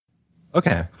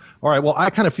Okay. All right. Well, I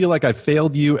kind of feel like I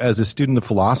failed you as a student of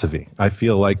philosophy. I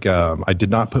feel like I did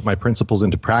not put my principles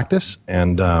into practice,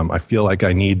 and I feel like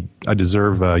I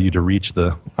deserve you to reach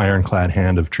the ironclad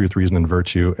hand of truth, reason, and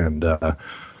virtue, and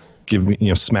give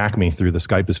me, smack me through the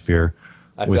Skyposphere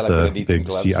with the big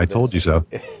 "See, I told you so."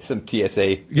 Some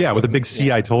TSA. Yeah, with a big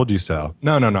 "See, I told you so."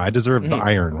 No. I deserve the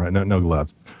iron, right? No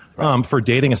gloves. For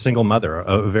dating a single mother,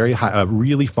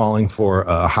 really falling for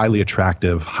a highly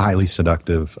attractive, highly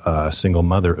seductive single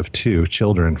mother of 2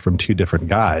 children from 2 different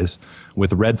guys,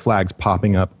 with red flags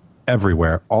popping up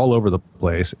everywhere, all over the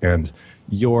place, and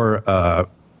a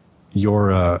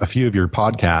few of your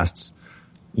podcasts,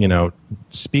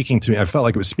 speaking to me. I felt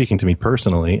like it was speaking to me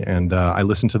personally, and I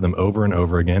listened to them over and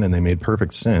over again, and they made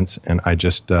perfect sense, and I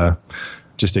just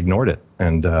ignored it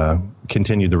and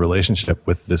continued the relationship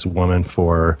with this woman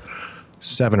for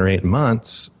 7 or 8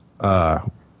 months,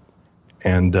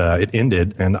 and it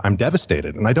ended, and I'm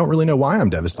devastated, and I don't really know why I'm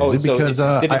devastated because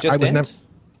did it just end?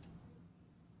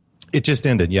 It just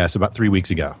ended. Yes, about 3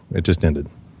 weeks ago, it just ended.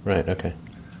 Right. Okay.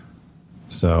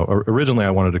 So originally,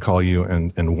 I wanted to call you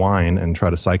and whine and try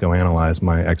to psychoanalyze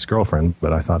my ex-girlfriend,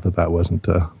 but I thought that wasn't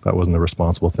a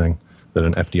responsible thing that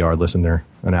an FDR listener,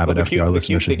 an avid FDR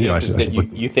listener should do.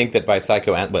 You think that by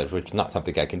psychoanalyzing, which is not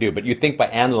something I can do, but you think by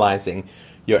analyzing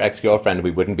your ex-girlfriend, we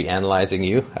wouldn't be analyzing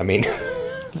you? I mean,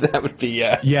 that would be...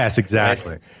 yes,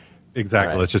 exactly. Right?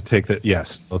 Exactly. Right. Let's just take that.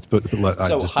 Yes. Let's pull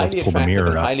the mirror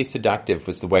and highly seductive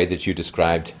was the way that you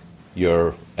described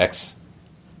your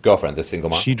ex-girlfriend, the single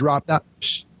mom. She dropped out.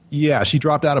 She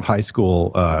dropped out of high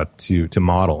school to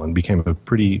model and became a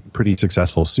pretty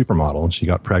successful supermodel. And she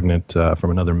got pregnant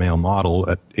from another male model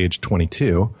at age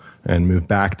 22 and moved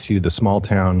back to the small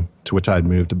town to which I had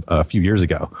moved a few years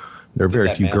ago. There are very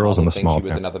few girls in the small town. She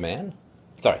was another man?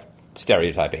 Sorry,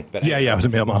 stereotyping. But yeah, it was a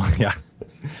male model. Yeah.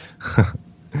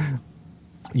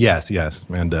 yes,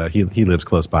 and he lives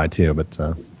close by too.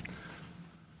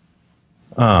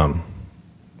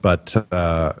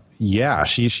 Yeah,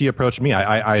 she approached me.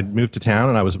 I had moved to town,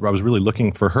 and I was really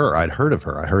looking for her. I'd heard of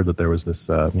her. I heard that there was this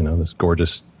this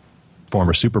gorgeous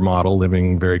former supermodel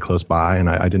living very close by, and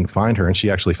I didn't find her, and she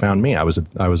actually found me. I was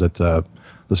at the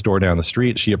store down the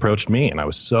street. She approached me, and I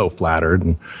was so flattered.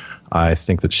 And I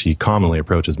think that she commonly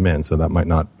approaches men, so that might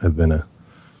have been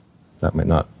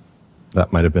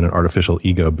an artificial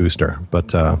ego booster.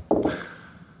 But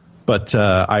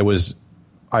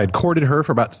I had courted her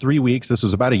for about 3 weeks. This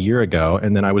was about a year ago,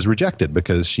 and then I was rejected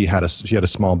because she had a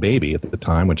small baby at the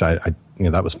time, which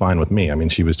that was fine with me. I mean,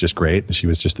 she was just great. She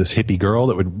was just this hippie girl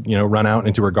that would run out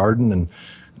into her garden and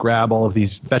grab all of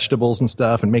these vegetables and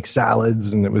stuff and make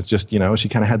salads, and it was just she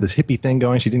kind of had this hippie thing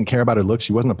going. She didn't care about her looks.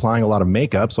 She wasn't applying a lot of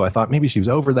makeup, so I thought maybe she was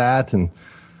over that.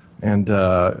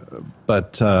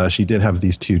 But she did have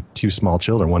these two small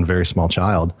children, one very small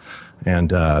child.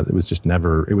 And it was just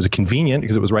it was convenient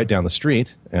because it was right down the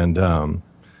street. And I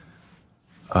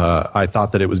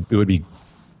thought that it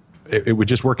would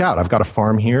just work out. I've got a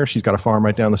farm here. She's got a farm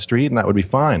right down the street, and that would be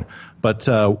fine. But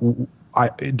 3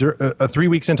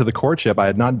 weeks into the courtship, I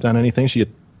had not done anything. She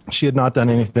had not done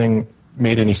anything,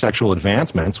 made any sexual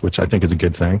advancements, which I think is a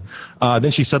good thing. Then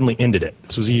she suddenly ended it.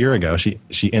 This was a year ago. She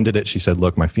ended it. She said,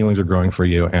 "Look, my feelings are growing for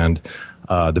you, and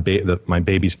my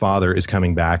baby's father is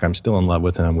coming back. I'm still in love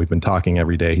with him. We've been talking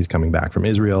every day. He's coming back from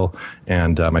Israel,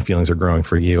 and my feelings are growing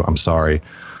for you. I'm sorry."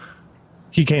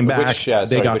 He came back. Which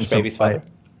baby's father?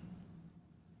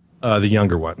 The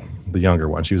younger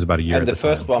one. She was about a year. And the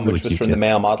first one, which was from the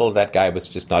male model, that guy was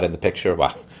just not in the picture.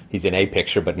 Well, he's in a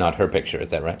picture, but not her picture. Is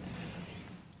that right?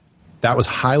 That was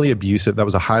highly abusive. There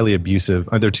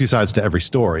are two sides to every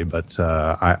story, but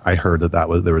I heard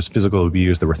there was physical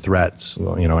abuse. There were threats.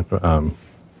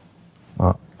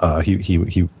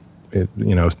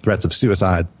 Threats of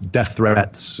suicide, death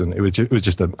threats, and it was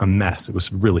just a mess. It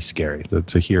was really scary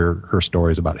to hear her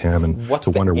stories about him and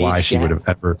to wonder why she would have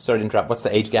ever. Sorry to interrupt. What's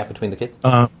the age gap between the kids?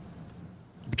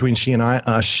 Between she and I,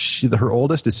 her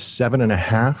oldest is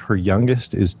 7.5. Her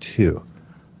youngest is 2.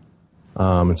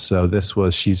 And so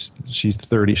she's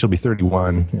 30. She'll be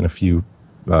 31 in a few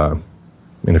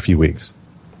weeks.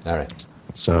 All right.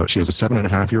 So she has a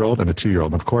 7.5-year-old and a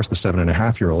 2-year-old. And of course, the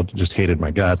 7.5-year-old just hated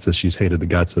my guts, as she's hated the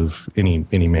guts of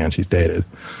any man she's dated.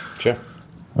 Sure.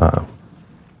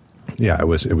 It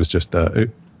was just.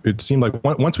 It seemed like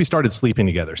once we started sleeping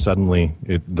together, suddenly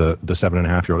the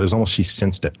 7.5-year-old, it was almost she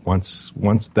sensed it. Once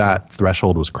that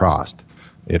threshold was crossed,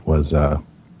 it was all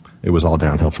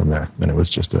downhill from there, and it was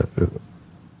just it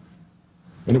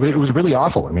was really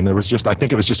awful. I mean, I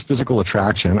think it was just physical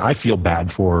attraction.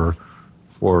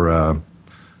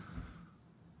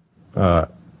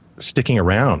 sticking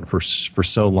around for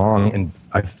so long, and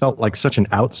I felt like such an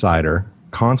outsider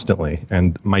constantly,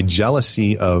 and my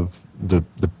jealousy of the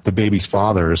baby's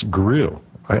fathers grew.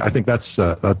 I think that's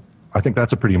a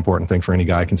pretty important thing for any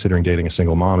guy considering dating a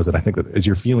single mom, is that I think that as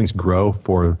your feelings grow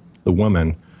for the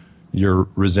woman, your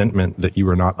resentment that you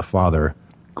are not the father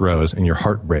grows, and your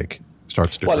heartbreak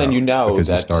starts to grow. Well, and you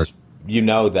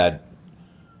know that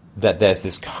there's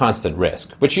this constant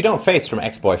risk, which you don't face from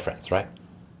ex-boyfriends, right?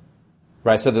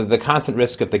 Right, so the constant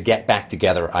risk of the get back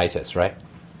together-itis, right?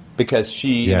 Because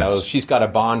she's got a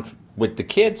bond with the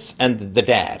kids and the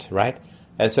dad, right?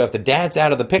 And so if the dad's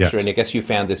out of the picture, and I guess you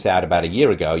found this out about a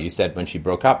year ago, you said when she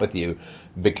broke up with you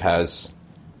because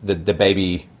the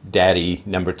baby daddy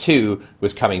number 2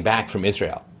 was coming back from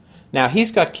Israel. Now,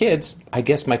 he's got kids. I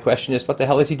guess my question is, what the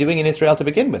hell is he doing in Israel to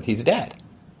begin with? He's a dad.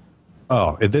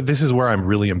 Oh, this is where I'm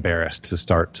really embarrassed to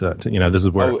start to this is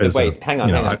where... hang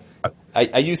on.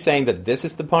 Are you saying that this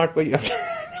is the part where you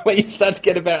when you start to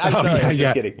get embarrassed? I'm sorry, I'm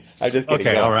just kidding.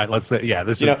 Okay, all right, let's say,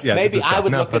 maybe I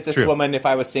would look at this woman if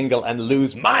I was single and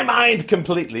lose my mind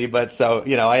completely, but so,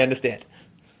 I understand.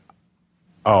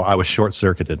 Oh, I was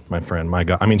short-circuited, my friend. My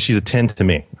God. I mean, she's a 10 to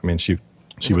me. I mean, she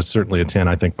was certainly a 10,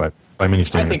 I think, by many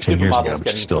standards 10 years ago. I think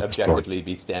supermodels can objectively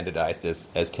be standardized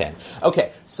as 10.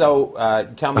 Okay, so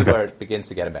tell me where it begins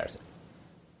to get embarrassing.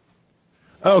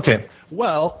 Okay,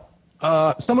 well,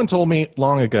 someone told me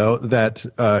long ago that,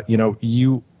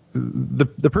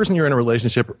 the person you're in a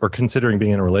relationship or considering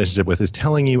being in a relationship with is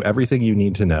telling you everything you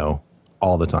need to know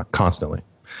all the time, constantly.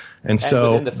 And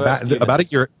so about a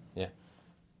year,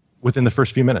 within the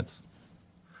first few minutes.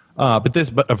 But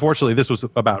unfortunately, this was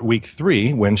about week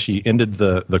 3 when she ended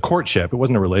the courtship. It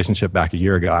wasn't a relationship back a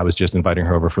year ago. I was just inviting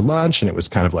her over for lunch, and it was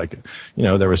kind of like,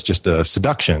 there was just a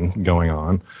seduction going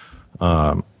on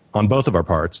both of our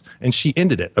parts. And she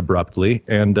ended it abruptly,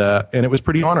 and it was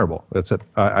pretty honorable. That's it.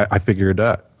 I figured,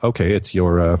 okay, it's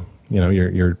your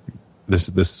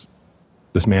this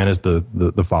man is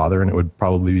the father, and it would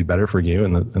probably be better for you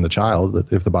and the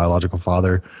child if the biological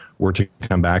father were to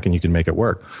come back and you can make it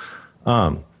work.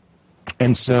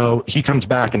 And so he comes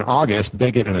back in August.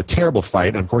 They get in a terrible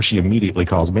fight, and of course she immediately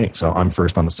calls me. So I'm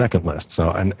first on the second list.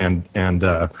 So and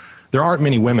there aren't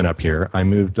many women up here. I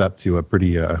moved up to a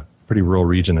pretty rural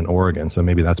region in Oregon, so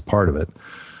maybe that's part of it.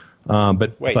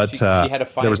 She had a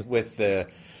fight with the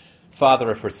father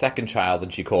of her second child,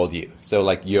 and she called you. So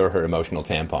like you're her emotional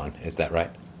tampon. Is that right?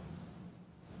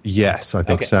 Yes, I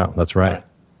think so. That's right.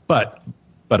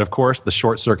 But of course, the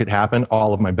short circuit happened.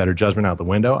 All of my better judgment out the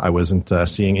window. I wasn't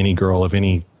seeing any girl of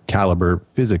any caliber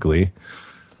physically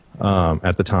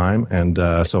at the time, and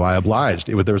so I obliged.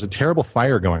 There was a terrible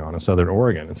fire going on in Southern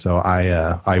Oregon, and so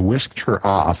I whisked her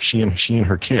off. She and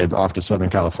her kids off to Southern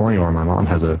California, where my mom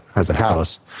has a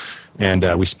house, and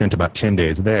we spent about 10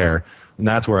 days there. And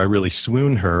that's where I really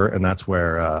swooned her, and that's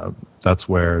where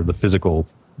the physical,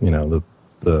 the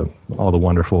all the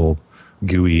wonderful,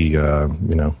 gooey,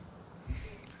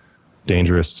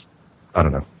 dangerous. I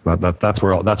don't know. That's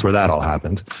where that all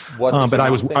happened. But I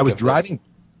was driving.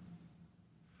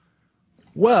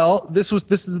 Well, this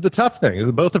is the tough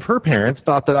thing. Both of her parents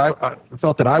thought that I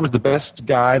felt that I was the best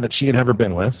guy that she had ever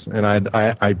been with, and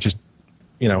I just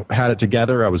had it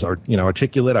together. I was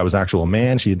articulate. I was actual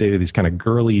man. She had dated these kind of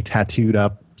girly, tattooed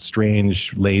up,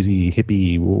 strange, lazy,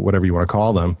 hippie, whatever you want to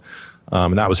call them.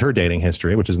 And that was her dating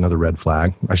history, which is another red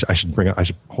flag. I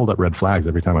should hold up red flags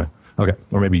every time okay,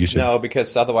 or maybe you should. No,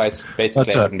 because otherwise,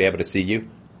 basically, I wouldn't be able to see you.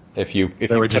 If you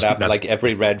put up like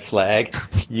every red flag,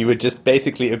 you would just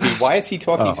basically, it'd be, why is he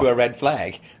talking to a red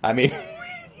flag? I mean,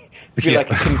 it'd be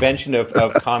like a convention of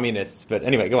communists. But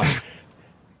anyway, go on.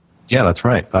 Yeah, that's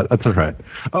right. That's right.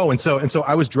 Oh, and so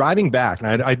I was driving back,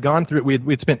 and I'd gone through.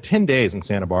 We'd spent 10 days in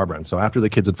Santa Barbara, and so after the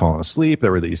kids had fallen asleep, there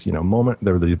were these there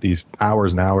were these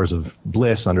hours and hours of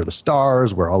bliss under the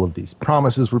stars, where all of these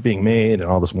promises were being made and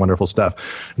all this wonderful stuff.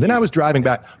 And then I was driving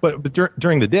back, but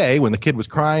during the day when the kid was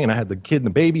crying and I had the kid in the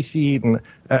baby seat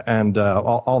and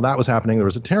all that was happening, there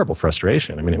was a terrible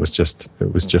frustration. I mean, it was just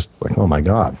like, oh my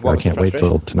God, I can't wait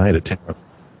till tonight at 10.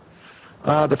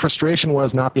 The frustration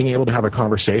was not being able to have a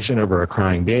conversation over a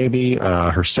crying baby,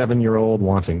 her 7-year-old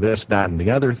wanting this, that, and the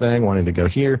other thing, wanting to go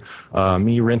here,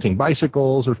 me renting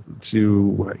bicycles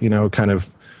to, kind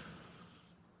of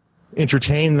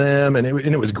entertain them, and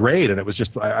it was great, and it was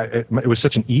just it was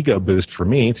such an ego boost for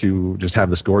me to just have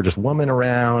this gorgeous woman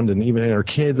around, and even her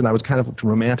kids, and I was kind of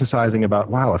romanticizing about,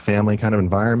 wow, a family kind of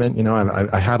environment.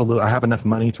 I have enough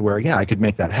money to where I could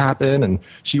make that happen, and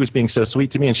she was being so sweet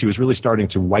to me, and she was really starting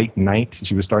to white knight.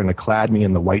 She was starting to clad me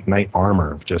in the white knight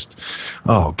armor of just,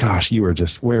 oh gosh, you were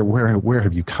just where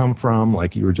have you come from?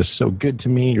 Like, you were just so good to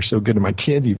me. You're so good to my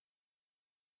kids.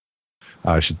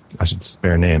 I should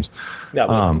spare names.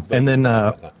 No, and then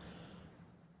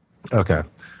okay.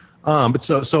 But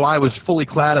so I was fully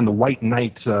clad in the white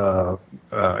night,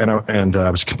 and I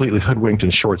was completely hoodwinked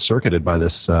and short circuited by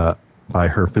this by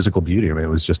her physical beauty. I mean, it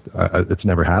was just it's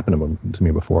never happened to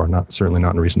me before. Certainly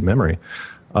not in recent memory.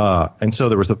 And so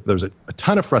there was a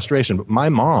ton of frustration. But my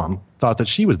mom thought that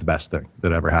she was the best thing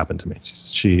that ever happened to me.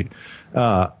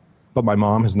 But my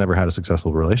mom has never had a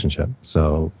successful relationship,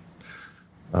 so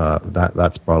that's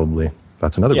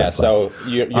another. Yeah. red flag. So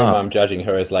your mom judging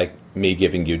her is like me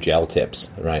giving you gel tips,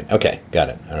 right? Okay, got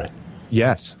it. All right.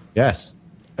 Yes.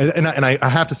 And I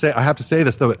have to say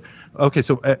this though. Okay,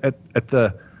 so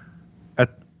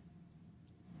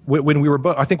when we were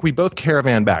both, I think we both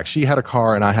caravan back. She had a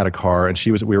car and I had a car, and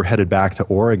we were headed back to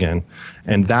Oregon,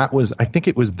 and that was, I think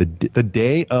it was the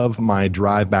day of my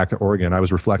drive back to Oregon. I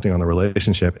was reflecting on the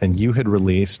relationship, and you had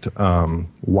released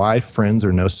 "Why Friends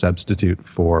Are No Substitute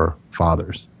for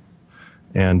Fathers,"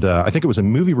 and I think it was a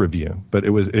movie review, but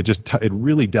it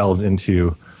really delved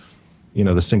into,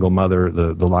 the single mother,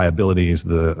 the liabilities,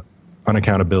 the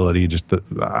unaccountability,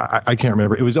 I can't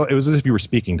remember. It was as if you were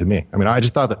speaking to me. I mean, I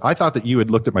thought that you had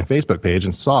looked at my Facebook page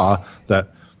and saw that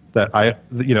I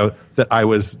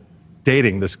was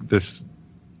dating this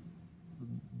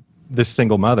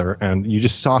single mother, and you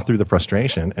just saw through the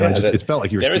frustration, and it felt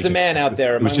like you were. There is a man out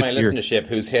there among my listenership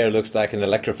whose hair looks like an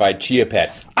electrified chia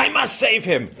pet. I must save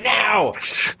him now.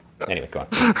 Anyway, go on.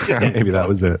 Maybe that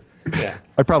was it. Yeah,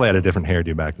 I probably had a different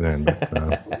hairdo back then.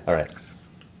 But, all right.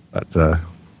 But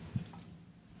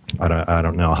I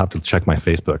don't know. I'll have to check my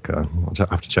Facebook. I'll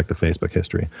have to check the Facebook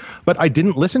history. But I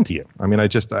didn't listen to you. I mean, I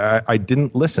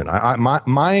didn't listen.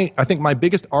 I think my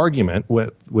biggest argument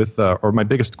or my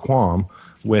biggest qualm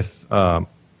with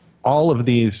all of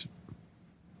these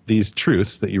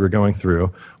truths that you were going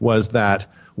through was that,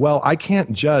 well, I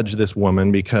can't judge this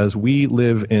woman because we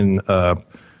live in.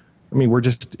 We're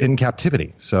just in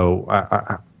captivity. So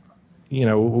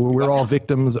we're all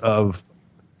victims of.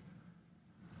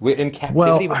 We're in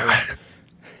captivity. Well,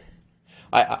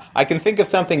 I can think of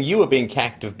something you were being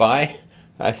captive by.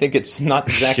 I think it's not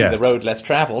exactly the road less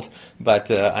traveled, but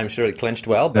I'm sure it clenched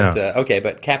well. But okay,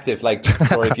 but captive, like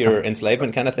story of your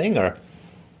enslavement kind of thing, or?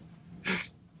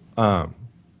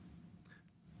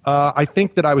 I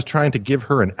think that I was trying to give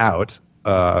her an out,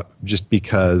 just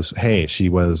because, hey, she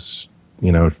was,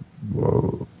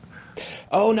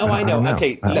 Oh no, I know.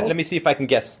 Okay, let me see if I can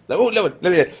guess. Oh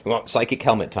no, psychic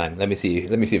helmet time. Let me see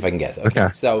if I can guess. Okay.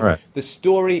 So the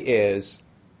story is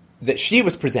that she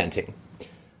was presenting,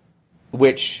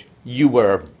 which you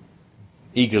were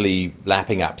eagerly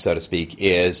lapping up, so to speak,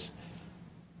 is.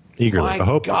 Eagerly.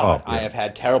 My God, I have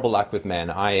had terrible luck with men.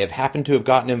 I have happened to have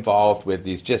gotten involved with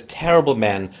these just terrible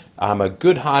men. I'm a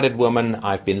good-hearted woman.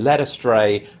 I've been led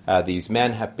astray. These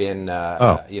men have been,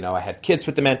 I had kids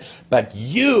with the men. But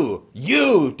you,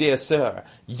 dear sir,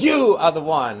 you are the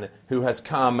one who has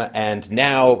come, and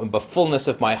now in the fullness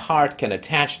of my heart can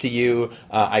attach to you.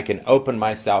 I can open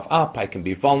myself up. I can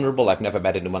be vulnerable. I've never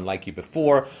met anyone like you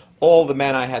before. All the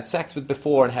men I had sex with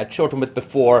before and had children with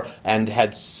before and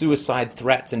had suicide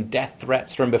threats and death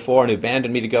threats from before and who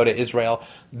abandoned me to go to Israel,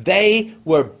 they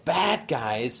were bad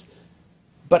guys,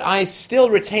 but I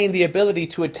still retain the ability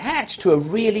to attach to a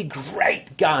really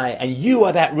great guy, and you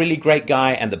are that really great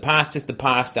guy, and the past is the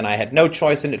past, and I had no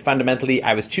choice in it fundamentally.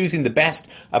 I was choosing the best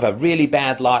of a really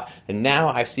bad lot, and now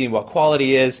I've seen what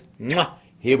quality is. Mwah!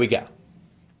 Here we go.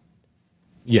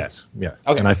 Yes, yeah.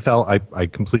 Okay. And I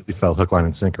completely fell hook, line,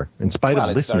 and sinker. In spite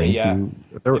of listening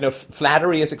to...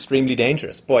 flattery is extremely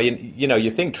dangerous. Boy,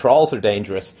 you think trolls are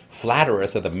dangerous.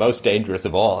 Flatterers are the most dangerous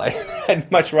of all. I'd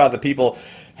much rather people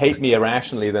hate me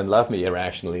irrationally than love me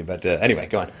irrationally. But anyway,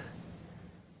 go on.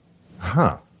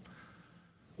 Huh.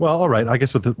 Well, all right. I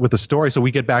guess with the story, so we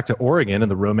get back to Oregon,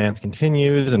 and the romance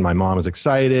continues, and my mom is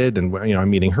excited, and I'm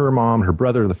meeting her mom, her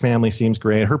brother, the family seems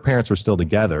great. Her parents were still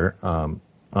together.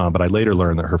 But I later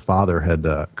learned that her father had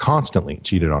constantly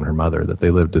cheated on her mother. That they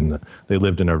lived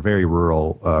in a very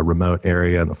rural, remote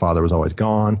area, and the father was always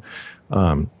gone.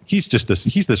 He's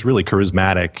this really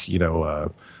charismatic,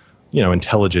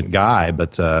 intelligent guy.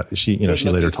 But she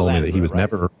later told me that he was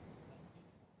never.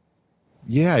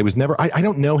 Yeah, he was never. I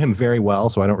don't know him very well,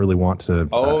 so I don't really want to.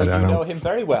 Oh, you know him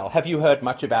very well. Have you heard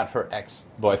much about her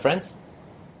ex-boyfriends?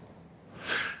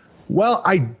 Well,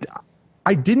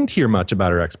 I didn't hear much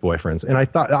about her ex-boyfriends, and I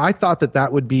thought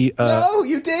that would be. No,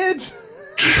 you did.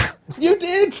 You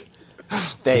did.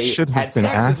 They had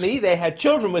sex with me. They had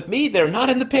children with me. They're not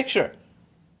in the picture.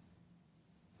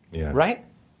 Yeah. Right.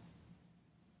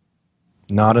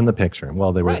 Not in the picture.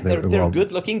 Well, they were. Right. They're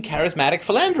good-looking, charismatic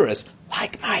philanderers,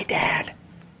 like my dad.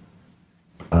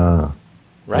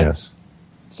 right? Yes.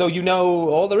 So you know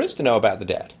all there is to know about the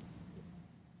dad.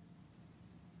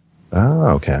 Oh,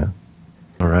 okay.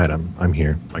 All right, I'm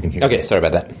here. I can hear. Okay, sorry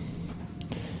about that.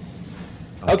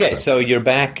 Okay, so you're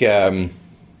back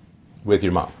with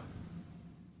your mom.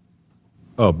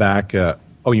 Oh, back. You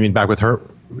mean back with her?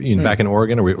 You mean back in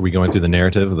Oregon? Are we going through the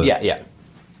narrative? Yeah.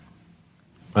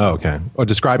 Oh, okay. Oh,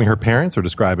 describing her parents or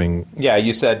describing... Yeah,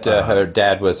 you said her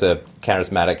dad was a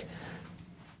charismatic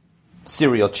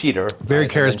serial cheater. Very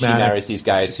charismatic. And she marries these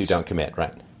guys who don't commit,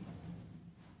 right?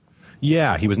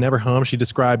 Yeah, he was never home. She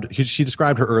described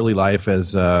her early life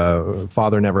as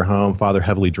father never home, father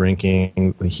heavily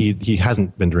drinking. He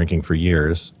hasn't been drinking for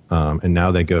years. And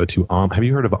now they go to... have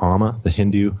you heard of Amma, the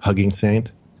Hindu hugging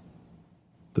saint?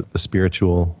 The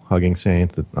spiritual hugging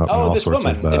saint. This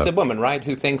woman. It's a woman, right,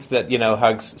 who thinks that,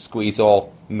 hugs squeeze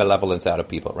all malevolence out of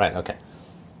people. Right, okay.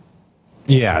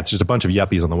 Yeah, it's just a bunch of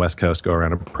yuppies on the West Coast go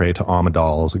around and pray to Amma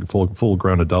dolls, like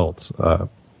full-grown adults.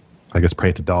 I guess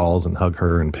pray to dolls and hug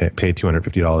her and pay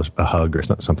 $250 a hug or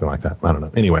something like that. I don't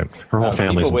know. Anyway, her whole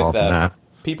family's involved in that.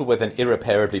 People with an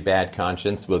irreparably bad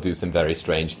conscience will do some very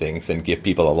strange things and give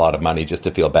people a lot of money just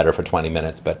to feel better for 20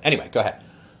 minutes. But anyway, go ahead.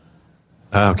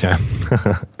 Okay.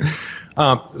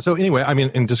 So anyway, I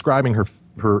mean, in describing her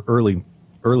early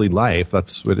life,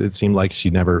 that's what it seemed like. She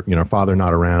never, father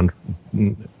not around.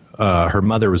 Her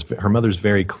mother's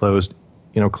very closed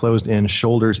in,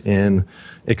 shoulders in,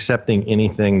 accepting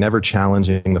anything, never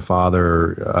challenging the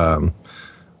father.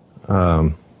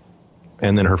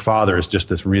 And then her father is just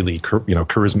this really,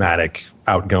 charismatic,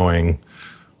 outgoing,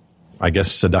 I guess,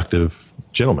 seductive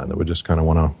gentleman that would just kind of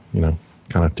want to,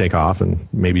 kind of take off and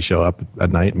maybe show up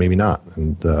at night, maybe not.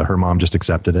 And her mom just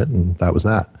accepted it, and that was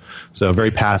that. So a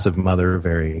very passive mother,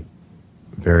 very,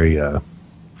 very, I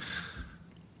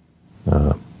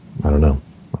don't know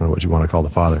what you want to call the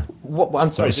father.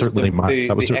 I'm sorry,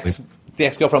 the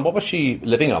ex-girlfriend, what was she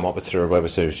living on? Where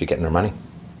was she getting her money?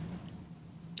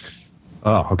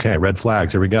 Oh, okay. Red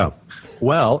flags. Here we go.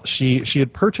 Well, she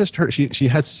had purchased she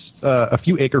has a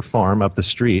few acre farm up the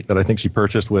street that I think she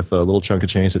purchased with a little chunk of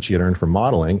change that she had earned from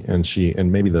modeling,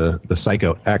 and maybe the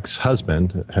psycho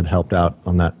ex-husband had helped out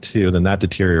on that too. Then that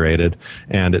deteriorated,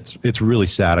 and it's really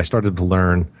sad. I started to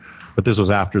learn, but this was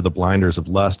after the blinders of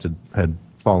lust had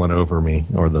fallen over me,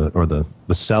 or the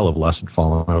cell of lust had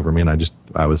fallen over me, and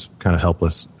I was kind of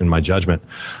helpless in my judgment.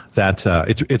 That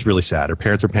it's really sad. Her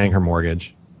parents are paying her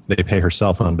mortgage. They pay her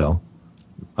cell phone bill.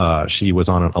 She was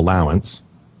on an allowance.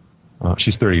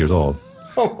 She's 30 years old.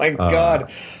 Oh my God!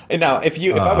 Now, if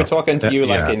I were talking to you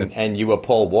and you were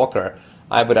Paul Walker,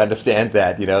 I would understand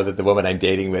that that the woman I'm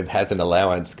dating with has an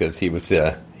allowance because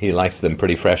he likes them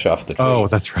pretty fresh off the tree. Oh,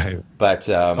 that's right. But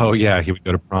he would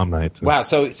go to prom night. Wow.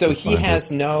 So he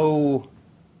has no,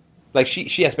 like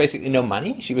she has basically no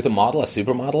money. She was a model, a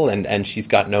supermodel, and she's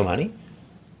got no money.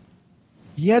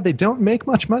 Yeah, they don't make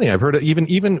much money. I've heard even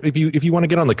if you want to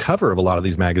get on the cover of a lot of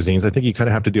these magazines, I think you kind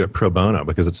of have to do it pro bono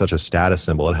because it's such a status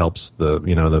symbol. It helps the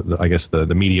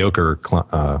mediocre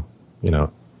all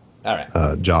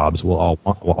right. Jobs will all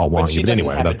want you. But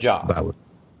anyway, have a job. That would.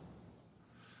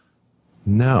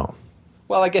 No.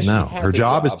 Well, I guess no. She has her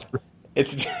job is.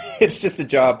 It's just a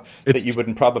job that you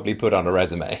wouldn't probably put on a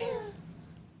resume.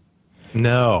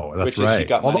 No, that's right. She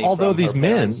got money although these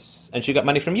men, and she got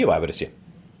money from you, I would assume.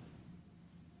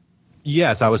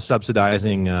 Yes, I was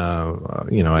subsidizing,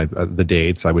 the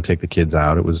dates. I would take the kids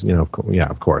out. It was,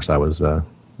 of course, I was. You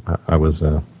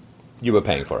were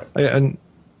paying for it.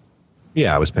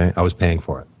 I was paying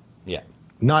for it. Yeah.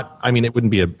 It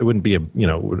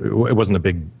wasn't a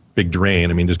big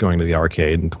drain. I mean, just going to the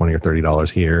arcade and $20 or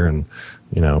 $30 here, and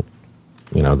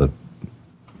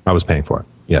I was paying for it.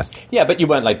 Yes. Yeah, but you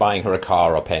weren't like buying her a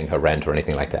car or paying her rent or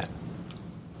anything like that.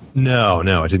 No,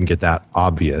 it didn't get that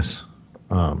obvious.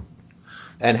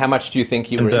 And how much do you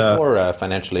think you were in for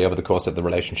financially over the course of the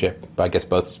relationship? I guess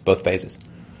both phases.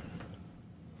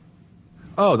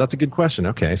 Oh, that's a good question.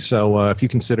 Okay, so if you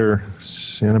consider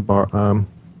Santa Barbara,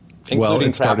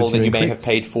 including travel that you may have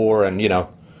paid for, and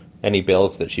any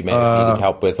bills that she may have needed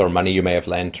help with, or money you may have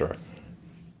lent, or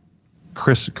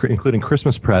including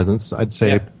Christmas presents, I'd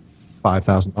say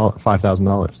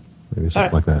 $5,000, maybe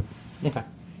something like that. Okay.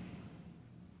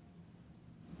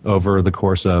 Over the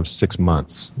course of 6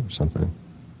 months or something.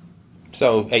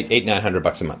 So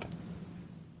 $900 a month.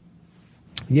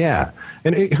 Yeah,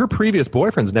 and her previous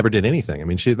boyfriends never did anything. I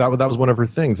mean, that was one of her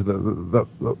things. That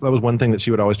was one thing that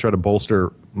she would always try to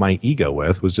bolster my ego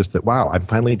with, was just that, wow, I'm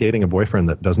finally dating a boyfriend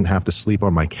that doesn't have to sleep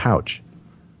on my couch.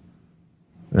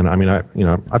 And I mean,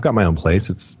 I've got my own place.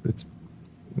 It's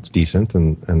decent,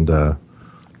 and it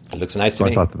looks nice to so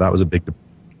me. I thought that was a big.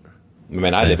 I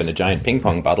mean, I live in a giant ping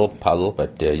pong puddle,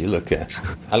 but you look.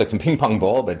 I look in ping pong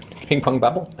ball, but ping pong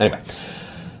bubble. Anyway,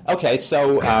 okay.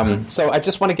 So I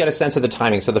just want to get a sense of the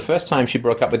timing. So the first time she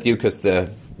broke up with you because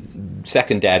the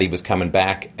second daddy was coming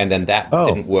back, and then that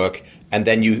didn't work, and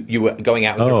then you were going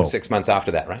out with her for 6 months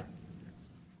after that, right?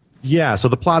 Yeah, so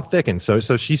the plot thickened. So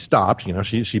she stopped.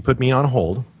 She put me on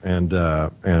hold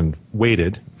and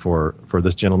waited for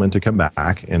this gentleman to come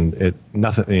back. And it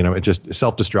just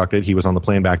self-destructed. He was on the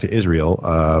plane back to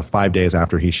Israel 5 days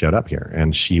after he showed up here,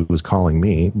 and she was calling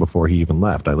me before he even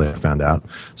left. I later found out.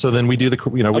 So then we do the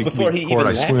we record.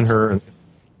 I swoon her, and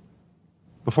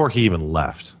before he even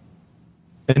left.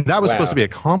 And that was supposed to be a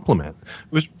compliment.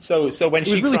 So when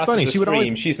she really crosses the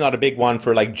stream, she's not a big one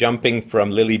for like jumping from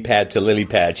lily pad to lily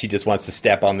pad. She just wants to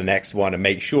step on the next one and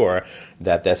make sure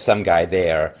that there's some guy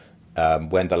there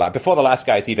before the last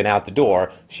guy's even out the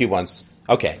door. She wants,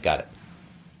 okay, got it.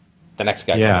 The next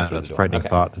guy comes through the door. Frightening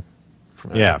thought.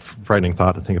 Yeah, frightening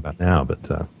thought to think about now,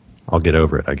 but I'll get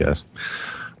over it, I guess.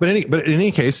 But in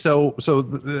any case, so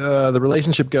the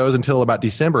relationship goes until about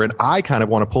December, and I kind of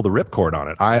want to pull the ripcord on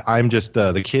it. I'm just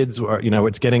the kids are,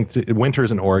 it's getting to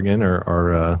winters in Oregon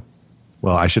are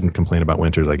well, I shouldn't complain about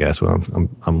winters, I guess. Well, I'm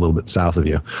a little bit south of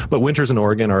you, but winters in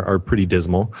Oregon are pretty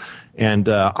dismal, and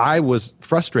I was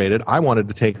frustrated. I wanted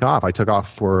to take off. I took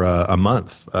off for a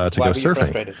month to go surfing. Why were you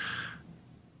frustrated?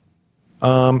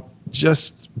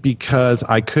 Just because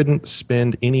I couldn't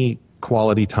spend any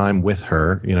quality time with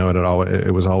her.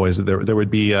 It was always there would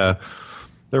be there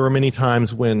were many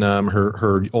times when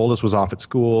her oldest was off at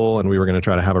school and we were going to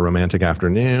try to have a romantic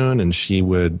afternoon, and she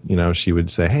would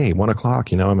say, hey, 1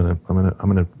 o'clock, I'm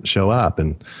gonna show up,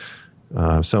 and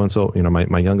so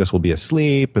my youngest will be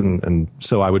asleep, and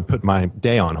so I would put my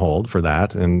day on hold for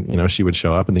that, and she would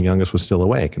show up and the youngest was still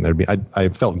awake, and I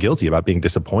felt guilty about being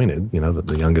disappointed that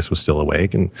the youngest was still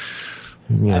awake, and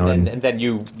then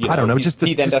I don't know.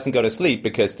 He then doesn't go to sleep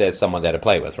because there's someone there to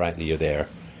play with, right? You're there,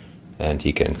 and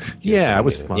he can. Yeah, it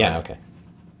was fun. Yeah, okay.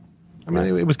 I mean,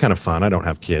 it was kind of fun. I don't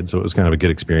have kids, so it was kind of a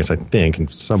good experience, I think, in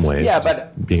some ways. Yeah,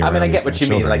 but I get what you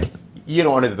mean. Like, you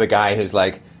don't want to be the guy who's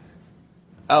like,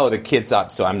 "Oh, the kid's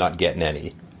up, so I'm not getting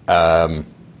any." I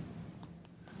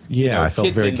felt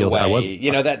very guilty. I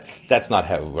was. That's not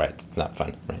how. Right, it's not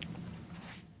fun, right?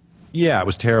 Yeah, it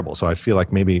was terrible. So I feel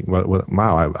like maybe,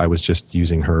 I was just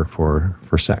using her for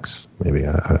sex. Maybe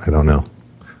I don't know.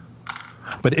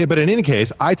 But in any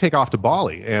case, I take off to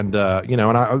Bali, and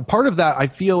part of that I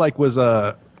feel like was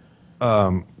a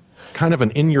kind of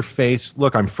an in-your-face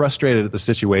look. I'm frustrated at the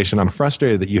situation. I'm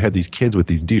frustrated that you had these kids with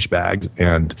these douchebags,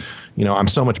 and I'm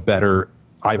so much better.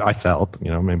 I felt,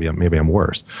 maybe I'm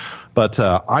worse. But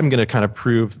I'm going to kind of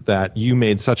prove that you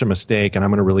made such a mistake, and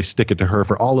I'm going to really stick it to her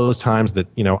for all those times that,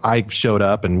 I showed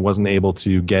up and wasn't able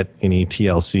to get any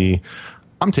TLC.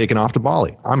 I'm taking off to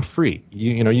Bali. I'm free.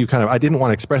 I didn't want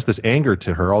to express this anger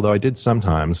to her, although I did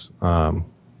sometimes, to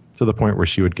the point where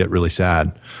she would get really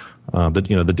sad.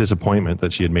 The disappointment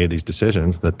that she had made these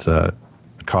decisions that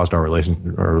caused our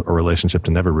relationship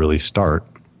to never really start,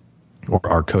 or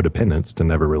our codependence to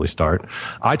never really start.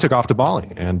 I took off to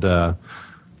Bali and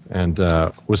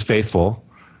was faithful,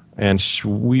 and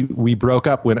we broke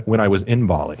up when I was in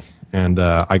Bali, and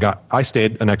I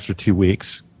stayed an extra 2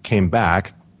 weeks, came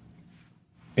back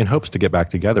in hopes to get back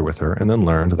together with her, and then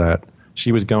learned that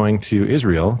she was going to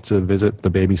Israel to visit the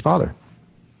baby's father,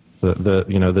 the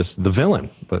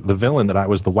villain that I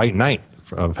was the white knight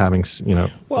of having.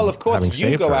 Well, of course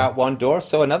you go out one door,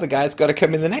 so another guy's got to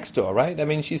come in the next door, right? I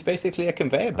mean, she's basically a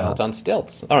conveyor belt on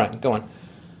stilts. All right, go on.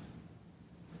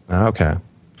 Okay.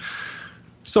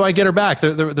 So I get her back.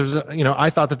 I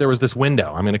thought that there was this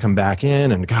window. I'm going to come back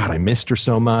in, and God, I missed her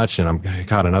so much, and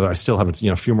I still have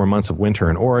a few more months of winter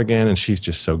in Oregon, and she's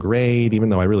just so great. Even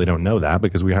though I really don't know that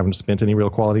because we haven't spent any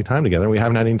real quality time together, we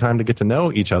haven't had any time to get to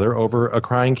know each other over a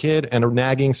crying kid and a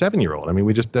nagging 7-year-old. I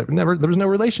mean, there was no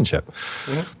relationship.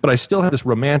 Mm-hmm. But I still have this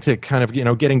romantic kind of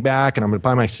getting back, and I'm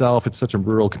by myself. It's such a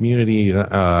rural community,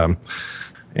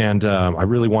 and I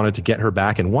really wanted to get her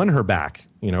back and won her back.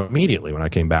 Immediately when I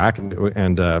came back,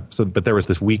 but there was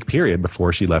this week period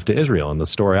before she left to Israel, and the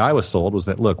story I was sold was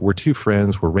that, look, we're two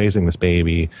friends, we're raising this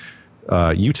baby,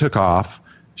 you took off,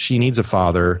 she needs a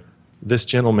father, this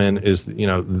gentleman is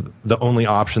the only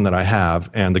option that I have,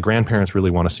 and the grandparents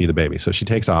really want to see the baby. So she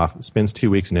takes off, spends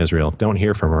 2 weeks in Israel, don't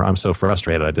hear from her. I'm so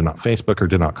frustrated. I did not Facebook her,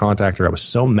 did not contact her. I was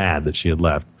so mad that she had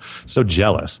left, so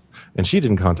jealous, and she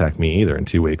didn't contact me either in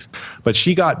 2 weeks. But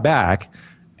she got back,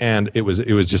 and it was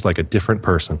just like a different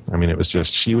person. I mean, it was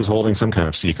just, she was holding some kind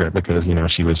of secret because,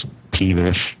 she was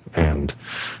peevish and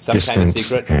some distant. Kind of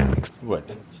secret? And, what?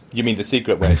 You mean the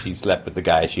secret where she slept with the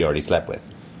guy she already slept with?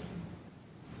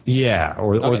 Yeah,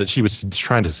 or that she was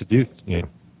trying to seduce. You know.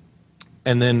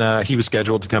 And then he was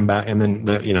scheduled to come back, and then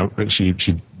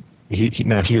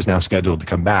he is now scheduled to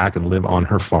come back and live on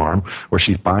her farm, where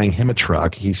she's buying him a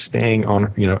truck. He's staying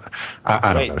on,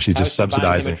 I don't know. She's just subsidizing.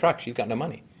 Buying him a truck? She's got no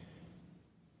money.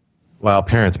 Well,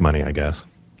 parents' money, I guess.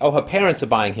 Oh, her parents are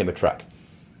buying him a truck.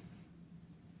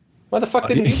 Why the fuck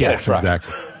didn't you get a truck?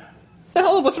 Exactly. The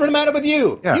hell, what's the matter with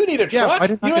you? Yeah. You need a truck.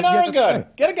 You're in Oregon.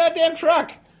 Get a goddamn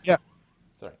truck. Yeah.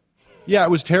 Sorry. Yeah, it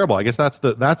was terrible. I guess that's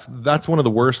one of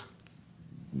the worst.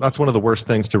 That's one of the worst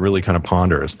things to really kind of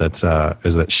ponder is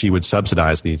that she would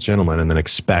subsidize these gentlemen and then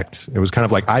expect. It was kind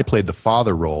of like I played the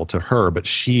father role to her, but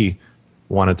she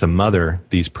wanted to mother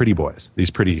these pretty boys, these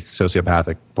pretty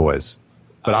sociopathic boys.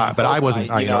 But I wasn't.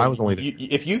 I was only.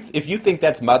 If you think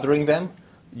that's mothering them,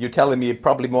 you're telling me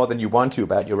probably more than you want to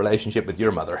about your relationship with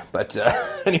your mother. But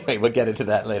anyway, we'll get into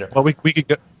that later. Well, we could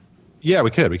go. Yeah,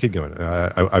 we could go in.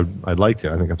 I'd like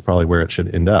to. I think that's probably where it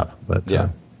should end up. But yeah.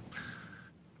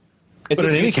 Is but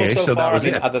this in any useful case, so far? that was I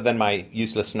mean, it. Other than my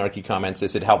useless, snarky comments,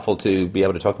 is it helpful to be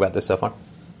able to talk about this so far?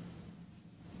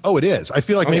 Oh, it is. I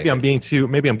feel like maybe I'm giving too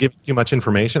much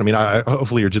information. I mean,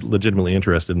 hopefully you're legitimately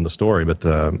interested in the story, but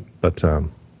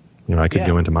I could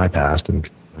go into my past and.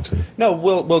 No,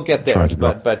 we'll get there.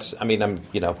 But I mean, I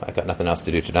got nothing else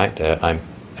to do tonight. I'm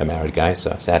a married guy,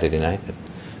 so Saturday night,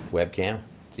 webcam.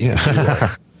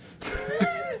 Yeah.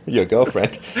 Your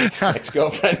girlfriend,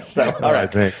 ex-girlfriend. So all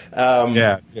right.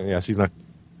 Yeah, she's not.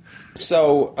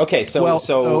 So okay,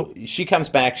 so she comes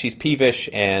back. She's peevish,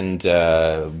 and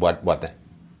what then?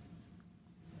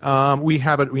 We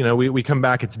have it. We come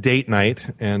back. It's date night,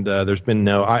 and there's been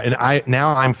no.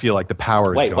 I feel like the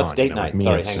power. Wait, is what's gone, date night?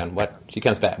 Sorry, hang on. What? She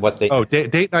comes back. What's date? Oh,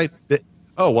 date night.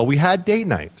 Oh, well, we had date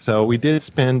night. So we did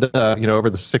spend, over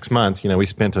the 6 months, we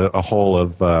spent a whole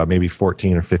of maybe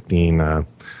 14 or 15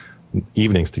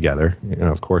 evenings together,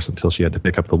 of course, until she had to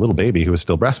pick up the little baby who was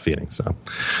still breastfeeding.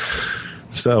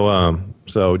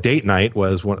 So date night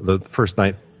was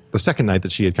the second night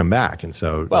that she had come back. And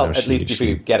so, at least if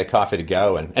you get a coffee to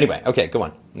go. And anyway, okay, go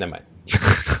on. Never mind.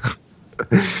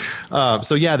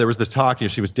 There was this talk.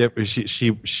 She was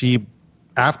she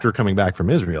after coming back from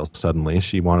Israel, suddenly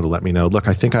she wanted to let me know, look,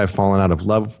 I think I've fallen out of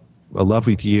love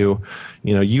with you.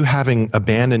 You having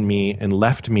abandoned me and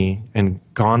left me and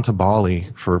gone to Bali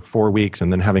for 4 weeks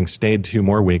and then having stayed 2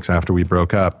 more weeks after we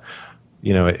broke up,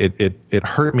 it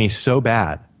hurt me so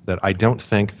bad that I don't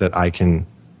think that I can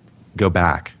go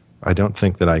back. I don't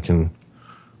think that I can,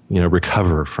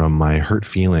 recover from my hurt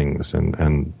feelings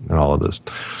and all of this.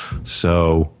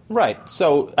 So right.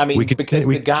 So I mean, because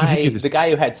the guy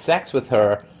who had sex with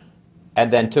her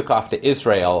and then took off to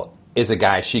Israel is a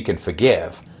guy she can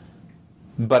forgive.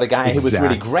 But a guy who was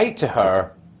really great to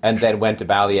her and then went to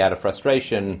Bali out of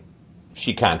frustration,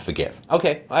 she can't forgive.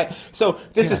 Okay, right? So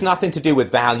this has nothing to do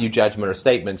with value, judgment, or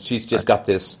statements. She's just got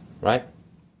this, right?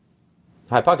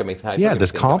 Hypogamy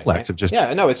this complex going, right? of just...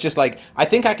 Yeah, no, it's just like, I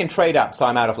think I can trade up, so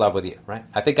I'm out of love with you, right?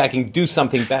 I think I can do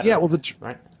something better. Yeah, well,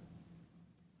 right?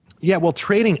 Yeah, well,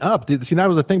 trading up. See, that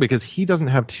was the thing because he doesn't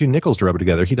have 2 nickels to rub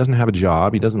together. He doesn't have a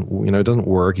job. He doesn't, it doesn't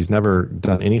work. He's never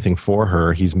done anything for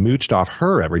her. He's mooched off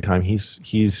her every time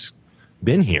he's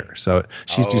been here. So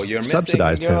she's just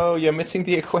subsidized him. You're missing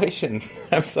the equation.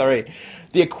 I'm sorry.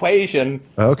 The equation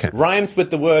rhymes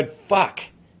with the word fuck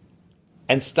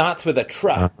and starts with a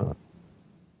truck.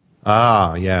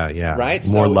 Yeah. Right?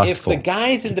 More so lustful. If the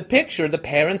guy's in the picture, the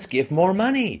parents give more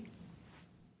money.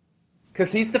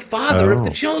 Because he's the father of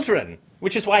the children,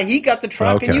 which is why he got the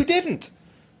truck and you didn't.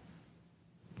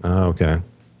 Oh, okay.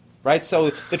 Right?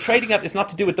 So the trading up is not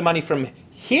to do with the money from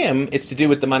him. It's to do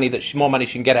with the money more money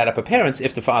she can get out of her parents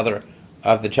if the father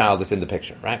of the child is in the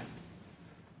picture, right?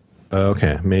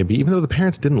 Okay, maybe. Even though the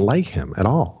parents didn't like him at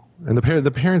all. And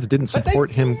the parents didn't support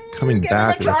him coming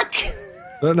back. Him a truck.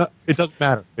 No, it doesn't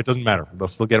matter. It doesn't matter. They'll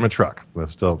still get him a truck. They'll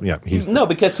still,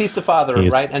 because he's the father,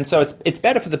 right? And so it's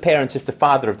better for the parents if the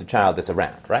father of the child is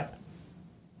around, right?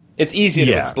 It's easier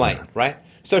to explain, right?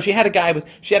 So she had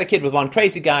a kid with one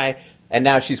crazy guy, and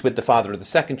now she's with the father of the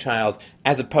second child,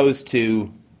 as opposed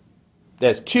to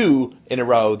there's 2 in a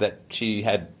row that she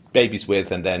had babies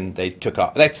with, and then they took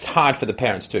off. That's hard for the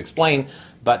parents to explain,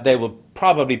 but they will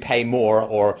probably pay more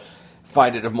or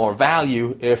find it of more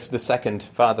value if the second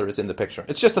father is in the picture.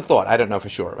 It's just a thought. I don't know for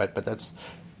sure, right? But that's...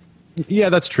 Yeah,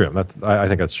 that's true. I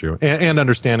think that's true. And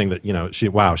understanding that,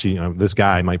 this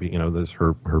guy might be,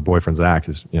 her boyfriend Zach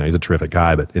is, he's a terrific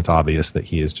guy, but it's obvious that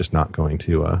he is just not going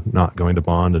to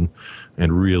bond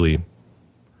and really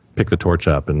pick the torch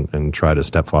up and try to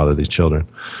stepfather these children.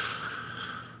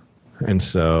 And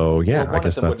so, I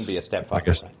guess wouldn't be a stepfather,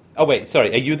 right? Oh, wait,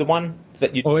 sorry. Are you the one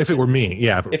that you... Oh, if it were me,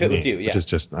 yeah. If it was you, yeah.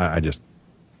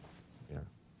 Yeah.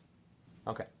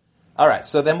 Okay. All right,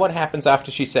 so then what happens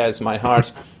after she says, my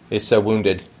heart is so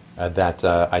wounded that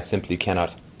I simply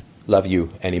cannot love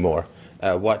you anymore?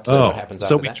 What happens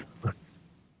after that?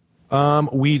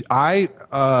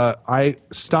 I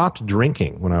stopped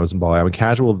drinking when I was in Bali. I'm a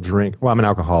casual drink. Well, I'm an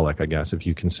alcoholic, I guess, if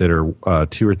you consider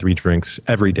 2 or 3 drinks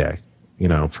every day,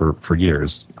 for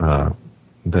years.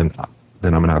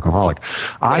 Then I'm an alcoholic.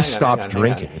 I stopped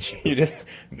drinking. You just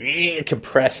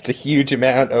compressed a huge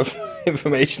amount of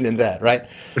information in that, right?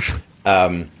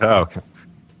 Okay.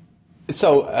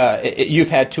 So you've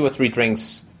had 2 or 3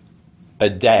 drinks a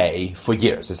day for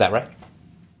years, is that right?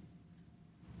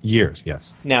 Years,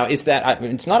 yes. Now, is that...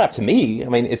 it's not up to me. I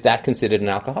mean, is that considered an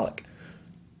alcoholic?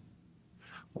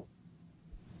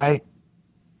 Can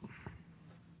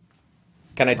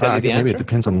I tell you the answer? Maybe it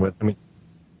depends on what...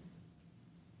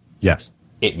 Yes.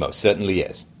 It most certainly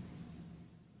is.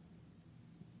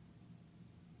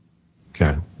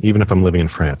 Okay. Even if I'm living in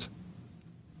France.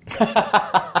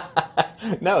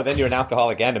 No, then you're an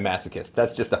alcoholic and a masochist.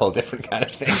 That's just a whole different kind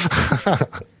of thing.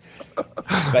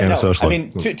 But no, I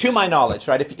mean, to my knowledge,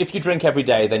 right? If you drink every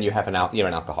day, then you're an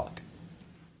alcoholic.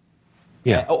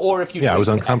 Yeah. Or if you drink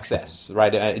to excess,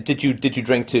 right? Did you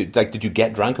drink did you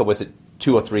get drunk, or was it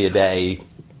 2 or 3 a day?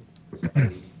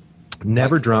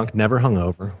 Never drunk, never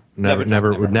hungover. Would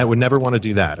never want to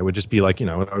do that. It would just be like,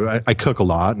 I cook a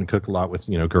lot with,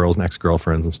 girls and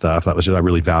ex-girlfriends and stuff. That was just, I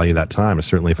really value that time. I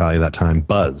certainly value that time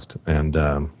buzzed. And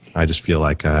I just feel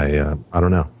like I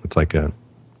don't know. It's like a...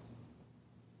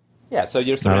 Yeah, so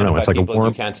you're surrounded by people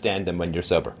you can't stand them when you're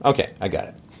sober. Okay, I got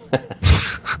it.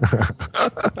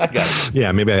 I got it.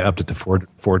 Yeah, maybe I upped it to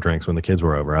four drinks when the kids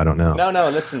were over. I don't know. No,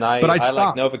 listen, I like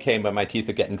Novocaine, but my teeth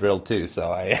are getting drilled too,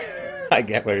 so I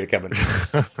get where you're coming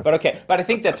from. But I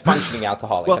think that's functioning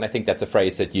alcoholic, and I think that's a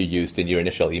phrase that you used in your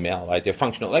initial email, right? You're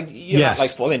functional. You're not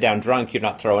falling down drunk, you're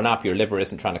not throwing up, your liver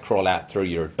isn't trying to crawl out through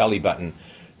your belly button.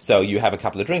 So you have a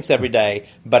couple of drinks every day,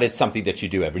 but it's something that you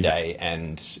do every day,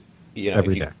 and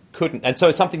every day. Couldn't, and so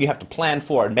it's something you have to plan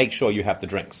for and make sure you have the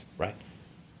drinks, right?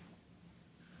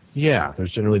 Yeah,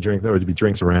 there's generally there would be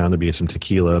drinks around. There'd be some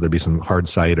tequila. There'd be some hard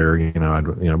cider.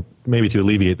 Maybe to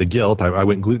alleviate the guilt, I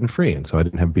went gluten free, and so I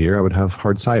didn't have beer. I would have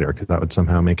hard cider because that would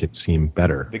somehow make it seem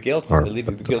better. The guilt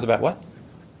about what?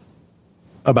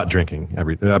 About drinking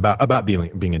about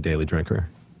being a daily drinker.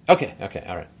 Okay,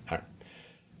 all right.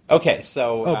 Okay,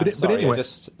 so but anyway,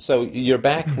 so you're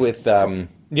back with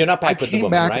you're not back with the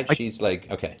woman, right? She's like,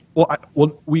 okay.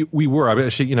 Well, we were. I mean,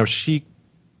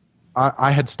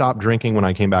 I had stopped drinking when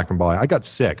I came back from Bali. I got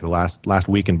sick the last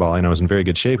week in Bali, and I was in very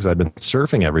good shape because I'd been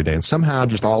surfing every day, and somehow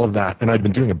just all of that, and I'd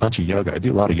been doing a bunch of yoga. I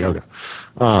do a lot of yoga.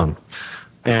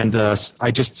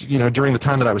 I just, during the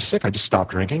time that I was sick, I just stopped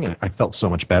drinking, and I felt so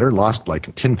much better, lost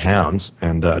like 10 pounds,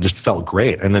 and just felt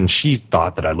great. And then she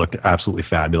thought that I looked absolutely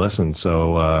fabulous, and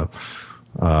so,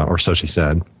 or so she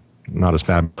said, not as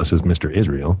fabulous as Mr.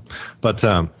 Israel.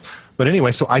 But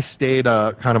anyway, so I stayed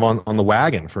kind of on the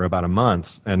wagon for about a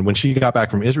month. And when she got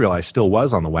back from Israel, I still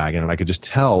was on the wagon, and I could just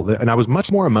tell and I was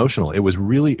much more emotional. It was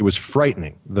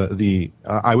frightening. I'd be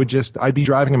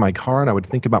driving in my car, and I would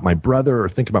think about my brother or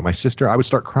think about my sister. I would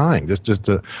start crying. This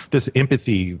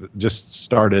empathy just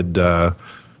started, I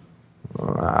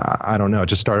don't know, it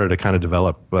just started to kind of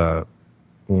develop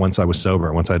once I was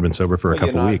sober, once I'd been sober for a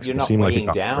couple of weeks. You're not weighing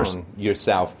down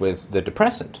yourself with the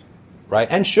depressant. Right,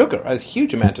 and sugar, a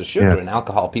huge amount of sugar and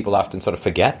alcohol. People often sort of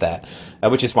forget that,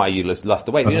 which is why you lost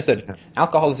the weight.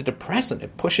 Alcohol is a depressant.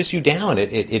 It pushes you down.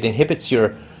 It inhibits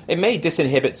it may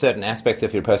disinhibit certain aspects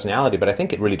of your personality, but I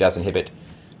think it really does inhibit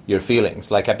your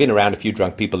feelings. Like, I've been around a few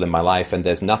drunk people in my life, and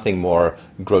there's nothing more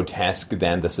grotesque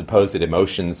than the supposed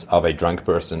emotions of a drunk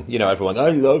person. Everyone, I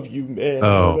love you, man.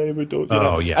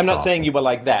 Yeah. I'm not saying you were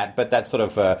like that, but that sort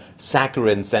of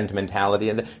saccharine sentimentality,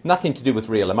 and nothing to do with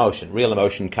real emotion. Real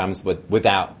emotion comes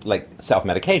without like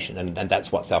self-medication, and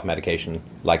that's what self-medication,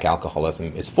 like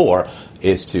alcoholism,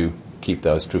 is to keep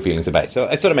those true feelings at bay. So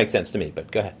it sort of makes sense to me.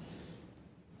 But go ahead.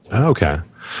 Okay.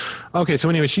 So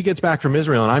anyway, she gets back from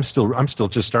Israel, and I'm still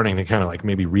just starting to kind of like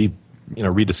maybe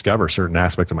rediscover certain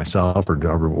aspects of myself or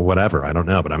whatever. I don't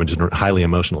know, but I'm just in a highly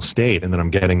emotional state, and then I'm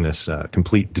getting this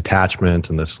complete detachment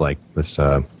and this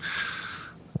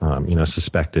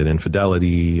suspected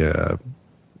infidelity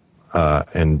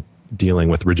and dealing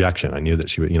with rejection. I knew that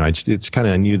she would. I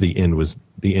knew the end was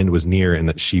near, and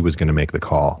that she was going to make the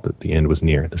call. That the end was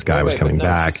near. This guy was coming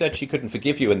back. She said she couldn't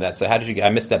forgive you in that. So how did you? I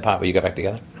missed that part where you got back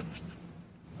together.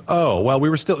 Oh, well, we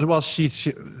were still. Well, she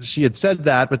had said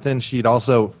that, but then she'd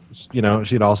also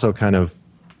kind of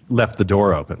left the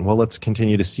door open. Well, let's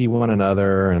continue to see one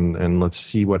another and let's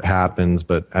see what happens.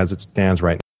 But as it stands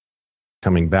right now,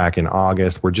 coming back in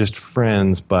August, we're just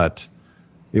friends, but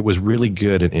it was really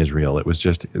good in Israel. It was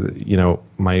just,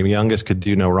 my youngest could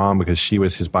do no wrong because she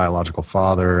was his biological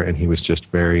father, and he was just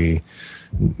very,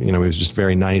 he was just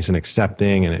very nice and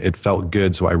accepting, and it felt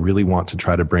good. So I really want to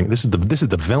try to bring, this is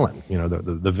the villain,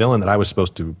 the villain that I was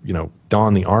supposed to,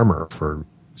 don the armor for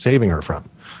saving her from.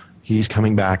 He's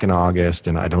coming back in August,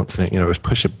 and I don't think, it was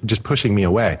just pushing me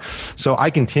away. So I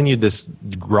continued this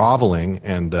groveling,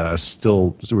 and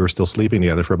we were still sleeping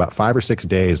together for about 5 or 6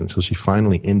 days until she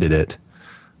finally ended it,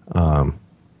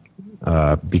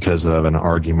 because of an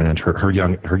argument.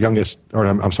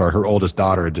 Her oldest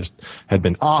daughter had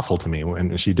been awful to me,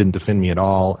 and she didn't defend me at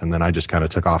all. And then I just kind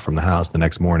of took off from the house. The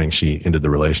next morning, she ended the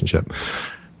relationship.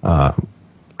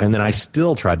 And then I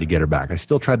still tried to get her back. I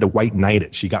still tried to white knight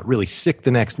it. She got really sick the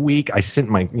next week. I sent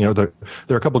there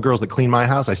are a couple of girls that clean my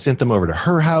house. I sent them over to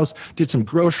her house, did some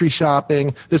grocery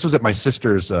shopping. This was at my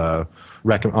sister's, on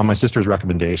my sister's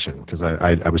recommendation, because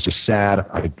I was just sad.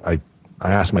 I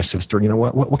asked my sister,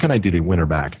 what can I do to win her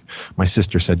back? My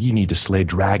sister said, you need to slay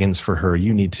dragons for her.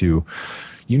 You need to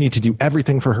do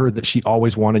everything for her that she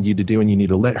always wanted you to do, and you need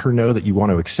to let her know that you want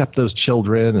to accept those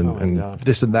children and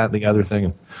this and that and the other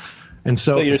thing. And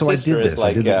so your sister I did this. Is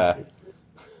like,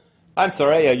 I'm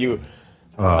sorry,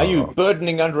 are you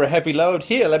burdening under a heavy load?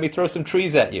 Here, let me throw some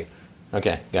trees at you.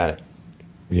 Okay, got it.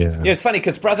 Yeah. It's funny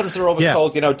because brothers are always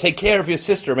told, take care of your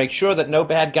sister, make sure that no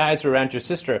bad guys are around your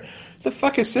sister. The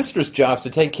fuck is sister's jobs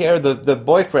to take care of the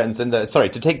boyfriends and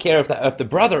to take care of the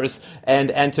brothers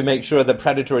and to make sure that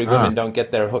predatory women don't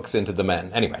get their hooks into the men.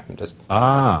 Anyway, I'm just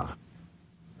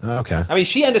okay. I mean,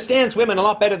 she understands women a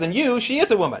lot better than you. She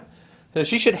is a woman. So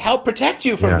she should help protect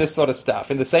you from this sort of stuff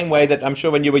in the same way that I'm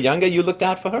sure when you were younger you looked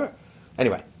out for her.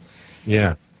 Anyway.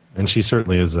 Yeah, and she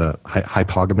certainly is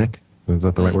hypogamic. Is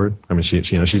that the right word? I mean,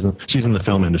 she's in the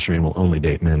film industry and will only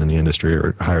date men in the industry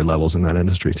or higher levels in that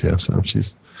industry too. So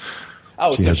she's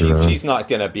not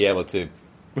going to be able to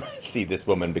see this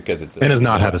woman because it's and has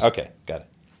not had a okay, got it.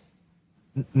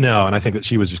 No, and I think that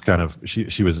she was just kind of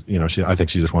she was I think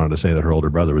she just wanted to say that her older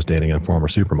brother was dating a former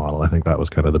supermodel. I think that was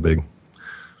kind of the big.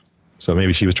 So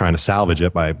maybe she was trying to salvage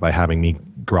it by having me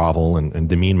grovel and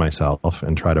demean myself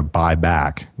and try to buy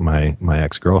back my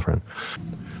ex-girlfriend.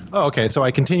 Oh, okay. So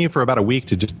I continue for about a week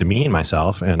to just demean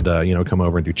myself and, come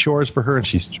over and do chores for her. And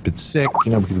she's been sick,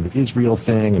 because of the Israel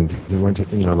thing. And we went to,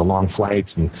 the long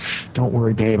flights. And don't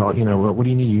worry, babe. What do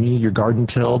you need? You need your garden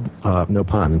tilled? No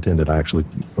pun intended. I actually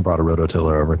brought a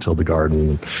rototiller over and tilled the garden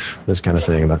and this kind of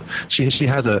thing.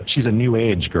 She's a new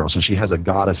age girl. So she has a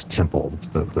goddess temple.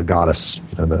 The goddess,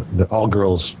 all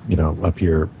girls, up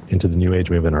here into the new age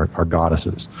movement are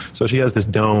goddesses. So she has this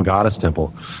dome goddess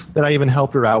temple that I even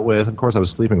helped her out with. Of course, I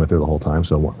was sleeping with her the whole time,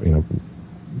 so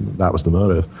that was the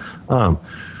motive.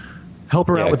 Help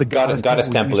her out with the goddess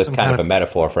temple is kind of a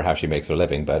metaphor for how she makes her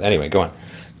living. But anyway, go on.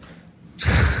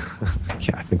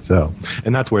 Yeah, I think so.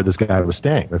 And that's where this guy was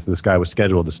staying. This guy was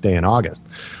scheduled to stay in August.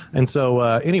 And so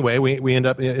anyway, we end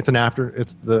up. It's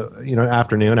the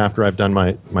afternoon after I've done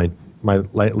my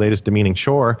latest demeaning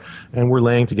chore, and we're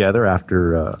laying together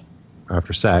after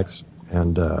sex,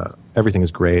 and everything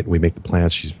is great. We make the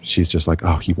plans. She's just like,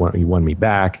 oh, you won me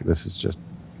back. This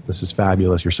is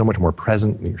fabulous. You're so much more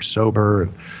present. And you're sober.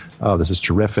 And oh, this is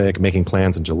terrific. Making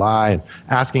plans in July and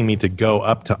asking me to go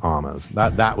up to Amas.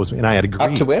 That was, and I had agreed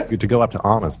up to where? To go up to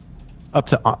Amas, up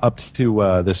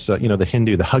to this the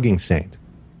Hindu, the hugging saint.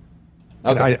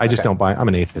 Okay, I just don't buy. I'm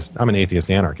an atheist. I'm an atheist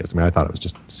anarchist. I mean, I thought it was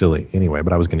just silly anyway,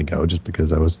 but I was going to go just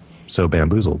because I was so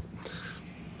bamboozled.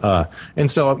 And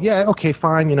so, yeah, okay,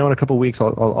 fine. In a couple of weeks,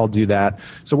 I'll do that.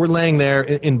 So we're laying there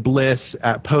in bliss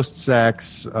at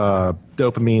post-sex,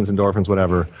 dopamines, endorphins,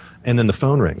 whatever. And then the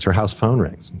phone rings. Her house phone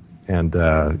rings, and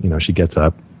she gets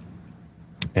up,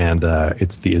 and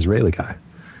it's the Israeli guy,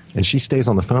 and she stays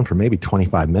on the phone for maybe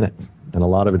 25 minutes, and a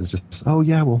lot of it is just, oh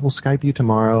yeah, we'll Skype you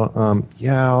tomorrow.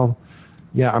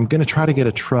 Yeah, I'm going to try to get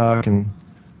a truck, and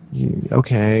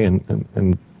okay,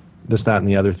 and this, that, and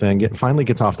the other thing. Finally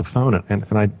gets off the phone, and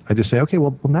I just say, okay,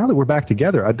 well, now that we're back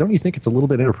together, don't you think it's a little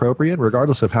bit inappropriate,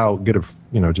 regardless of how good of,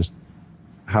 just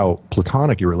how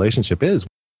platonic your relationship is,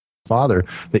 father,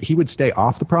 that he would stay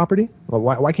off the property? Well,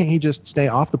 why can't he just stay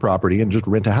off the property and just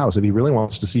rent a house? If he really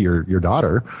wants to see your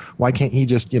daughter, why can't he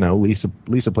just, lease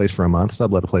a place for a month,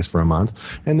 sublet a place for a month,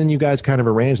 and then you guys kind of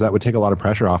arrange? That would take a lot of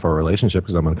pressure off our relationship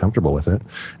because I'm uncomfortable with it.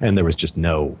 And there was just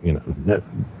it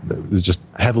was just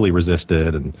heavily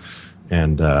resisted,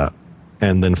 and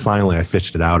then finally I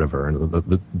fished it out of her.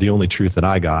 And the only truth that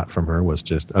I got from her was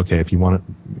just, okay, if you want it,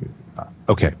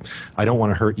 okay, I don't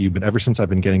want to hurt you, but ever since I've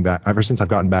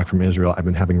gotten back from Israel, I've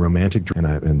been having romantic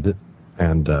dreams,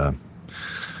 and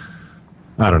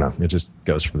I don't know. It just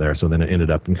goes from there. So then it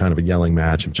ended up in kind of a yelling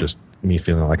match of just me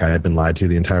feeling like I had been lied to.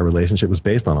 The entire relationship was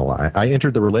based on a lie. I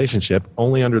entered the relationship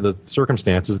only under the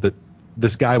circumstances that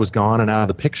this guy was gone and out of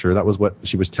the picture. That was what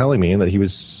she was telling me, and that he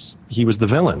was the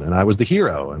villain and I was the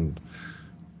hero. And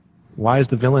why is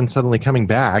the villain suddenly coming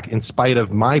back in spite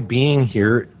of my being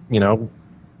here,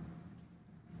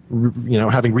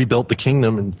 having rebuilt the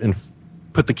kingdom and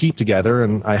put the keep together,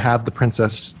 and I have the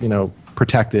princess,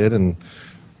 protected and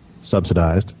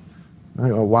subsidized.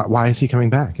 Why is he coming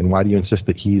back, and why do you insist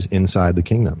that he's inside the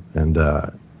kingdom? And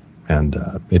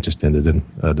it just ended in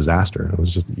a disaster. It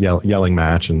was just yelling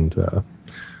match, and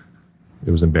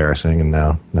it was embarrassing. And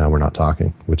now we're not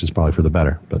talking, which is probably for the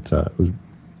better. But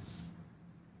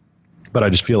I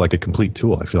just feel like a complete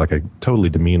tool. I feel like I totally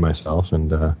demean myself,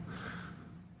 and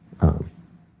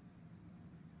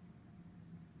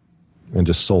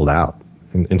just sold out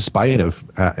in spite of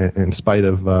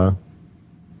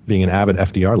being an avid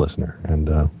FDR listener.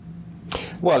 And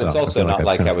well, it's also not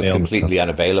like I was completely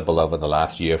unavailable over the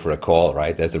last year for a call,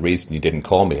 right? There's a reason you didn't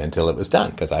call me until it was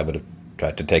done, because I would have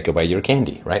tried to take away your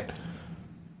candy, right?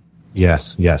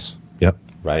 Yes, yep.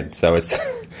 Right, so it's,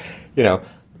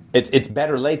 it's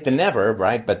better late than never,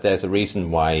 right? But there's a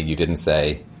reason why you didn't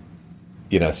say,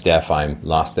 Steph, I'm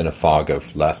lost in a fog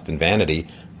of lust and vanity.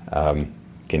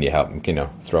 Can you help,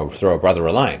 throw a brother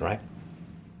a line, right?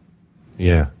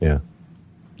 Yeah.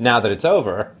 Now that it's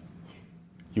over,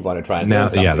 you want to try and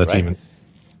learn something, that's right? even.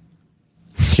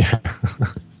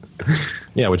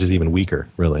 Yeah, which is even weaker,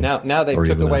 really. Now they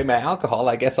took away my alcohol.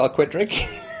 I guess I'll quit drinking,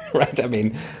 right? I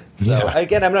mean,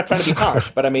 again, I'm not trying to be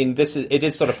harsh, but I mean, it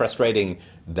is sort of frustrating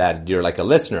that you're like a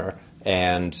listener,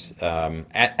 and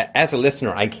as a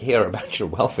listener, I care about your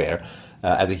welfare.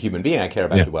 As a human being, I care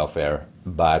about your welfare.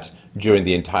 But during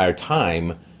the entire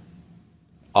time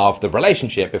of the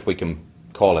relationship, if we can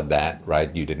call it that,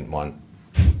 right? You didn't want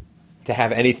to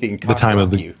have anything cock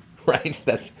block you, right?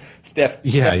 That's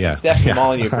Stefan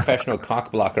Molyneux, professional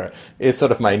cock blocker, is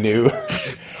sort of my new.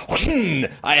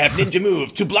 I have ninja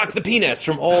moves to block the penis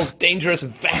from all dangerous,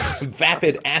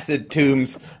 vapid acid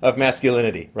tombs of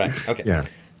masculinity. Right? Okay. Yeah.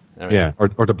 Right. Yeah.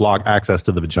 Or to block access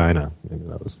to the vagina. Maybe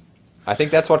that was. I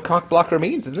think that's what cock blocker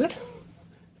means, isn't it?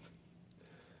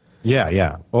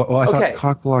 Yeah. Well, I thought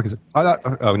cock block is.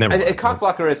 Never mind. A cock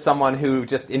blocker is someone who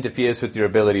just interferes with your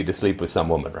ability to sleep with some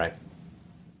woman, right?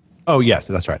 Oh, yes,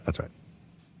 that's right.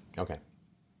 Okay.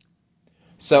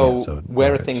 So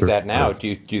where are things at now? Do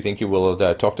you think you will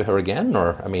talk to her again,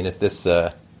 or I mean, is this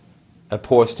a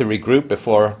pause to regroup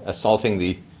before assaulting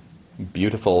the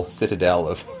beautiful citadel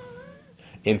of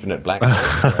infinite black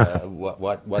holes?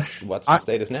 What's the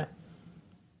status now?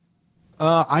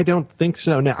 I don't think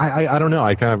so. Now, I don't know.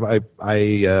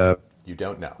 You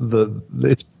don't know.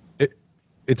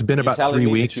 It's been about 3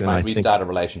 weeks. That you might restart a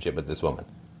relationship with this woman.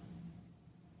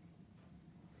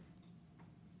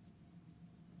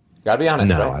 You gotta be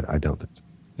honest, right? No, I don't think so.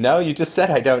 No, you just said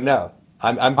I don't know.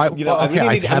 You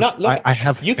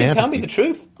can tell me the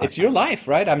truth. It's your life,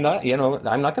 right? I'm not going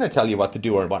to tell you what to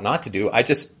do or what not to do. I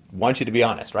just want you to be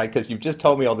honest, right? Because you've just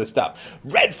told me all this stuff.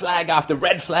 Red flag after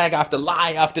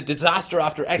lie, after disaster,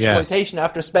 after exploitation,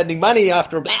 after spending money,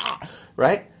 after blah,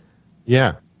 right?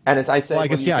 Yeah. And as I say, well, I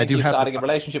guess, I do you're have starting a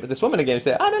relationship with this woman again, you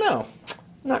say, I don't know.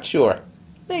 I'm not sure.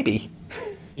 Maybe.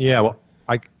 Yeah, well,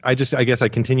 I guess I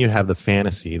continue to have the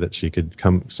fantasy that she could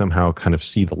somehow kind of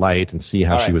see the light and see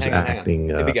how she was acting.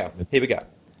 Here we go.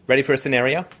 Ready for a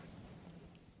scenario?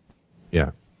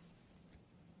 Yeah.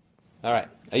 All right.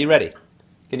 Are you ready?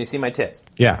 Can you see my tits?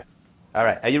 Yeah. All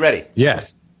right. Are you ready?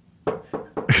 Yes.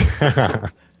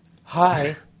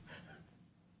 Hi.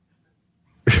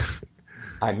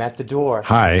 I'm at the door.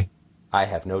 Hi. I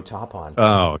have no top on.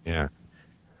 Oh, yeah.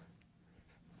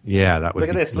 Yeah, that would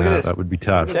Look at this. That would be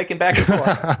tough. Shaking back and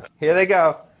forth. Here they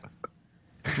go.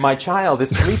 My child is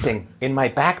sleeping in my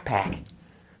backpack.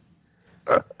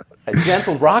 A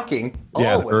gentle rocking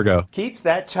always keeps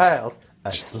that child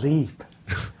asleep.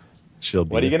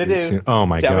 What are you going to do? Oh,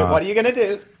 my God. Tell me, what are you going to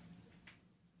do?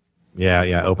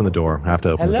 Yeah. Open the door. I have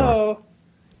to open the door. Hello?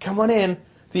 Come on in.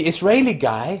 The Israeli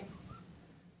guy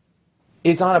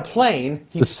is on a plane.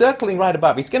 He's circling right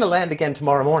above. He's going to land again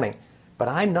tomorrow morning. But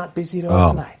I'm not busy at all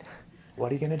tonight.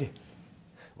 What are you going to do?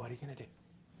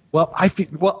 Well, I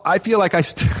feel like I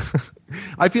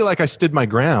stood my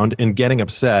ground in getting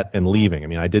upset and leaving. I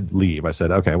mean, I did leave. I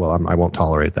said, okay, well, I won't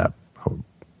tolerate that.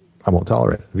 I won't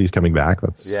tolerate it. If he's coming back,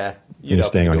 that's you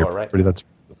staying on your right? property.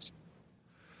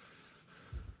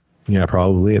 Yeah,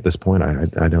 probably at this point,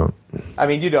 I don't. I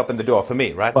mean, you'd open the door for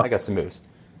me, right? Well, I got some moves.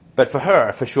 But for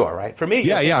her, for sure, right? For me,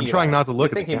 yeah, I'm trying not to look.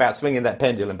 You're thinking about swinging that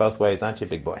pendulum both ways, aren't you,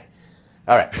 big boy?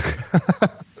 All right.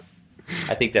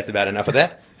 I think that's about enough of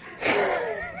that.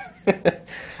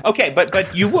 Okay,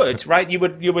 but you would, right? You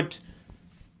would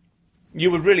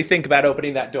really think about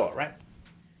opening that door, right?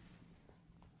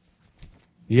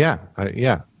 Yeah,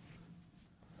 yeah.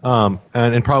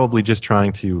 And probably just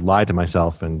trying to lie to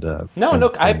myself and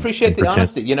look, I appreciate the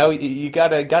honesty. You know, you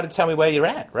gotta tell me where you're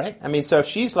at, right? I mean, so if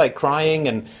she's like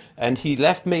crying and he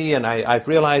left me and I've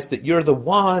realized that you're the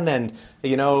one and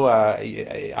you know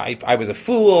I was a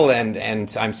fool and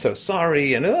I'm so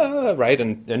sorry and right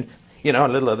and you know a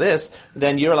little of this,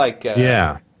 then you're like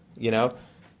you know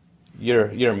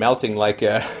you're melting like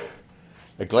a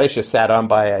glacier sat on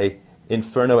by a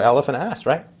inferno elephant ass,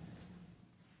 right?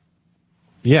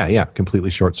 Yeah, completely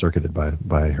short-circuited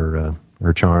by her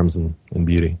charms and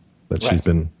beauty that she's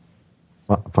been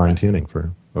fine-tuning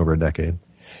for over a decade.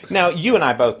 Now, you and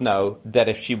I both know that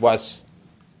if she was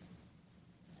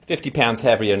 50 pounds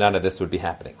heavier, none of this would be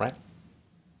happening, right?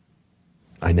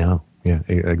 I know. Yeah,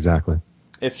 exactly.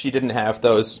 If she didn't have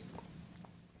those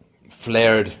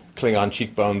flared Klingon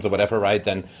cheekbones or whatever, right,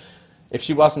 then if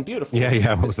she wasn't beautiful,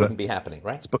 this wouldn't be happening,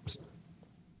 right?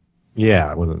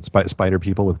 Yeah, wasn't it spider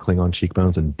people with Klingon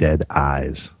cheekbones and dead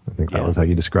eyes? I think that was how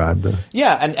you described it.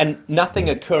 Yeah, and nothing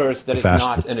occurs that is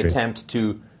not an attempt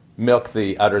to milk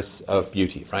the udders of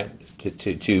beauty, right?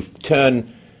 To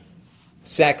turn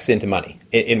sex into money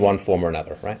in one form or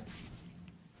another, right?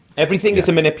 Everything is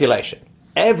a manipulation.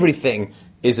 Everything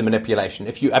is a manipulation.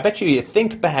 I bet you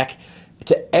think back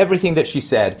to everything that she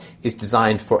said is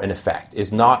designed for an effect,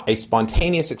 is not a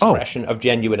spontaneous expression of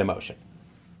genuine emotion.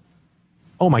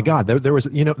 Oh my God! There was,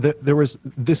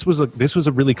 this was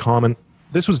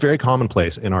very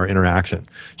commonplace in our interaction.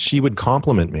 She would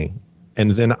compliment me,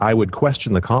 and then I would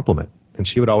question the compliment, and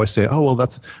she would always say, "Oh, well,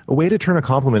 that's a way to turn a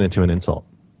compliment into an insult."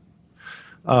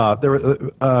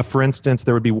 For instance,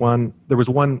 there was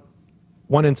one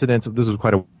incident. This was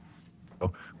quite a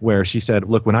where she said,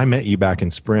 "Look, when I met you back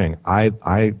in spring, I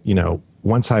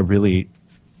once I really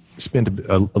spent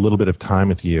a little bit of time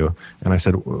with you, and I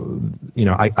said,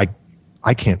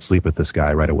 I can't sleep with this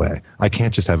guy right away. I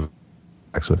can't just have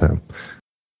sex with him.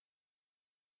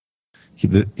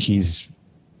 He's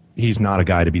not a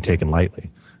guy to be taken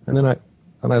lightly." And then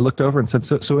I looked over and said,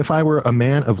 so if I were a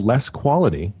man of less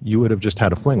quality, you would have just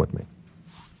had a fling with me.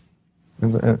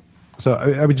 And so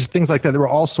I mean, just things like that. There were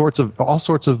all sorts of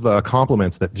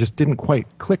compliments that just didn't quite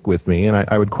click with me, and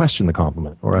I would question the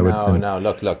compliment, or I would. No.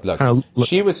 Look.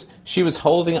 She was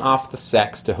holding off the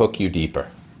sex to hook you deeper.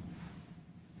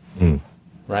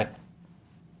 Right?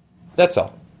 That's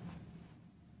all.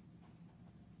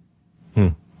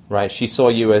 Right? She saw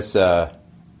you as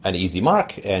an easy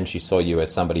mark, and she saw you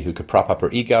as somebody who could prop up her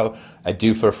ego, a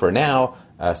doofer for now,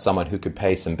 someone who could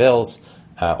pay some bills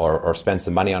or spend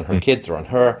some money on her kids or on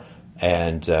her,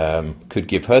 and could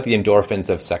give her the endorphins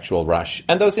of sexual rush.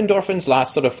 And those endorphins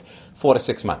last sort of 4 to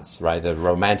 6 months, right? The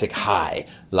romantic high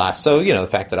lasts. So, the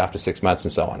fact that after 6 months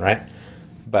and so on, right?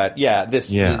 But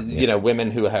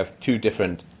women who have two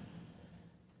different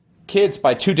kids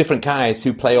by two different guys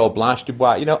who play old Blanche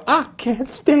Dubois, I can't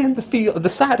stand the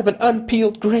sight of an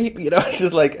unpeeled grape, it's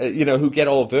just like, who get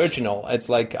all virginal. It's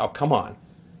like, oh, come on.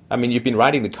 I mean, you've been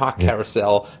riding the cock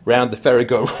carousel round the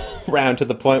merry-go-round to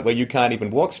the point where you can't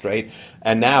even walk straight,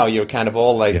 and now you're kind of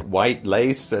all like white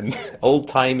lace and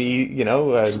old-timey,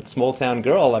 small-town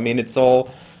girl. I mean, it's all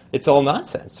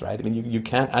nonsense, right? I mean, you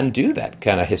can't undo that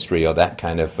kind of history or that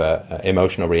kind of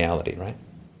emotional reality, right?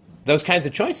 Those kinds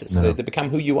of choices, they become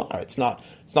who you are. It's not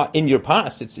in your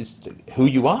past. It's who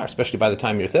you are, especially by the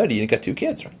time you're 30. You've got two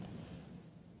kids, right?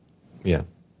 Yeah.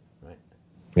 Right.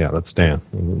 Yeah, that's Stan.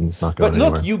 It's not going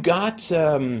anywhere. But look, you got...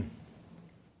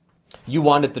 you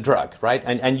wanted the drug, right?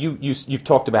 And you've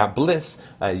talked about bliss,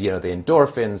 the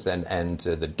endorphins and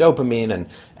the dopamine,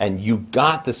 and you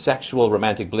got the sexual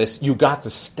romantic bliss. You got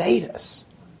the status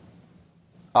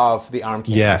of the arm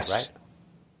candy, right?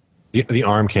 The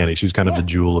arm candy. She was kind of the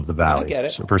jewel of the valley. I get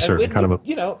it. For certain.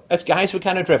 As guys, we're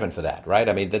kind of driven for that, right?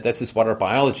 I mean, this is what our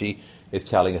biology is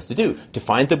telling us to do. To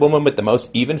find the woman with the most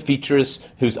even features,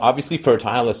 who's obviously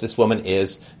fertile, as this woman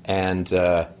is, and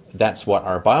that's what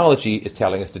our biology is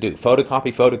telling us to do.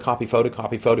 Photocopy, photocopy,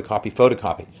 photocopy, photocopy,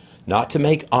 photocopy. Not to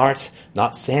make art,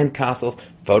 not sandcastles.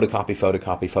 Photocopy,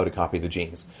 photocopy, photocopy the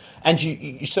genes. And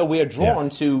so we are drawn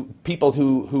to people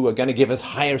who are going to give us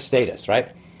higher status, right?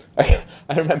 I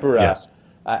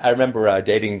remember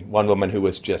dating one woman who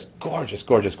was just gorgeous,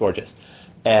 gorgeous, gorgeous.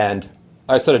 And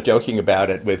I was sort of joking about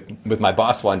it with my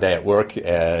boss one day at work,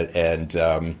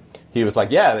 and he was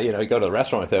like, yeah, you go to the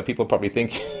restaurant with her, people probably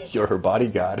think you're her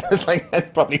bodyguard. It's like, that's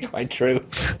probably quite true.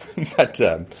 But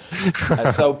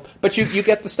but you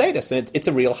get the status, and it's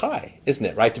a real high, isn't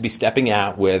it, right? To be stepping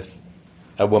out with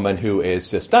a woman who is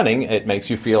stunning, it makes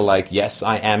you feel like, yes,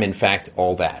 I am in fact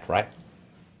all that, right?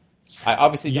 I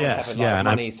obviously don't have a lot of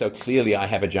money, so clearly I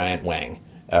have a giant wang.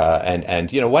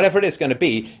 And whatever it is going to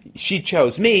be, she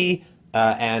chose me,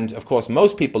 and of course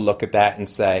most people look at that and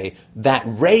say, that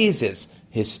raises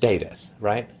his status,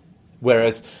 right?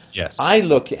 Whereas I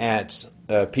look at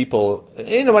people,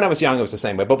 when I was young it was the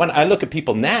same way, but when I look at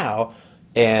people now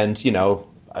and,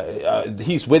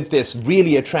 he's with this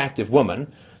really attractive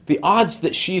woman, the odds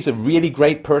that she's a really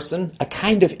great person are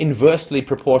kind of inversely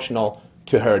proportional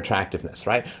to her attractiveness,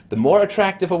 right? The more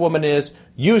attractive a woman is,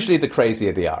 usually the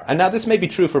crazier they are. And now this may be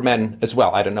true for men as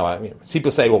well. I don't know. I mean,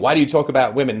 people say, well, why do you talk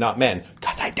about women, not men?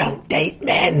 Because I don't date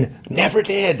men. Never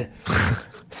did.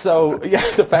 So, yeah,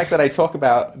 the fact that I talk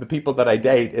about the people that I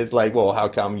date is like, well, how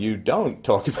come you don't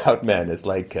talk about men? It's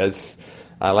like, because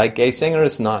I like gay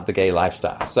singers, not the gay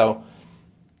lifestyle. So,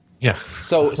 yeah.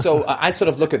 So I sort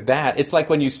of look at that. It's like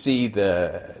when you see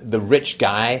the rich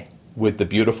guy with the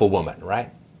beautiful woman,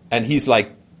 right? And he's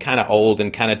like kind of old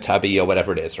and kind of tubby or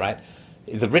whatever it is, right?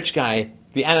 He's a rich guy,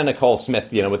 the Anna Nicole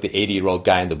Smith, with the 80-year-old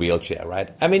guy in the wheelchair, right?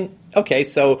 I mean, okay,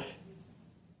 so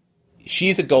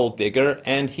she's a gold digger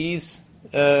and he's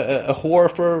a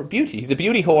whore for beauty. He's a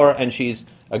beauty whore and she's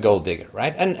a gold digger,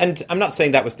 right? And I'm not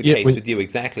saying that was the case with you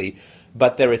exactly,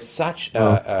 but there is such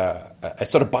a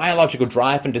sort of biological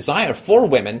drive and desire for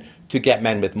women to get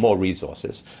men with more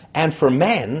resources, and for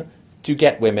men to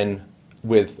get women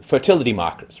with fertility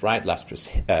markers, right? Lustrous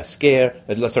hair,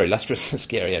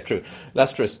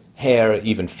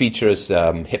 even features,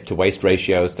 hip to waist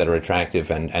ratios that are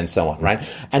attractive, and so on, right?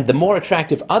 And the more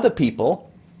attractive other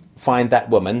people find that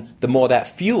woman, the more that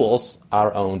fuels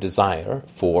our own desire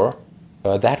for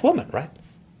that woman, right?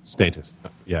 Status,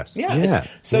 yes. Yeah.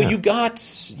 So you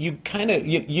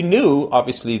knew,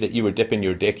 obviously, that you were dipping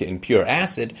your dick in pure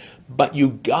acid, but you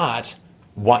got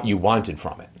what you wanted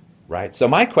from it, right? So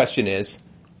my question is,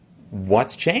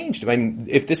 what's changed? I mean,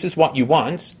 if this is what you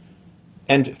want,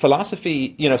 and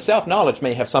philosophy, self-knowledge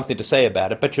may have something to say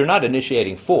about it, but you're not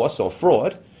initiating force or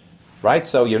fraud, right?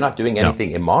 So you're not doing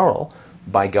anything immoral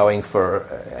by going for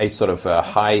a sort of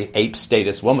high ape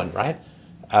status woman, right?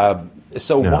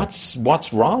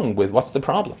 What's wrong with, what's the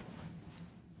problem?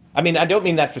 I mean, I don't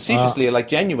mean that facetiously, like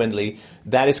genuinely,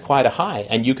 that is quite a high,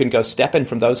 and you can go stepping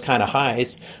from those kind of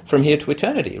highs from here to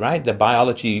eternity, right? The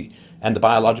biology and the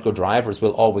biological drivers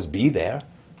will always be there.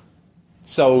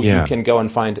 So you can go and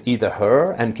find either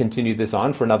her and continue this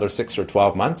on for another 6 or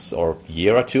 12 months or a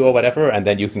year or two or whatever, and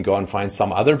then you can go and find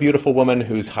some other beautiful woman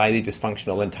who's highly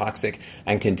dysfunctional and toxic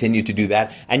and continue to do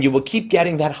that, and you will keep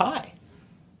getting that high.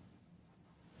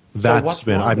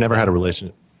 I've never had a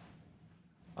relationship.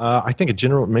 I think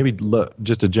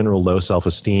just a general low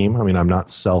self-esteem. I mean, I'm not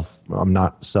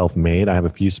self-made. I have a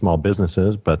few small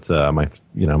businesses, but my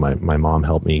mom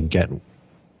helped me get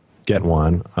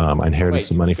one. I inherited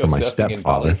some money from my stepfather. In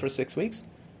Bali for 6 weeks?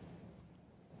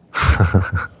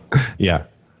 Yeah.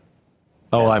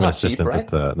 Oh, I'm an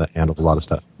assistant that handles a lot of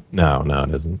stuff. No,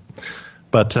 it isn't.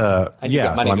 But so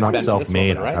I'm not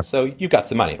self-made. Woman, right? So you got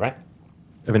some money, right?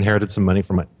 I've inherited some money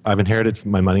I've inherited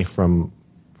my money from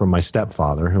my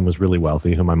stepfather, whom was really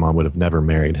wealthy, whom my mom would have never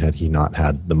married had he not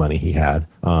had the money he had.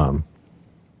 Right.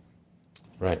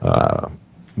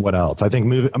 What else? I think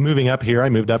moving up here, I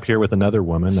moved up here with another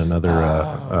woman,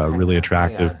 really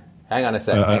attractive. Hang on a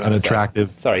sec.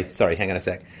 Sorry, hang on a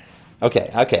sec.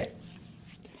 Okay.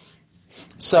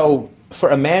 So for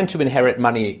a man to inherit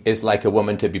money is like a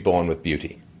woman to be born with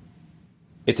beauty.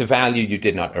 It's a value you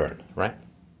did not earn, right?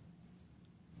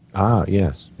 Ah,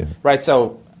 yes. Yeah. Right,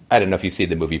 so I don't know if you've seen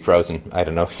the movie Frozen. I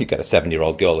don't know. You've got a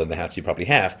 7-year-old girl in the house. You probably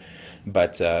have.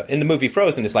 But in the movie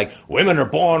Frozen, it's like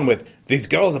these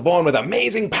girls are born with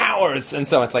amazing powers. And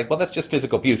so it's like, well, that's just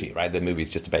physical beauty, right? The movie's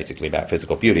just basically about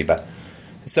physical beauty. But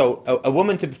so a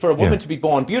woman to be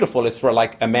born beautiful is for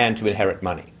like a man to inherit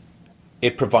money.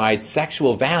 It provides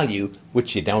sexual value,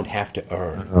 which you don't have to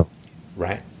earn,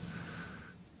 right?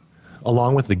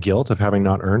 Along with the guilt of having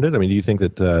not earned it. I mean, do you think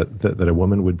that a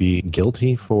woman would be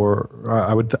guilty for?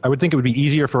 I would think it would be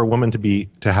easier for a woman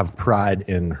to have pride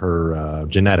in her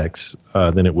genetics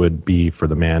than it would be for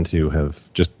the man to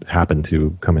have just happened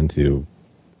to come into.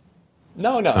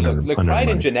 No. Look, pride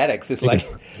in genetics is like,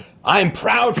 I'm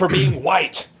proud for being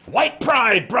white. White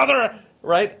pride, brother.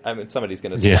 Right? I mean, somebody's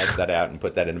going to slice that out and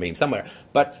put that in a meme somewhere.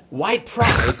 But white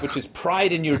pride, which is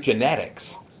pride in your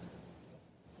genetics,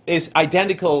 is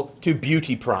identical to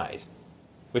beauty pride,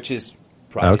 which is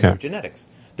pride in your genetics.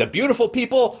 The beautiful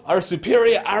people are a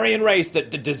superior Aryan race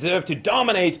that deserve to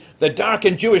dominate the dark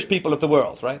and Jewish people of the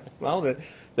world, right? Well,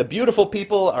 the beautiful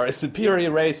people are a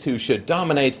superior race who should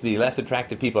dominate the less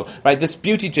attractive people, right? This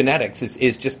beauty genetics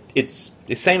is just, it's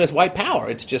the same as white power.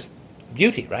 It's just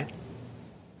beauty, right?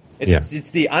 It's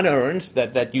the unearned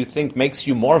that you think makes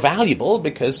you more valuable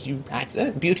because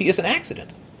beauty is an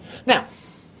accident. Now,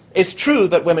 it's true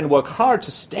that women work hard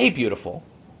to stay beautiful,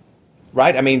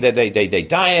 right? I mean, they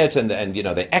diet and you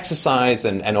know, they exercise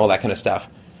and all that kind of stuff.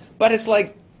 But it's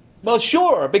like, well,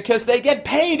 sure, because they get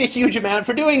paid a huge amount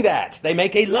for doing that. They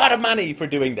make a lot of money for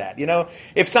doing that. You know,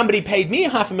 if somebody paid me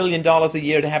 $500,000 a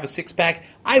year to have a six-pack,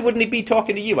 I wouldn't be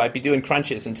talking to you. I'd be doing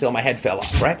crunches until my head fell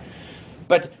off, right?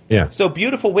 But so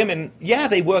beautiful women,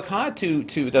 they work hard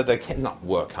they not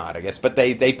work hard, I guess, but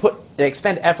they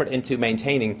expend effort into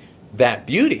maintaining that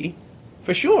beauty,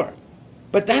 for sure.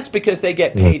 But that's because they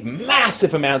get paid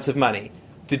massive amounts of money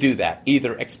to do that,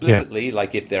 either explicitly,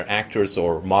 like if they're actors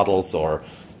or models or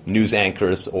news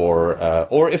anchors, or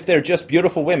if they're just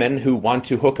beautiful women who want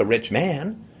to hook a rich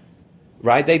man,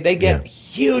 right? They get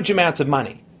huge amounts of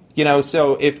money. You know,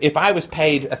 so if I was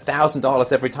paid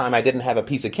 $1,000 every time I didn't have a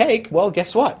piece of cake, well,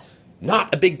 guess what?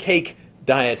 Not a big cake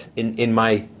diet in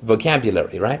my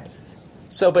vocabulary, right?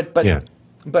 So, but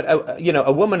you know,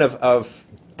 a woman of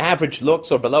average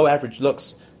looks or below average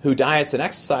looks who diets and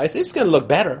exercise is going to look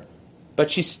better,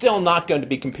 but she's still not going to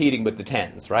be competing with the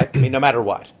tens, right? I mean, no matter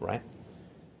what, right?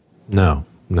 No.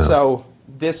 So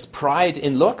this pride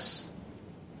in looks,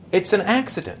 it's an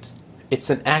accident. It's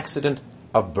an accident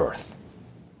of birth.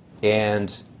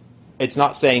 And it's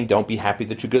not saying don't be happy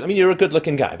that you're good. I mean, you're a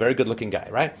good-looking guy, very good-looking guy,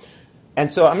 right?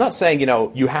 And so I'm not saying, you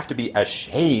know, you have to be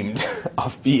ashamed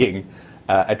of being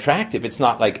attractive. It's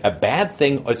not like a bad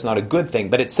thing or it's not a good thing,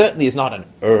 but it certainly is not an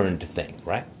earned thing,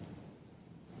 right?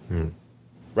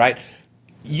 Right?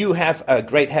 You have a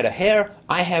great head of hair.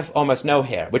 I have almost no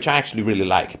hair, which I actually really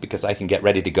like because I can get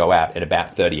ready to go out in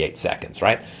about 38 seconds,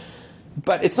 right?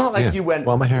 But it's not like you went...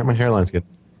 Well, my hairline's good.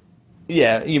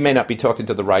 Yeah, you may not be talking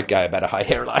to the right guy about a high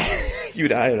hairline. I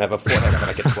don't have a forehead, I'm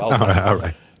like a 12. All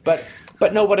right.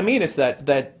 But no, what I mean is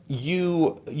that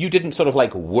you didn't sort of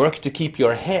like work to keep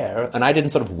your hair, and I didn't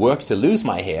sort of work to lose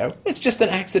my hair. It's just an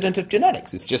accident of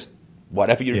genetics. It's just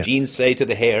whatever your genes say to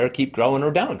the hair, keep growing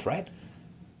or don't, right?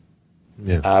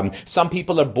 Yeah. Some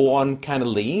people are born kind of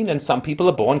lean, and some people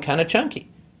are born kind of chunky.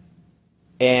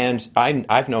 And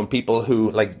I've known people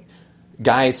who, like,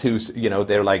 guys who's, you know,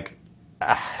 they're like,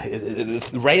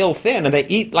 rail thin and they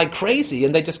eat like crazy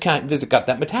and they just can't, they've got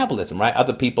that metabolism, right?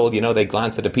 Other people, you know, they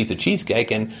glance at a piece of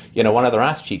cheesecake and, you know, one of their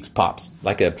ass cheeks pops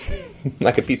like a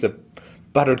piece of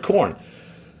buttered corn.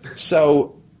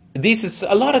 So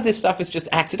a lot of this stuff is just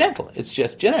accidental. It's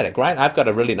just genetic, right? I've got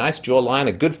a really nice jawline,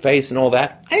 a good face and all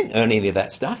that. I didn't earn any of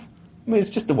that stuff. I mean,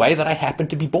 it's just the way that I happen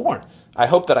to be born. I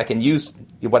hope that I can use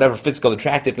whatever physical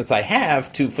attractiveness I have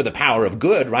for the power of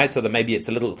good, right? So that maybe it's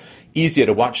a little easier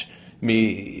to watch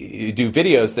me do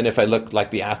videos than if I look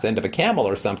like the ass end of a camel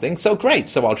or something. So great.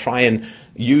 So I'll try and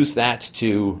use that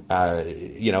to,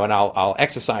 you know, and I'll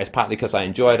exercise partly because I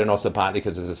enjoy it and also partly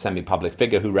because as a semi-public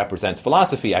figure who represents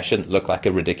philosophy, I shouldn't look like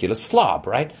a ridiculous slob,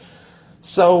 right?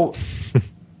 So,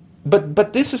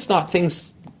 but this is not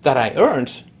things that I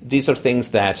earned. These are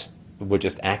things that were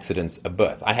just accidents of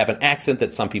birth. I have an accent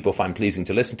that some people find pleasing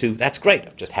to listen to. That's great.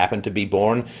 I've just happened to be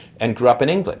born and grew up in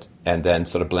England and then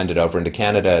sort of blended over into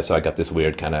Canada. So I got this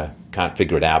weird kind of, can't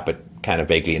figure it out, but kind of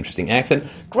vaguely interesting accent.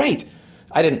 Great.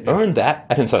 I didn't earn that.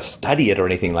 I didn't sort of study it or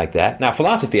anything like that. Now,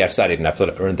 philosophy I've studied and I've sort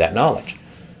of earned that knowledge.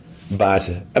 But,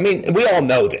 I mean, we all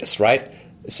know this, right?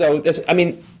 So,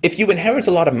 if you inherit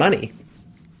a lot of money,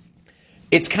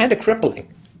 it's kind of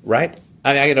crippling, right?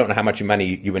 I don't know how much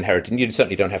money you inherit, and you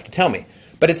certainly don't have to tell me.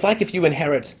 But it's like if you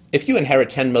inherit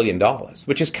 $10 million,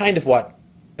 which is kind of what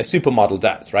a supermodel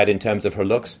does, right, in terms of her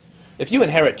looks. If you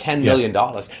inherit $10 million,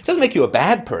 it doesn't make you a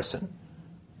bad person,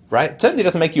 right? It certainly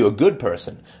doesn't make you a good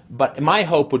person. But my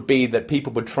hope would be that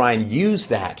people would try and use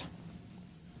that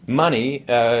money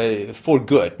for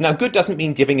good. Now, good doesn't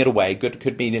mean giving it away. Good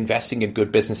could mean investing in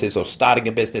good businesses or starting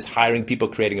a business, hiring people,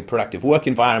 creating a productive work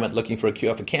environment, looking for a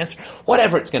cure for cancer,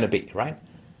 whatever it's going to be, right?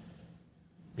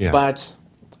 Yeah.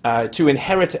 But to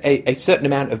inherit a certain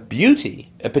amount of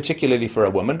beauty, particularly for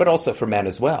a woman, but also for men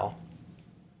as well,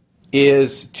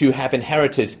 is to have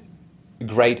inherited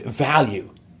great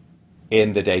value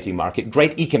in the dating market,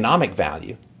 great economic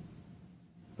value.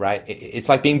 Right? It's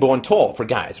like being born tall for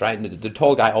guys, right? And the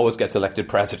tall guy always gets elected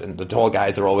president. The tall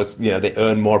guys are always, you know, they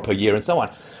earn more per year and so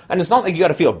on. And it's not like you got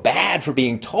to feel bad for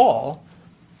being tall,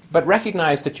 but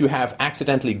recognize that you have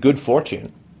accidentally good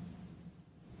fortune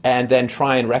and then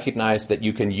try and recognize that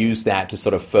you can use that to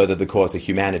sort of further the cause of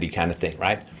humanity kind of thing,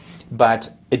 right?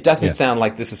 But it doesn't sound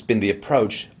like this has been the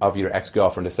approach of your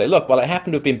ex-girlfriend to say, look, well, I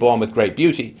happen to have been born with great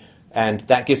beauty, and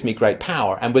that gives me great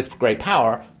power. And with great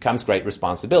power comes great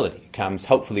responsibility, comes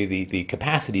hopefully the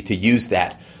capacity to use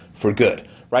that for good,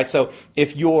 right? So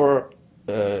if your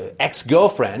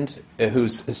ex-girlfriend,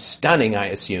 who's stunning, I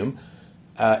assume,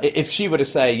 if she were to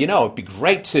say, it'd be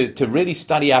great to really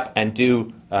study up and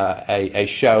do a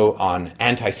show on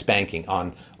anti-spanking,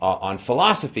 on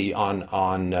philosophy,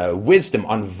 on wisdom,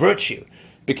 on virtue,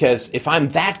 because if I'm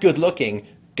that good looking,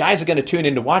 guys are going to tune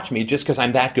in to watch me just because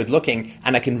I'm that good looking,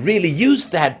 and I can really use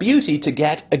that beauty to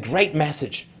get a great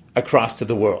message across to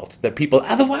the world that people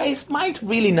otherwise might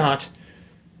really not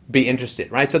be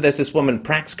interested, right? So there's this woman,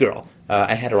 Prax Girl.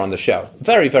 I had her on the show.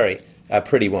 Very, very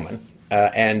pretty woman.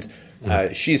 And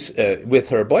she's with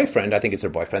her boyfriend. I think it's her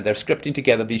boyfriend. They're scripting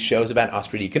together these shows about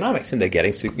Austrian economics, and they're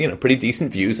getting pretty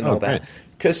decent views and all that.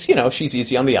 Because she's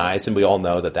easy on the eyes, and we all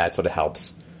know that sort of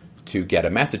helps to get a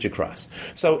message across.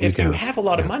 So if you have a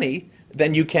lot of money,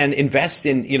 then you can invest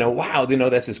in,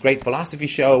 there's this great philosophy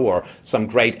show or some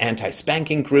great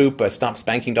anti-spanking group.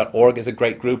 StopSpanking.org is a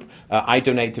great group. I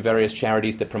donate to various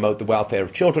charities that promote the welfare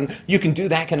of children. You can do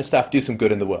that kind of stuff, do some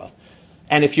good in the world.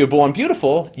 And if you're born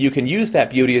beautiful, you can use that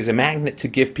beauty as a magnet to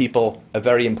give people a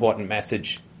very important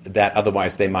message that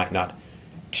otherwise they might not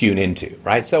tune into,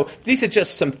 right? So these are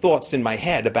just some thoughts in my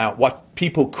head about what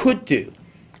people could do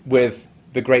with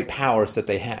the great powers that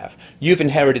they have. You've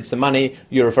inherited some money,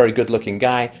 you're a very good-looking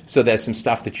guy, so there's some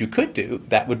stuff that you could do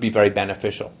that would be very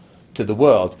beneficial to the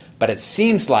world. But it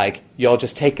seems like you're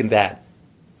just taking that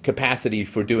capacity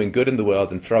for doing good in the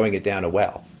world and throwing it down a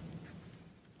well.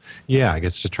 Yeah, I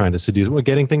guess just trying to seduce. Well,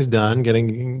 getting things done, but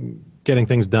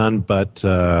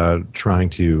trying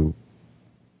to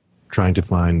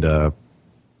find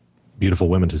beautiful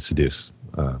women to seduce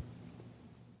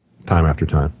time after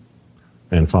time,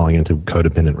 and falling into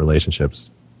codependent relationships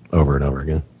over and over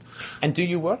again. And do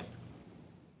you work?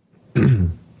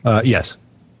 Yes.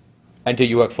 And do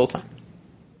you work full time?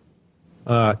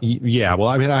 Yeah. Well,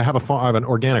 I mean, I have an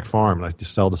organic farm, and I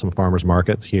sell to some farmers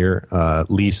markets here.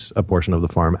 Lease a portion of the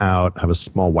farm out. Have a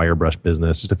small wire brush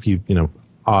business. Just a few,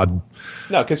 odd.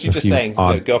 No, because you're just saying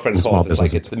the girlfriend calls. It's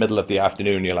like it's the middle of the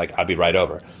afternoon. You're like, I'll be right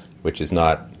over, which is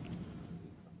not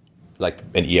like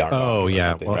an ER. Oh yeah.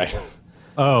 Something, well, right?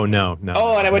 Oh no.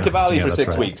 Oh, and I went to Bali for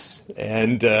 6 weeks,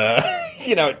 and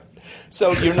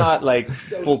so you're not like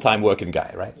full-time working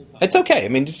guy, right? It's okay. I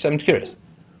mean, I'm curious.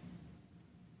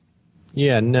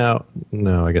 Yeah, no,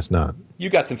 I guess not. You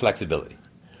got some flexibility,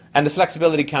 and the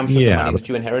flexibility comes from the money that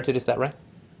you inherited. Is that right?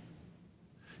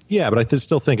 Yeah, but I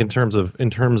still think in terms of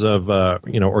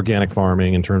organic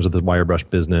farming, in terms of the wire brush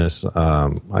business,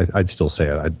 I'd still say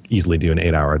I'd easily do an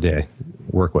 8-hour a day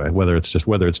work way, whether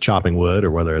it's chopping wood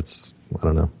or whether it's, I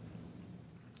don't know.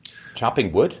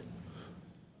 Chopping wood?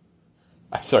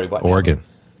 I'm sorry, what? Organ,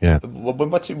 yeah.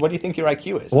 What do you think your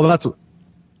IQ is? Well, that's... What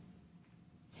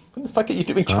the fuck are you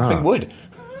doing chopping wood?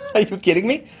 Are you kidding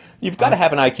me? You've got to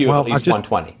have an IQ of at least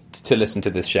 120 to listen to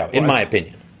this show, in my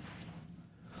opinion.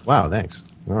 Wow, thanks.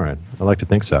 All right, I like to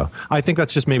think so. I think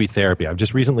that's just maybe therapy. I've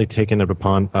just recently taken it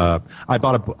upon. I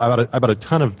bought a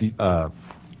ton of the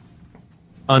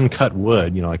uncut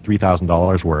wood, like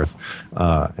 $3,000 worth,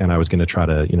 and I was going to try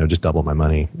to just double my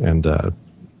money, and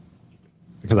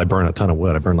because I burn a ton of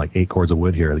wood, I burn like 8 cords of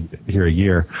wood here a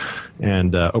year,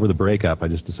 and over the breakup, I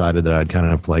just decided that I'd kind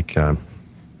of like. I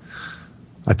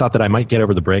thought that I might get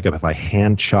over the breakup if I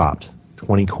hand chopped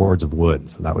 20 cords of wood,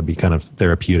 so that would be kind of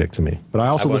therapeutic to me. But I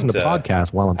also listen to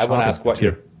podcasts while I'm chopping. I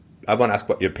won't ask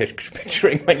what you're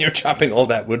picturing when you're chopping all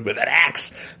that wood with an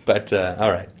axe. But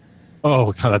all right.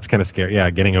 Oh, God, that's kind of scary. Yeah,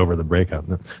 getting over the breakup.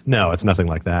 No, it's nothing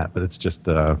like that. But it's just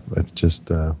I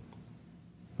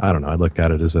don't know. I look at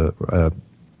it as a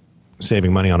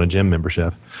saving money on a gym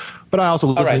membership. But I also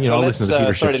listen. Right, so listen to the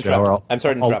Peter Schiff show. I'm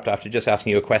sorry to interrupt after just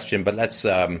asking you a question, but let's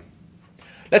go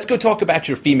talk about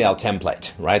your female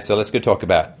template, right? So let's go talk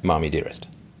about Mommy Dearest.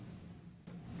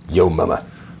 Yo, Mama.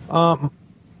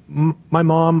 My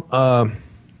mom, I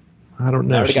don't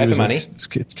know. Married a guy for money?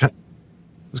 It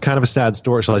was kind of a sad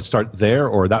story. Shall I start there,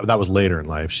 or that was later in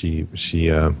life? She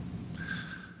I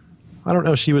don't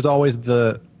know. She was always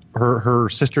her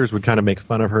sisters would kind of make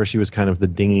fun of her. She was kind of the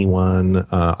dingy one.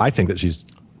 I think that she's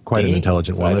quite an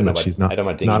intelligent woman, but she's not. I don't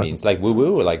know what dingy means. Like woo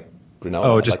woo, or like granola?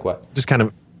 Oh, just like what? Just kind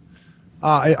of.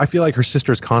 I feel like her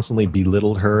sisters constantly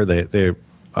belittled her.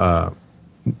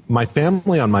 My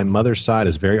family on my mother's side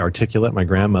is very articulate. My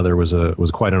grandmother was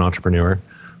quite an entrepreneur,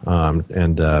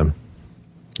 and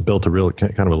built a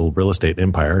kind of a little real estate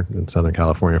empire in Southern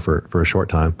California for a short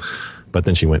time, but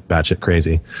then she went batshit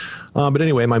crazy. But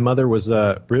anyway, my mother was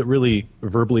really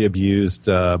verbally abused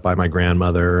by my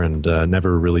grandmother, and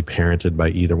never really parented by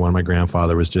either one. My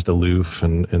grandfather was just aloof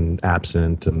and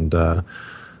absent, and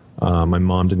my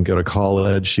mom didn't go to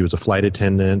college. She was a flight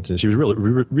attendant, and she was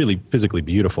really physically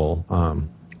beautiful.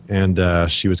 And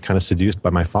she was kind of seduced by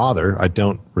my father. I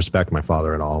don't respect my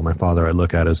father at all. My father I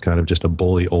look at as kind of just a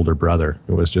bully older brother.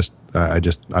 It was just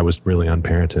I was really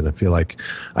unparented. I feel like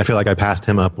I passed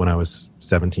him up when I was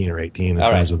 17 or 18.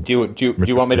 All right. Do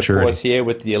you want me to pause here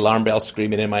with the alarm bell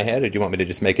screaming in my head, or do you want me to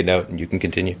just make a note and you can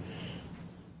continue?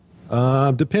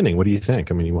 Depending. What do you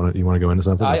think? I mean, you want to go into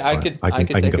something? I could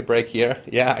take a break here.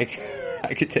 Yeah,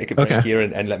 I could take a break here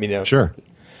and let me know. Sure.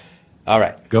 All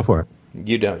right. Go for it.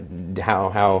 You don't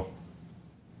how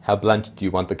blunt do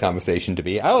you want the conversation to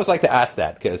be? I always like to ask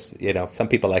that because some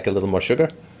people like a little more sugar,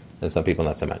 and some people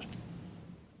not so much.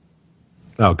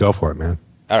 Oh, go for it, man.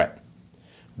 All right,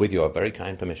 with your very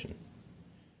kind permission.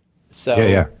 So,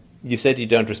 yeah. You said you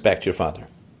don't respect your father.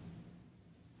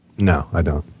 No, I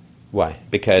don't. Why?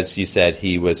 Because you said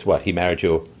he was what? He married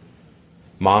your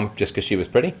mom just because she was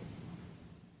pretty?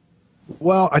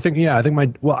 Well, I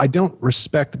don't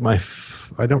respect my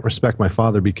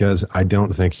father because I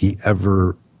don't think he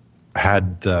ever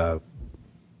had God,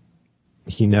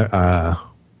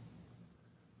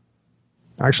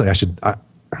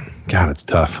 it's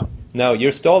tough. No,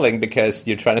 you're stalling because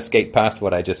you're trying to skate past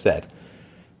what I just said.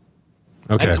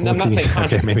 Okay. I'm not saying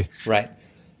consciously, maybe. Right?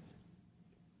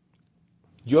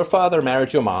 Your father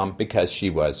married your mom because she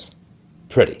was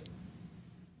pretty.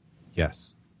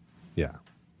 Yes. Yeah.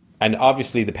 And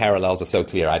obviously the parallels are so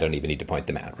clear I don't even need to point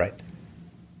them out, right?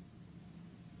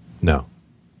 No.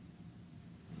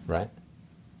 Right?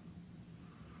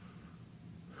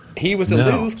 He was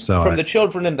aloof from the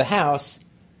children in the house,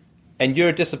 and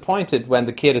you're disappointed when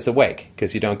the kid is awake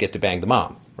because you don't get to bang the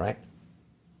mom, right?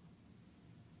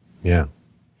 Yeah.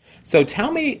 So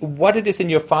tell me what it is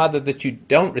in your father that you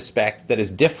don't respect that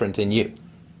is different in you.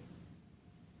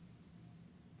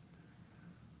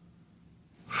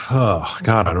 Oh,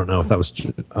 God, I don't know if that was...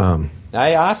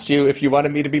 I asked you if you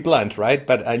wanted me to be blunt, right?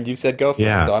 And you said go for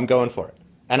it, so I'm going for it.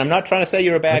 And I'm not trying to say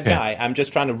you're a bad guy. I'm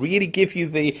just trying to really give you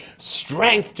the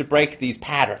strength to break these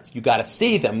patterns. You got to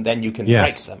see them, then you can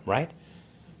break them, right?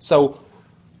 So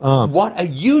what are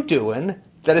you doing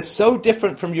that is so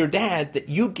different from your dad that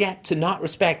you get to not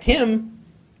respect him,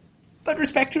 but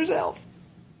respect yourself?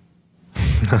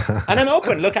 And I'm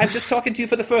open. Look, I'm just talking to you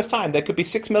for the first time. There could be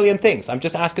 6 million things. I'm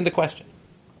just asking the question.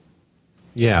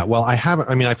 Yeah, well, I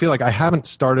feel like I haven't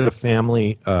started a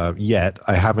family yet.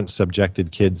 I haven't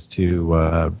subjected kids to,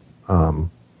 a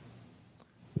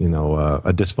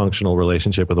dysfunctional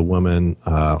relationship with a woman.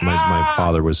 My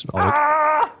father was...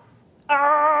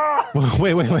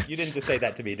 Wait. You didn't just say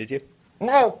that to me, did you?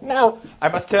 No. I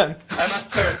must turn.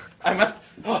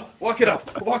 Walk it off.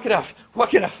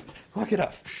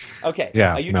 Okay.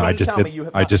 Yeah, are you trying to tell me you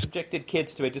have not subjected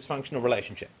kids to a dysfunctional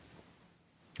relationship?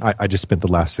 I just spent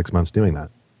the last 6 months doing that.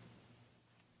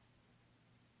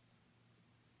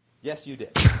 Yes, you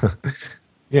did.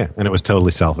 Yeah, and it was totally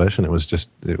selfish, and it was...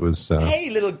 Hey,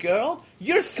 little girl,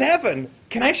 you're 7.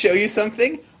 Can I show you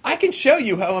something? I can show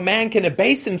you how a man can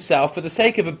abase himself for the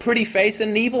sake of a pretty face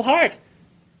and an evil heart.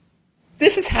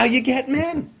 This is how you get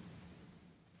men.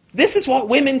 This is what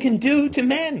women can do to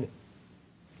men.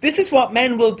 This is what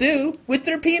men will do with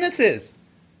their penises.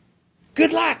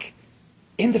 Good luck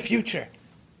in the future.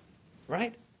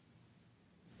 Right?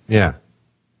 Yeah.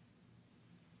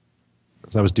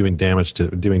 So I was doing damage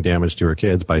to her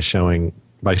kids by showing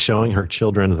her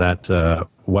children that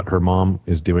what her mom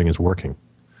is doing is working.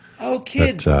 Oh,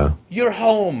 kids, you're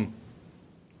home.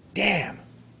 Damn.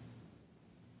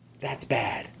 That's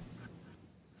bad.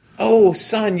 Oh,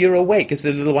 son, you're awake. Is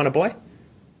the little one a boy?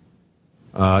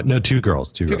 No, 2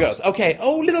 girls. Two girls. Okay.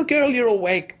 Oh, little girl, you're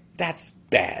awake. That's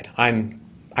bad. I'm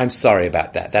sorry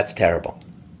about that. That's terrible.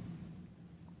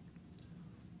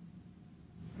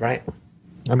 Right?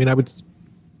 I mean, I would...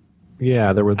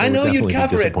 Yeah, there were... I know you'd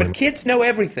cover it, but kids know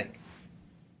everything.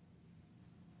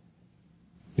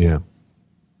 Yeah.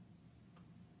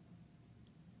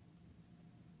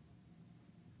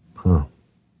 Huh.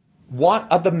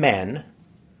 What are the men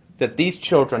that these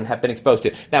children have been exposed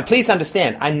to? Now, please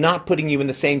understand, I'm not putting you in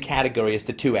the same category as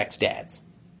the 2 ex-dads.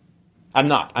 I'm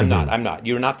not.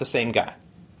 You're not the same guy.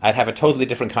 I'd have a totally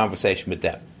different conversation with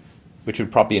them, which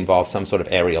would probably involve some sort of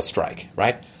aerial strike,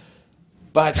 right?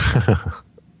 But,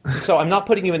 so I'm not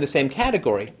putting you in the same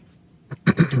category,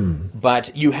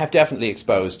 but you have definitely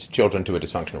exposed children to a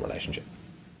dysfunctional relationship.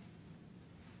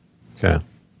 Okay.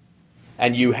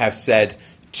 and you have said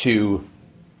to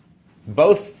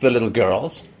both the little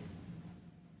girls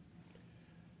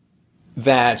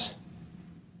that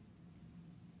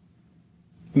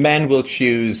men will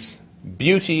choose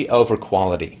beauty over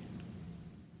quality.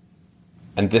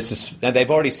 And they've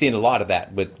already seen a lot of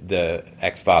that with the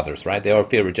ex-fathers, right? They all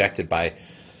feel rejected by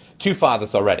two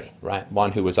fathers already, right?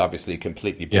 One who was obviously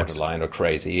completely borderline or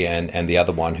crazy, and the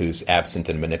other one who's absent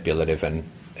and manipulative and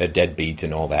a deadbeat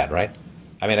and all that, right?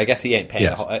 I mean, I guess he ain't paying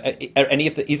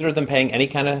either of them paying any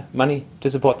kind of money to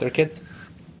support their kids?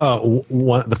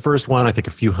 The first one, I think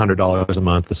a few $100s a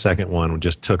month. The second one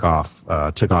just took off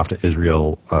to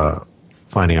Israel,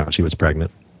 finding out she was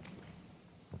pregnant.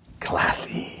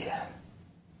 Classy.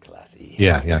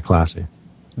 Yeah, classy.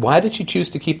 Why did she choose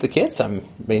to keep the kids? I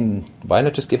mean, why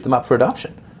not just give them up for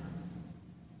adoption?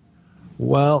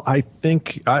 Well, I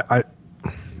think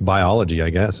biology, I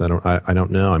guess. I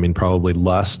don't know. I mean, probably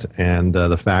lust and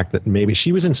the fact that maybe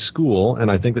she was in school,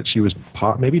 and I think that she was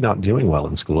maybe not doing well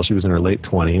in school. She was in her late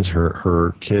 20s.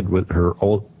 Her kid with her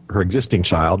existing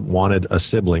child wanted a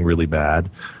sibling really bad.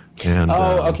 And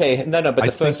okay, no, but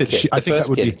the first kid,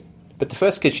 but the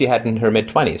first kid she had in her mid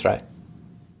 20s, right?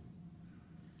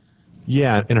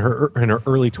 Yeah, in her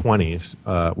early 20s,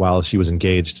 while she was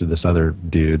engaged to this other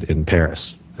dude in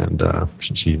Paris, and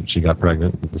she got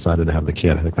pregnant and decided to have the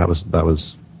kid. I think that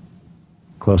was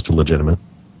close to legitimate.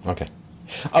 Okay,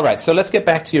 all right. So let's get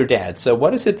back to your dad. So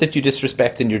what is it that you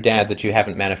disrespect in your dad that you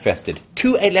haven't manifested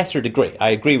to a lesser degree?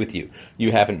 I agree with you.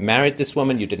 You haven't married this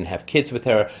woman. You didn't have kids with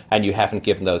her, and you haven't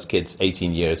given those kids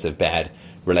 18 years of bad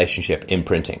relationship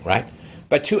imprinting, right?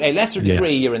 But to a lesser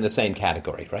degree, you're in the same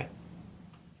category, right?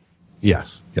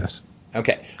 Yes.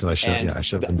 Okay. I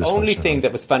showed them the only thing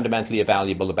that was fundamentally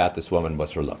valuable about this woman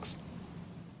was her looks.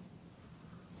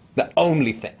 The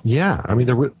only thing. Yeah, I mean,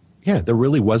 there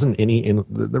really wasn't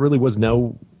there really was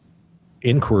no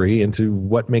inquiry into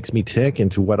what makes me tick,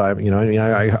 into what I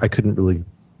couldn't really.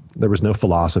 There was no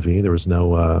philosophy. There was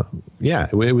no.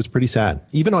 It was pretty sad.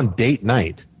 Even on date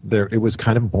night, it was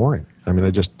kind of boring. I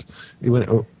mean,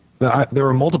 there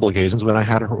were multiple occasions when I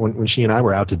had her when she and I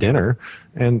were out to dinner,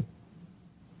 and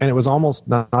it was almost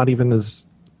not even as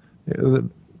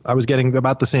I was getting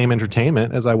about the same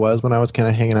entertainment as I was when I was kind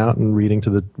of hanging out and reading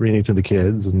to the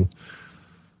kids, and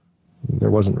there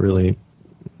wasn't really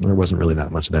that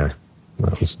much there.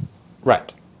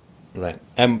 Right.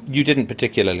 And you didn't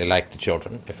particularly like the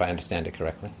children, if I understand it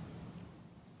correctly.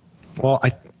 Well,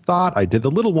 I thought I did.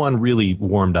 The little one really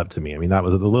warmed up to me. I mean, that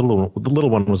was the little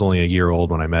one was only a year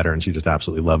old when I met her, and she just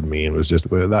absolutely loved me, and it was just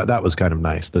that was kind of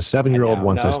nice. The 7-year-old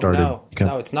I started.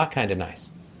 No, it's not kind of nice.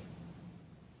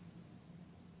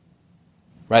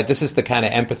 Right. This is the kind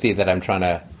of empathy that I'm trying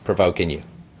to provoke in you.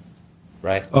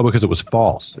 Right. Oh, because it was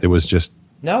false. It was just.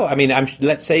 No, I mean,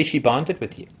 let's say she bonded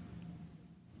with you.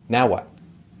 Now what?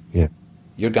 Yeah.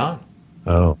 You're gone.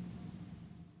 Oh.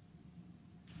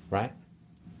 Right.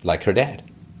 Like her dad.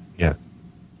 Yeah.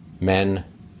 Men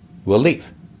will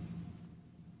leave.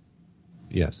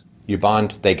 Yes. You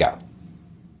bond, they go.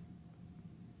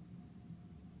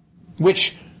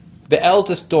 Which the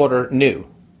eldest daughter knew.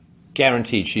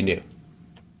 Guaranteed she knew.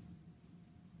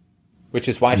 Which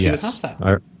is why she was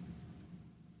hostile.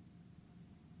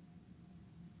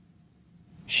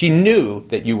 She knew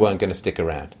that you weren't going to stick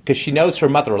around. Because she knows her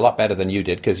mother a lot better than you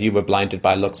did, because you were blinded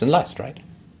by looks and lust, right?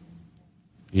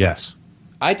 Yes.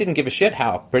 I didn't give a shit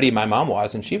how pretty my mom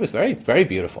was, and she was very, very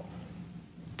beautiful.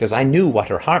 Because I knew what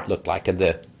her heart looked like, and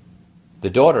the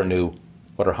daughter knew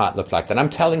what her heart looked like. And I'm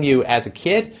telling you, as a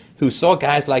kid who saw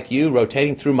guys like you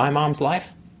rotating through my mom's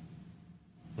life,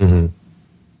 and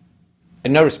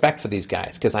no respect for these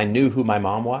guys, because I knew who my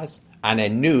mom was, and I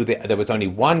knew that there was only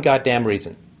one goddamn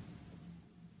reason.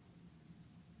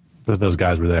 That those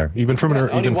guys were there, even from an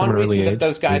early age. Only one reason that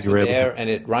those guys were there, and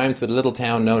it rhymes with a little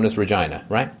town known as Regina,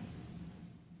 right?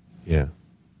 Yeah.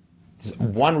 There's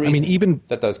one reason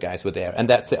that those guys were there, and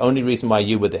that's the only reason why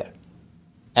you were there.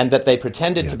 And that they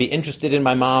pretended to be interested in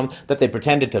my mom, that they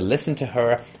pretended to listen to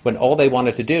her, when all they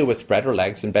wanted to do was spread her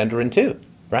legs and bend her in two,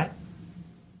 right?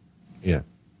 Yeah.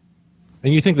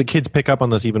 And you think the kids pick up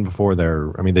on this even before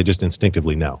they just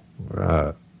instinctively know.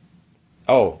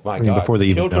 Oh, my God. Before they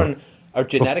even Children know. Are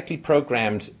genetically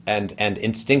programmed and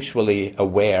instinctually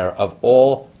aware of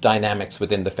all dynamics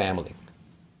within the family.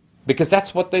 Because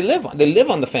that's what they live on. They live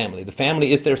on the family. The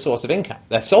family is their source of income,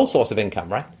 their sole source of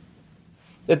income, right?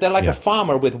 They're like a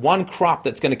farmer with one crop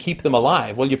that's going to keep them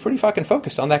alive. Well, you're pretty fucking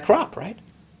focused on that crop, right?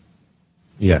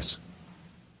 Yes.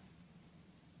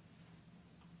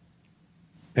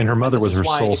 And her mother was her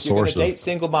sole source. If you're going to date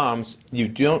single moms, you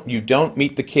don't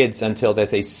meet the kids until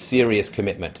there's a serious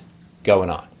commitment going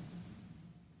on.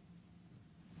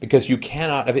 Because you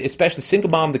cannot, especially single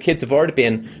mom, the kids have already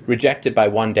been rejected by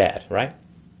one dad, right?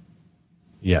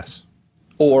 Yes.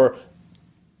 Or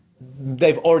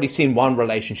they've already seen one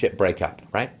relationship break up,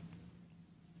 right?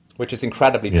 Which is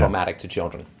incredibly traumatic to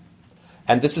children.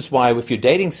 And this is why if you're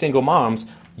dating single moms,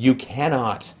 you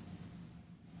cannot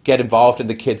get involved in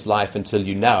the kid's life until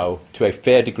you know to a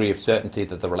fair degree of certainty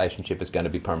that the relationship is going to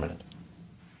be permanent.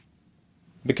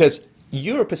 Because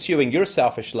you're pursuing your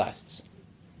selfish lusts,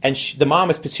 and the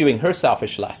mom is pursuing her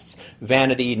selfish lusts,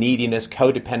 vanity, neediness,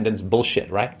 codependence,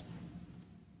 bullshit, right?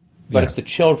 But it's the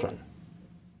children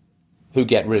who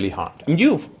get really harmed. And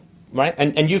right?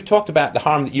 And you've talked about the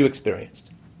harm that you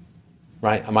experienced,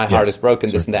 right? My heart is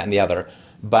broken, this and that and the other.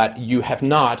 But you have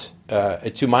not,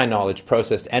 to my knowledge,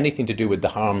 processed anything to do with the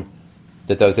harm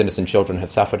that those innocent children have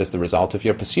suffered as the result of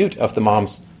your pursuit of the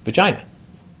mom's vagina.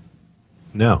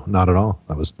 No, not at all.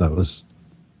 That was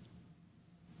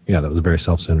very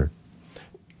self-centered.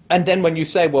 And then when you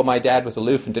say, well, my dad was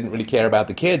aloof and didn't really care about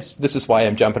the kids, this is why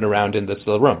I'm jumping around in this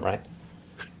little room, right?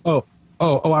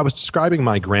 I was describing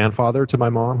my grandfather to my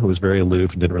mom, who was very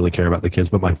aloof and didn't really care about the kids.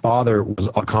 But my father was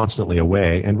constantly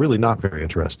away and really not very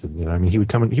interested. You know, I mean, he would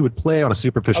come and he would play on a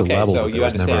superficial level. Okay, so you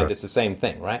understand it's the same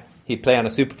thing, right? He'd play on a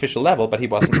superficial level, but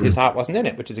his heart wasn't in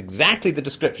it, which is exactly the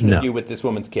description of you with this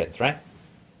woman's kids, right?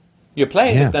 You're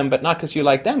playing with them, but not because you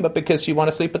like them, but because you want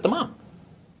to sleep with the mom.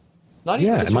 Not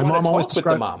even because you want to talk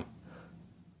with the mom.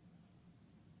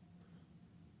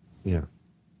 Yeah.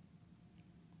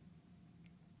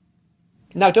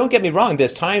 Now, don't get me wrong.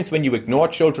 There's times when you ignore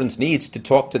children's needs to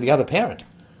talk to the other parent,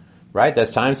 right? There's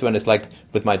times when it's like,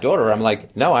 with my daughter, I'm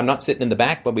like, no, I'm not sitting in the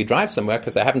back when we drive somewhere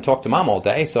because I haven't talked to mom all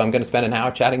day, so I'm going to spend an hour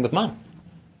chatting with mom.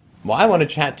 Well, I want to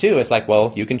chat too. It's like,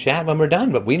 well, you can chat when we're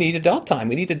done, but we need adult time.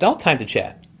 We need adult time to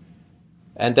chat.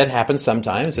 And that happens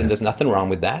sometimes, and there's nothing wrong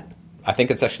with that. I think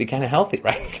it's actually kind of healthy,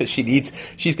 right? Because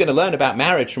she's going to learn about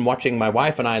marriage from watching my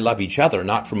wife and I love each other,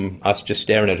 not from us just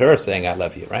staring at her saying, I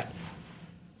love you, right?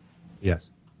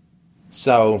 Yes.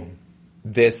 So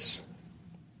this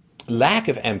lack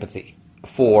of empathy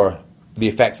for the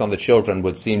effects on the children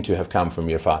would seem to have come from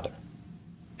your father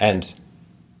and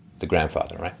the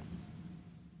grandfather, right?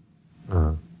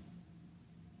 Uh-huh.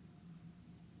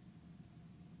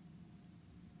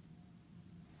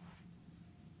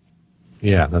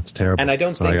 Yeah, that's terrible. And I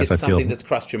don't think it's something that's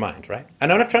crossed your mind, right?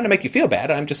 And I'm not trying to make you feel bad.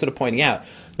 I'm just sort of pointing out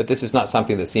that this is not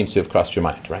something that seems to have crossed your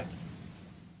mind, right?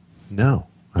 No,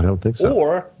 I don't think so.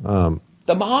 Or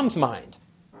the mom's mind.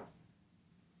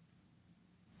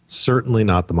 Certainly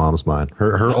not the mom's mind.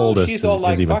 Her oldest she's all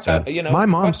like, even fuck, said, my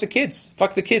mom's,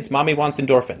 fuck the kids. Mommy wants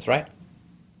endorphins, right?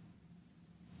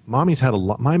 My mom's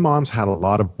had a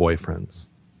lot of boyfriends.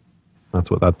 That's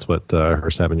what her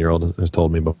 7-year-old has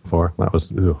told me before. That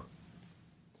was ew.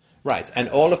 Right, and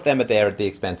all of them are there at the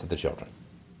expense of the children.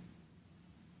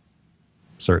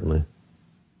 Certainly,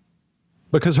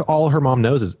 because all her mom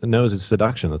knows is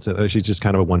seduction. She's just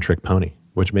kind of a one-trick pony,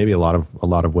 which maybe a lot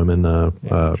of women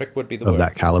trick would be the of word.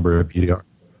 that caliber of beauty are.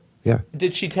 Yeah.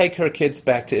 Did she take her kids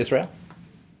back to Israel?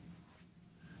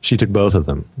 She took both of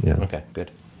them. Yeah. Okay, good.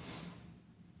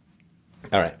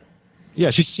 All right. Yeah,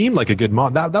 she seemed like a good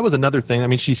mom. That was another thing. I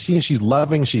mean, she's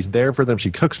loving. She's there for them. She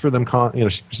cooks for them.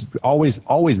 She's always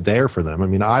there for them. I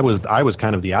mean, I was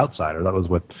kind of the outsider. That was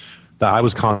that I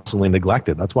was constantly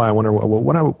neglected. That's why I wonder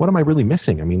what am I really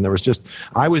missing? I mean, I was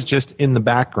just in the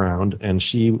background, and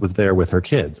she was there with her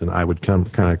kids, and I would come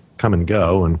and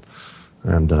go,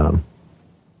 so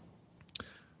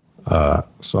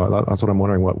that's what I'm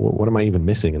wondering. What am I even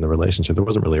missing in the relationship? There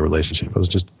wasn't really a relationship. I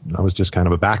was just kind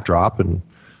of a backdrop and.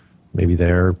 Maybe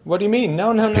they're. What do you mean?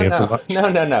 No.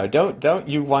 Don't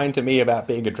you whine to me about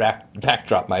being a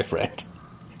backdrop, my friend.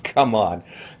 Come on,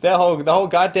 the whole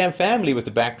goddamn family was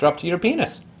a backdrop to your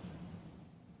penis.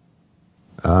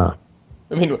 I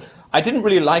mean, I didn't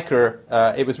really like her.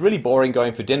 It was really boring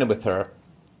going for dinner with her,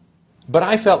 but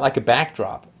I felt like a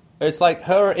backdrop. It's like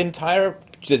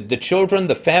the children,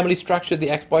 the family structure, the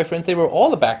ex-boyfriends, they were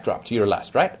all a backdrop to your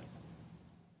lust, right?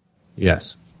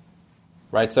 Yes.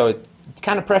 Right, so it's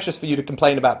kind of precious for you to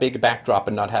complain about being a backdrop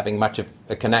and not having much of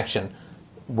a connection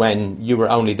when you were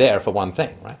only there for one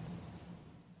thing, right?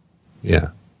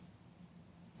 Yeah.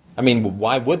 I mean,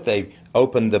 why would they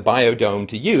open the biodome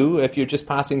to you if you're just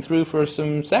passing through for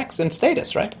some sex and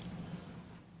status, right?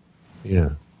 Yeah.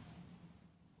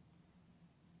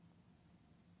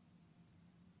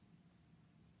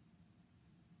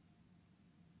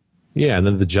 Yeah, and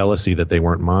then the jealousy that they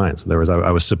weren't mine. So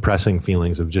I was suppressing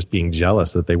feelings of just being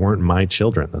jealous that they weren't my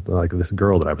children. That like this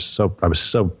girl that I was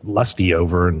so lusty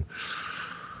over,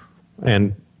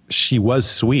 and she was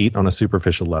sweet on a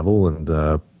superficial level, and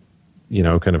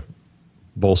kind of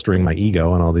bolstering my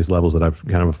ego on all these levels that I've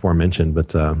kind of aforementioned.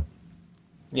 But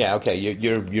yeah, okay,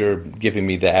 you're giving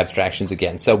me the abstractions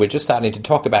again. So we're just starting to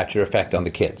talk about your effect on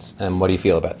the kids. And what do you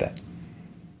feel about that?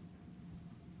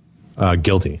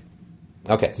 Guilty.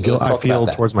 Okay, so let's talk I feel about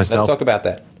that. towards myself. Let's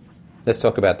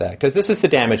talk about that. Because this is the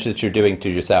damage that you're doing to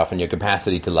yourself and your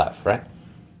capacity to love, right?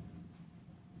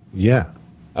 Yeah.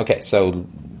 Okay, so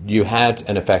you had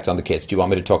an effect on the kids. Do you want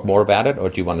me to talk more about it, or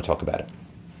do you want to talk about it?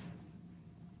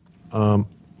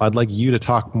 I'd like you to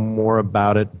talk more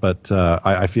about it, but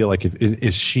I feel like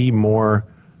is she more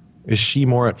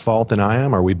at fault than I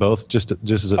am? Are we both just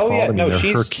as at fault? Yeah, I mean, no,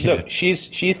 her kid.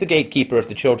 she's the gatekeeper of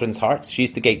the children's hearts.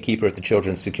 She's the gatekeeper of the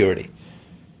children's security.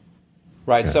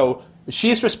 Right, Yeah. so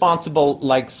she's responsible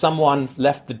like someone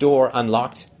left the door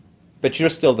unlocked, but you're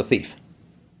still the thief.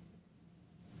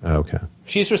 Okay.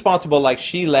 She's responsible like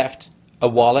she left a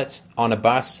wallet on a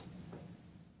bus,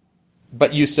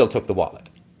 but you still took the wallet.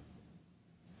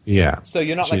 Yeah. So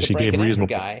you're not like a break and enter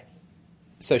guy.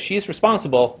 So she's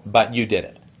responsible, but you did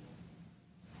it.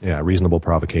 Yeah, reasonable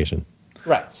provocation.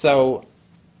 Right. So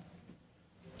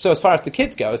as far as the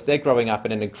kids goes, they're growing up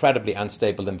in an incredibly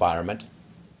unstable environment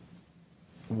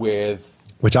with...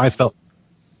 Which I felt...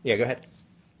 Yeah, go ahead.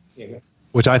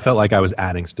 Which I felt like I was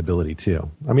adding stability to.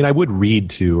 I mean, I would read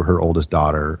to her oldest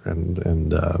daughter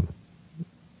and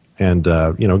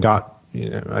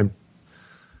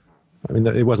I mean,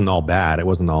 it wasn't all bad. It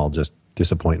wasn't all just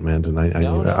disappointment.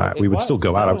 And we would still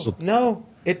go out. No,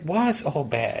 it was all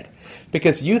bad.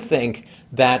 Because you think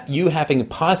that you having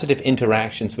positive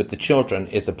interactions with the children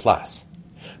is a plus.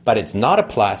 But it's not a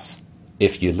plus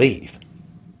if you leave.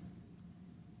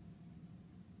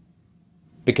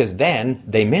 Because then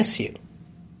they miss you,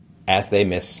 as they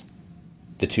miss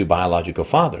the two biological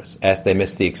fathers, as they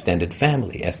miss the extended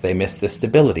family, as they miss the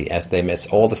stability, as they miss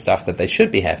all the stuff that they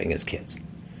should be having as kids.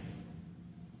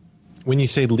 When you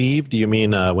say leave, do you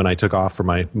mean when I took off for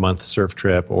my month surf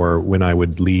trip, or when I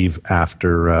would leave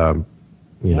after,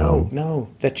 No,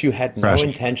 that you had no crashing.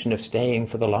 intention of staying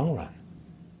for the long run.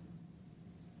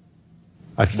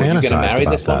 I Were you going to fantasized marry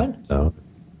about this that. woman? So.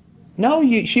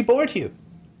 No, she bored you.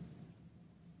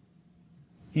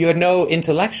 You had no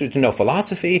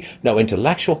philosophy, no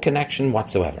intellectual connection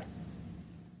whatsoever.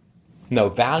 No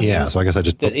values Yeah, so I guess I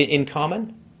just... in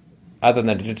common, other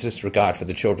than a disregard for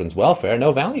the children's welfare,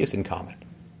 no values in common.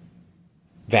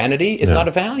 Vanity is not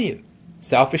a value.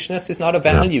 Selfishness is not a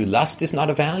value. No. Lust is not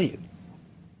a value.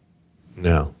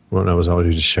 No. Well, no, it was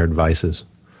always just shared vices.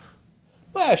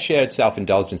 Well, shared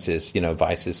self-indulgences,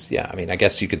 vices. Yeah, I mean, I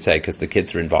guess you could say because the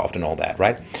kids are involved and all that,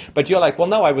 right? But you're like, well,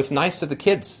 no, I was nice to the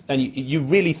kids. And you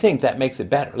really think that makes it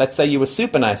better. Let's say you were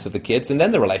super nice to the kids and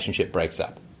then the relationship breaks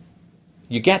up.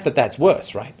 You get that that's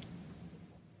worse, right?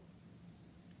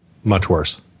 Much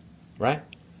worse. Right?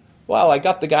 Well, I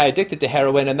got the guy addicted to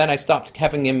heroin and then I stopped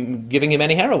giving him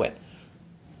any heroin.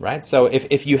 Right? So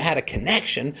if you had a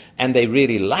connection and they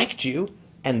really liked you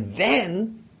and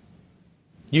then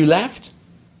you left,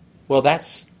 well,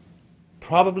 that's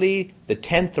probably the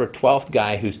 10th or 12th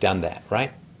guy who's done that,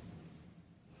 right?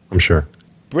 I'm sure.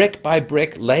 Brick by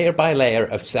brick, layer by layer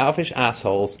of selfish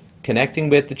assholes connecting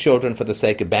with the children for the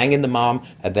sake of banging the mom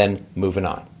and then moving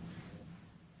on.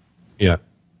 Yeah.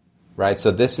 Right?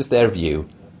 So this is their view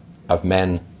of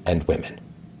men and women.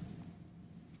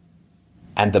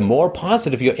 And the more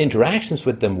positive your interactions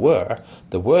with them were,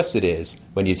 the worse it is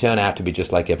when you turn out to be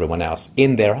just like everyone else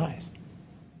in their eyes.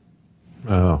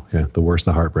 Oh, yeah. The worse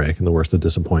the heartbreak and the worse the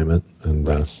disappointment. And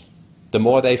right. The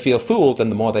more they feel fooled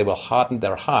and the more they will harden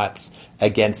their hearts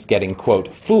against getting,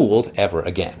 quote, fooled ever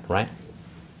again, right?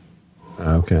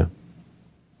 Okay.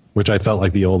 Which I felt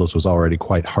like the oldest was already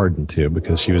quite hardened to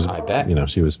because she was, I bet.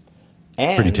 She was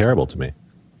pretty terrible to me.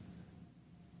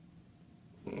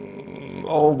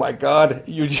 Oh, my God.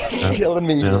 You're just killing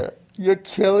me here. You're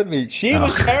killing me. She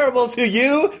was terrible to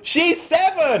you. She's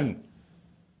 7.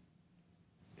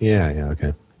 Yeah,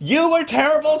 okay. You were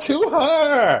terrible to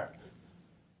her.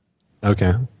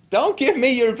 Okay. Don't give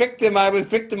me your I was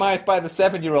victimized by the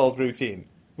 7-year-old routine,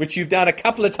 which you've done a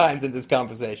couple of times in this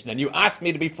conversation, and you asked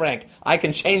me to be frank. I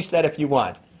can change that if you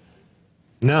want.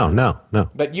 No.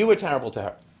 But you were terrible to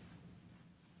her.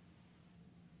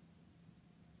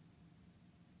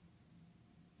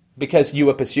 Because you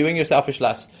were pursuing your selfish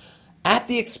lusts at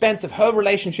the expense of her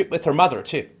relationship with her mother,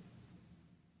 too.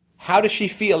 How does she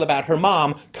feel about her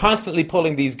mom constantly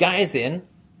pulling these guys in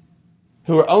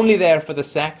who are only there for the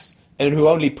sex and who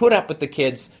only put up with the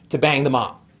kids to bang the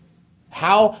mom?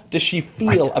 How does she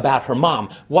feel about her mom?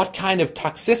 What kind of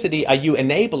toxicity are you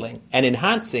enabling and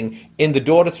enhancing in the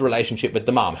daughter's relationship with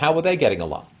the mom? How are they getting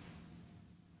along?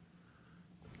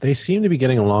 They seem to be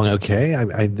getting along okay.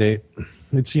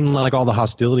 It seemed like all the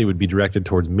hostility would be directed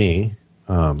towards me.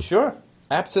 Sure,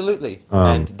 absolutely.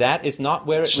 And that is not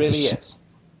where it really is.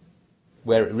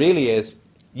 Where it really is,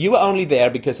 you were only there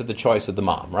because of the choice of the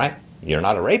mom, right? You're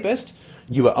not a rapist.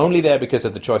 You were only there because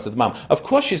of the choice of the mom. Of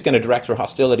course she's going to direct her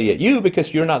hostility at you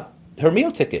because you're not her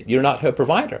meal ticket. You're not her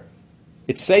provider.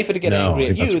 It's safer to get angry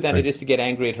at you than it is to get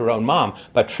angry at her own mom.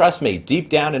 But trust me, deep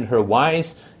down in her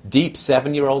wise, deep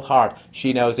 7-year-old heart,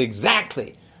 she knows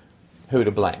exactly who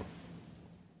to blame.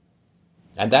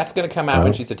 And that's going to come out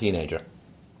when she's a teenager.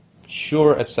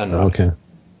 Sure as sunrise. Okay.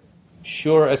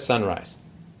 Sure as sunrise.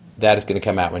 That is going to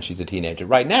come out when she's a teenager.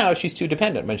 Right now, she's too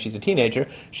dependent. When she's a teenager,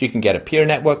 she can get a peer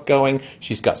network going.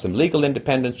 She's got some legal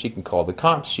independence. She can call the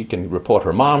cops. She can report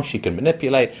her mom. She can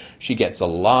manipulate. She gets a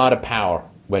lot of power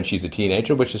when she's a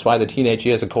teenager, which is why the teenage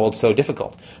years are called so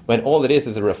difficult, when all it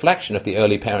is a reflection of the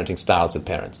early parenting styles of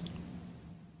parents.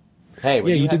 Hey,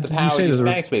 when you have the power, you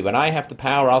spank me. When I have the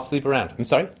power, I'll sleep around. I'm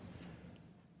sorry?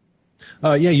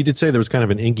 You did say there was kind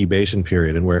of an incubation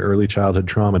period and where early childhood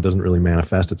trauma doesn't really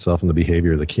manifest itself in the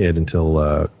behavior of the kid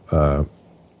until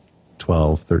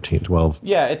 12.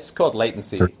 Yeah, it's called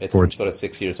latency. It's from sort of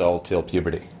 6 years old till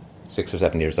puberty. 6 or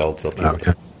 7 years old till puberty.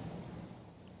 Okay.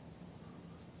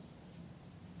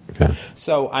 Okay.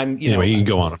 So I'm, anyway, you can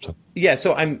go on. Yeah,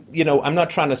 so I'm not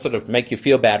trying to sort of make you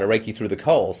feel bad or rake you through the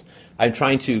coals. I'm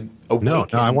trying to awaken.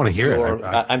 No, I want to hear it.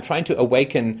 I'm trying to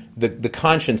awaken the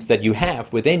conscience that you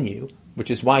have within you, which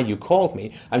is why you called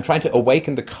me. I'm trying to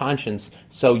awaken the conscience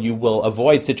so you will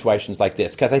avoid situations like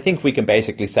this, because I think we can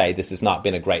basically say this has not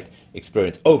been a great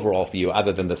experience overall for you,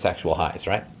 other than the sexual highs,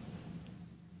 right?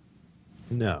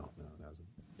 No, it hasn't.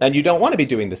 And you don't want to be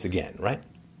doing this again, right?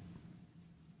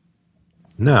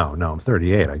 No, I'm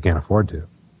 38. I can't afford to.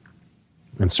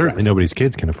 And certainly nobody's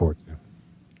kids can afford to.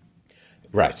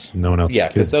 Right. No one else's kids. Yeah,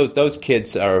 because those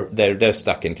kids they're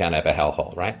stuck in kind of a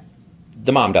hellhole, right?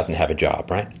 The mom doesn't have a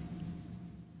job, right?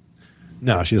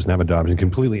 No, she doesn't have a job. She's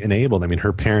completely enabled. I mean,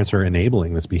 her parents are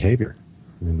enabling this behavior.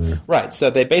 Right. So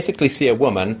they basically see a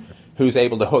woman who's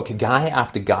able to hook guy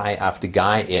after guy after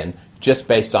guy in just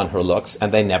based on her looks,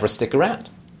 and they never stick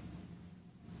around.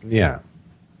 Yeah.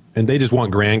 And they just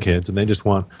want grandkids, and they just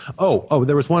want.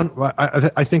 There was one.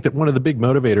 I think that one of the big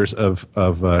motivators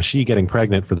of she getting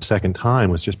pregnant for the second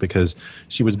time was just because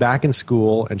she was back in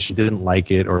school and she didn't like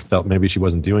it, or felt maybe she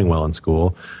wasn't doing well in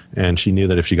school, and she knew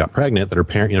that if she got pregnant, that her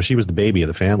parent, she was the baby of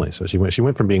the family, so she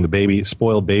went from being the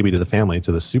spoiled baby to the family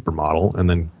to the supermodel, and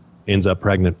then ends up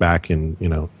pregnant back in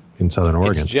Southern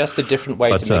Oregon. It's just a different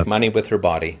way to make money with her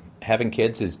body. Having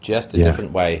kids is just a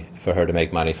different way for her to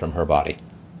make money from her body.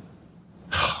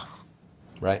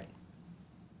 Right?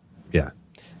 Yeah.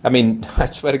 I mean, I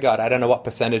swear to God, I don't know what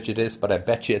percentage it is, but I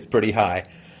bet you it's pretty high.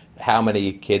 How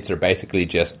many kids are basically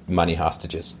just money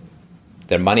hostages?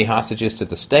 They're money hostages to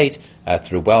the state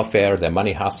through welfare. They're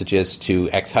money hostages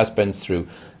to ex-husbands through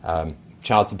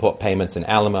child support payments and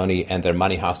alimony. And they're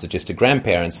money hostages to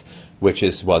grandparents, which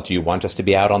is, well, do you want us to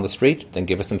be out on the street? Then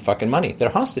give us some fucking money. They're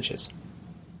hostages.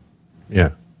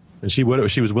 Yeah. And she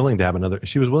was willing to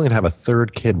have a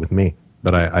third kid with me,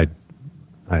 but I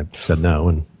said no,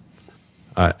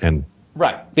 and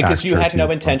right, because you had no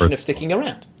intention of sticking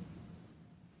around.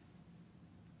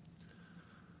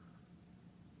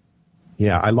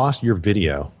 Yeah, I lost your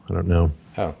video. I don't know.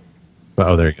 Oh,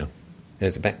 there you go.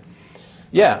 There's a bang.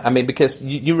 Yeah, I mean, because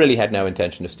you really had no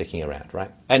intention of sticking around,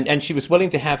 right? And she was willing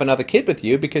to have another kid with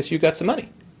you because you got some money.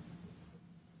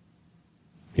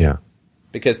 Yeah.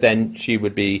 Because then she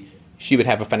would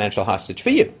have a financial hostage for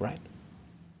you, right?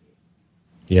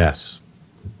 Yes.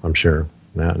 I'm sure,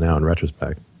 now in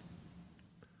retrospect.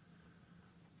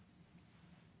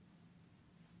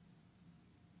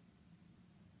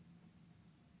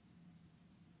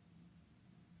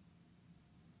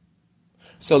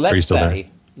 So let's say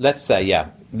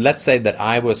that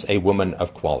I was a woman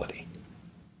of quality,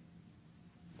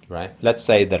 right? Let's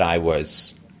say that I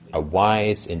was a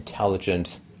wise,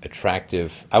 intelligent,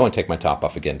 attractive. I won't take my top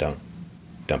off again, don't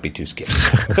be too scared.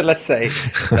 But let's say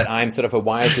that I'm sort of a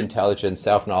wise, intelligent,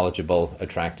 self-knowledgeable,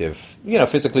 attractive,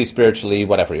 physically, spiritually,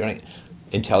 whatever, right?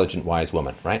 Intelligent, wise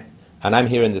woman, right? And I'm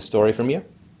hearing this story from you.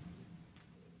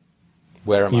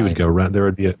 Where am I? You would go around. There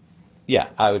would be Yeah,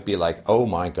 I would be like, oh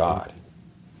my God.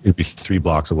 You'd be 3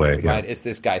 blocks away. Yeah. Right? Is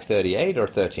this guy 38 or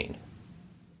 13?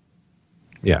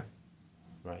 Yeah.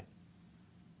 Right.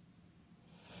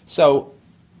 So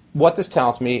what this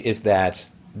tells me is that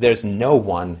there's no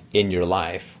one in your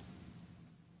life,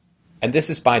 and this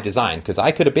is by design, because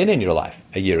I could have been in your life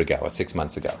a year ago or 6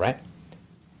 months ago, right?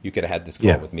 You could have had this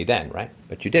call with me then, right?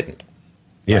 But you didn't.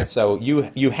 Yeah. Right? So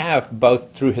you have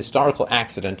both through historical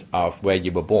accident of where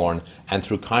you were born and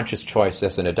through conscious choice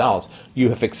as an adult, you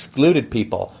have excluded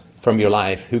people from your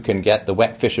life who can get the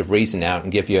wet fish of reason out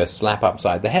and give you a slap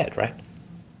upside the head, right?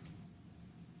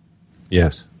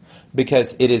 Yes.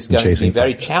 Because it is going to be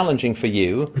very challenging for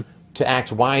you to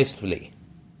act wisely,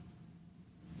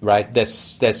 right?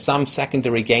 There's some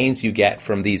secondary gains you get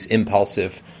from these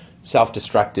impulsive,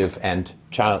 self-destructive and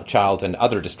child and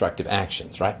other destructive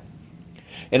actions, right?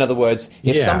 In other words,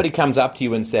 if somebody comes up to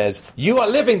you and says, you are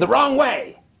living the wrong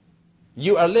way,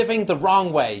 you are living the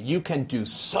wrong way, you can do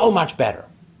so much better.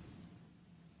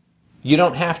 You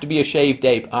don't have to be a shaved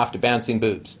ape after bouncing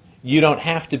boobs. You don't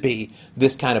have to be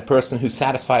this kind of person who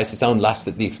satisfies his own lust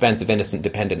at the expense of innocent,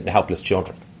 dependent, and helpless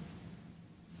children.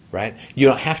 Right? You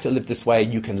don't have to live this way.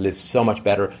 You can live so much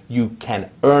better. You can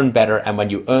earn better. And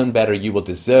when you earn better, you will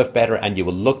deserve better. And you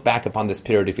will look back upon this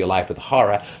period of your life with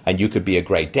horror. And you could be a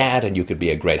great dad. And you could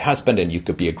be a great husband. And you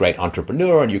could be a great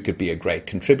entrepreneur. And you could be a great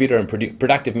contributor and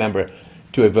productive member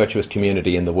to a virtuous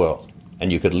community in the world.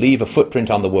 And you could leave a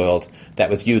footprint on the world that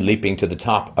was you leaping to the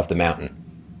top of the mountain,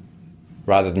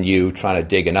 rather than you trying to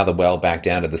dig another well back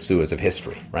down to the sewers of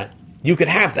history, right? You could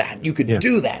have that. You could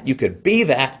do that. You could be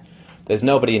that. There's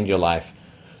nobody in your life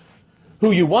who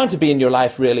you want to be in your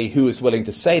life, really, who is willing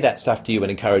to say that stuff to you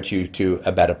and encourage you to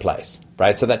a better place,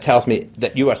 right? So that tells me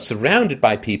that you are surrounded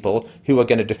by people who are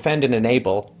going to defend and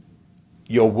enable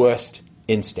your worst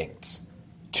instincts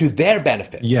to their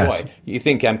benefit. Yes. Boy, you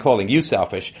think I'm calling you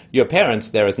selfish. Your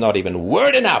parents, there is not even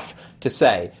word enough to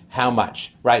say how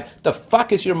much, right? The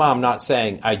fuck is your mom not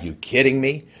saying, are you kidding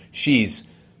me? She's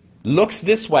looks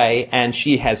this way, and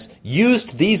she has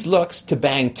used these looks to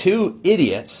bang two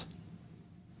idiots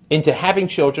into having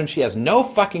children. She has no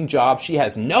fucking job. She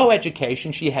has no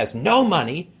education. She has no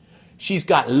money. She's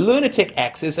got lunatic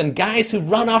exes and guys who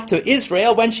run off to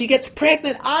Israel when she gets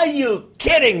pregnant. Are you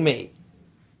kidding me?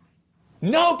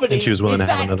 Nobody and she was willing is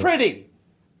to have that another. pretty.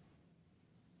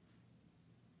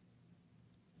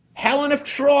 Helen of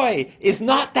Troy is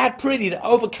not that pretty to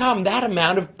overcome that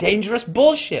amount of dangerous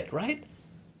bullshit, right?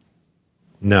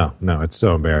 No, it's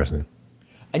so embarrassing.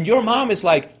 And your mom is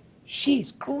like,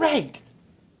 she's great.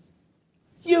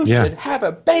 You should have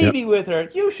a baby with her.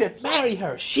 You should marry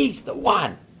her. She's the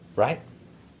one, right?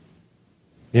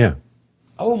 Yeah.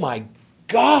 Oh my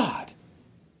God.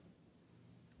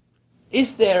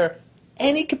 Is there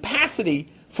any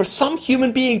capacity for some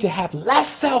human being to have less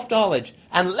self-knowledge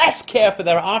and less care for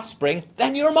their offspring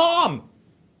than your mom?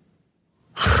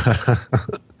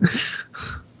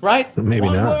 Right? Maybe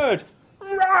One not. word.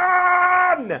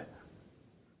 Run!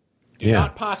 Do Yeah.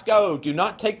 not pass go. Do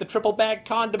not take the triple bag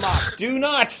condom off. Do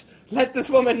not let this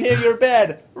woman near your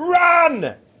bed.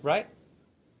 Run! Right?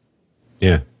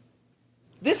 Yeah.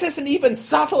 This isn't even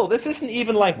subtle. This isn't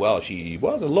even like, well, she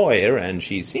was a lawyer and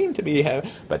she seemed to be,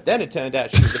 but then it turned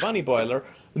out she was a bunny boiler.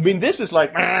 I mean, this is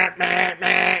like,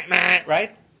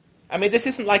 right? I mean, this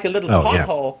isn't like a little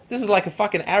pothole. Yeah. This is like a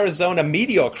fucking Arizona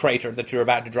meteor crater that you're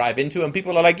about to drive into, and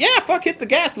people are like, yeah, fuck, hit the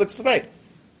gas, looks great.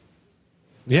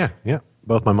 Yeah.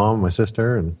 Both my mom and my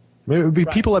sister, and maybe it would be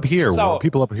people up here. So,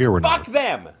 people up here were fuck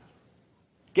them.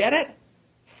 Get it?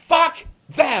 Fuck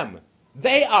them.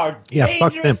 They are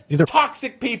dangerous,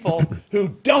 toxic people who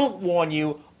don't warn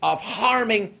you of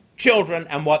harming children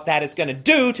and what that is going to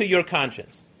do to your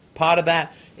conscience. Part of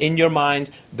that in your mind,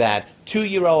 that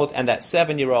 2-year-old and that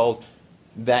 7-year-old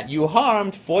that you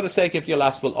harmed for the sake of your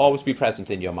lust will always be present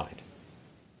in your mind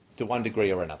to one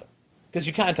degree or another. Because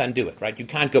you can't undo it, right? You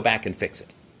can't go back and fix it.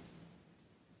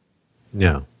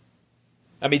 No.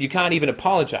 I mean, you can't even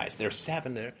apologize. They're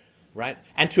 7, right?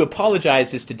 And to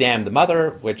apologize is to damn the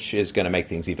mother, which is going to make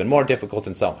things even more difficult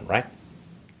and so on, right?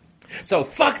 So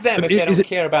fuck them if they don't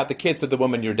care about the kids of the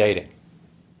woman you're dating.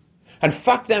 And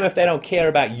fuck them if they don't care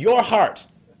about your heart.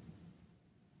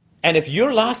 And if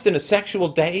you're lost in a sexual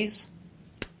daze,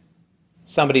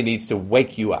 somebody needs to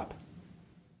wake you up.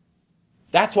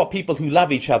 That's what people who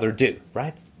love each other do,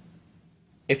 right?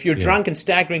 If you're drunk and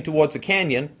staggering towards a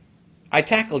canyon, I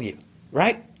tackle you,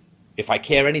 right? If I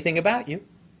care anything about you,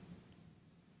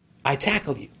 I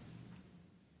tackle you.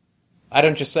 I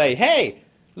don't just say, hey,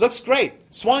 looks great,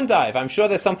 swan dive, I'm sure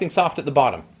there's something soft at the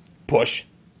bottom. Push,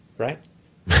 right?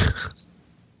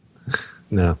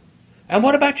 No. And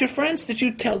what about your friends? Did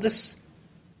you tell this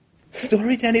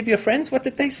story to any of your friends? What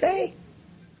did they say?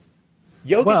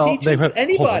 Yoga teaches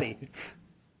anybody.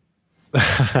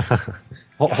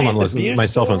 Hold on, listen. My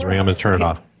cell phone's ringing. I'm going to turn it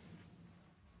off.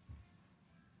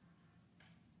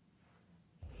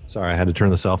 Sorry, I had to turn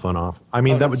the cell phone off. I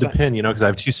mean, that would depend,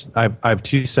 because I have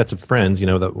two sets of friends.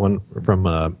 That one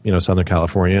from Southern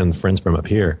California and friends from up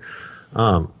here.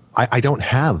 I don't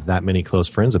have that many close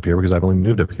friends up here because I've only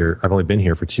moved up here. I've only been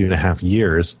here for 2.5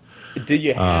 years. Do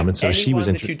you have and so anyone she was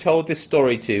that you told this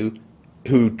story to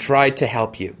who tried to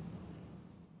help you?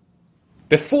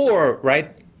 Before,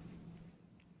 right?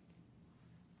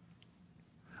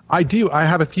 I do. I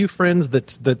have a few friends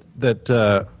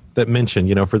that mention,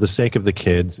 you know, for the sake of the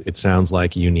kids, it sounds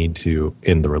like you need to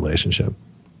end the relationship.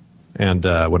 And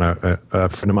when a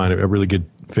friend of mine, a really good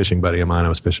fishing buddy of mine, I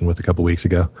was fishing with a couple weeks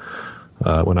ago,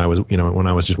 when I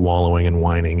was just wallowing and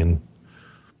whining, and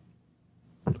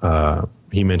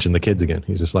he mentioned the kids again.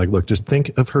 He's just like, look, just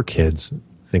think of her kids.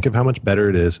 Think of how much better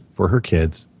it is for her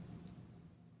kids.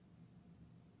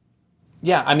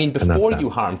 Yeah, I mean, before you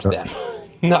harmed them,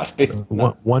 not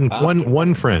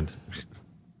one friend.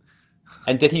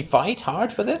 And did he fight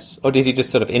hard for this, or did he just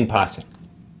sort of in passing?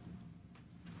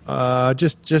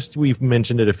 Just we've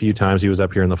mentioned it a few times. He was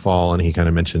up here in the fall, and he kind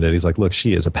of mentioned it. He's like, "Look,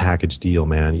 she is a package deal,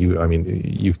 man. You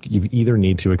either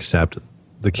need to accept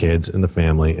the kids and the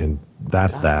family, and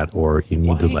that's that, or you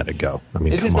need to let it go." I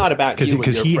mean, this is not about you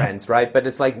and your friends, right? But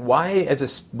it's like, why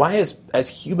as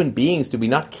human beings do we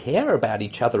not care about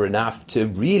each other enough to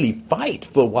really fight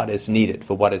for what is needed,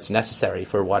 for what is necessary,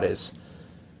 for what is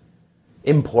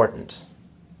important,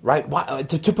 right? Why,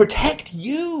 to protect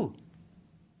you?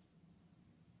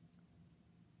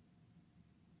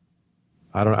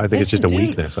 I think it's just a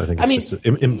weakness. I think it's just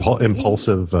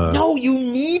impulsive. No, you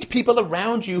need people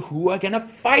around you who are going to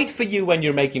fight for you when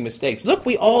you're making mistakes. Look,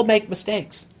 we all make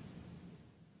mistakes.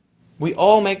 We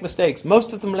all make mistakes.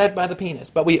 Most of them led by the penis,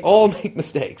 but we all make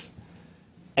mistakes.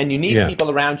 And you need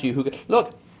people around you who...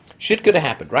 Look, shit could have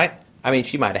happened, right? I mean,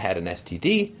 she might have had an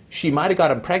STD. She might have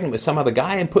gotten pregnant with some other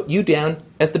guy and put you down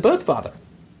as the birth father.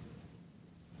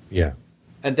 Yeah.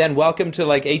 And then welcome to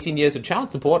like 18 years of child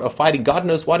support or fighting God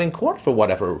knows what in court for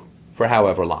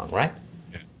however long, right?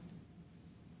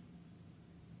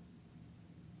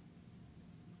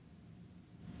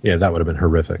 Yeah, that would have been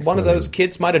horrific. One of those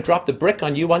kids might have dropped a brick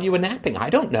on you while you were napping. I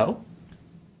don't know.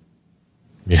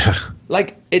 Yeah.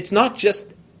 Like, it's not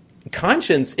just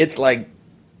conscience, it's like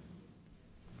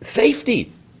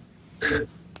safety.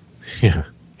 Yeah.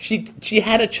 She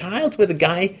had a child with a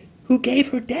guy who gave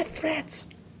her death threats.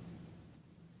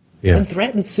 Yeah. And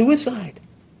threatened suicide.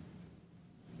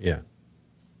 Yeah.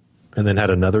 And then had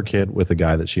another kid with a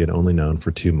guy that she had only known for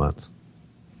 2 months.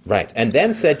 Right. And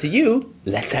then said to you,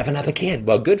 let's have another kid.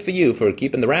 Well, good for you for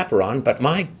keeping the wrapper on, but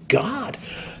my God,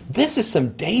 this is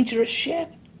some dangerous shit.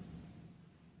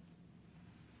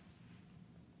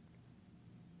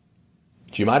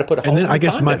 She might have put a hole in the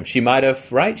condom. She might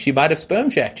have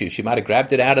sperm checked you. She might have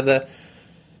grabbed it out of the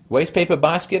wastepaper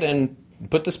basket and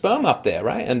put the sperm up there,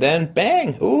 right? And then,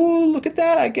 bang, ooh, look at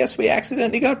that. I guess we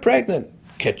accidentally got pregnant.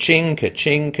 Ka-ching,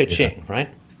 ka-ching, ka-ching, right?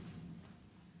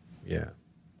 Yeah.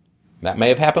 That may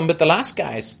have happened with the last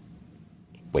guys.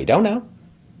 We don't know.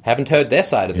 Haven't heard their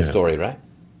side of the story, right?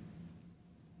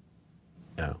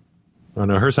 No. Oh,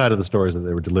 no, her side of the story is that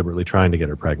they were deliberately trying to get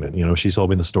her pregnant. You know, she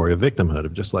told me the story of victimhood,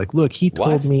 of just like, look, he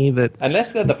told me that...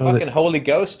 Unless they're the fucking Holy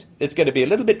Ghost, it's going to be a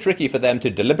little bit tricky for them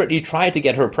to deliberately try to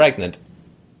get her pregnant,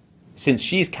 since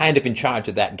she's kind of in charge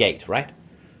of that gate, right?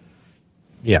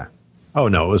 Yeah. Oh,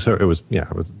 no, it was her.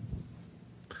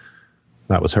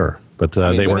 That was her. But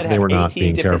they were not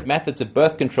being 18 different careful. methods of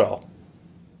birth control,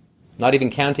 not even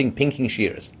counting pinking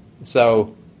shears.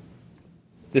 So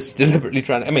this deliberately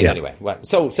trying. Anyway.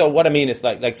 So what I mean is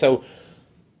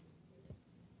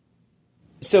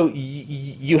So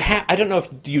you have. I don't know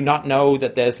if do you not know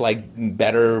that there's like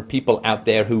better people out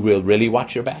there who will really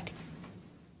watch your back.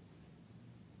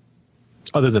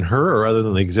 Other than her, or other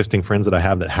than the existing friends that I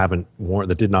have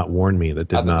that did not warn me, that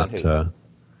did other not.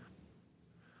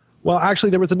 Well, actually,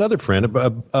 there was another friend,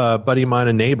 a buddy of mine,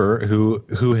 a neighbor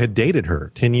who had dated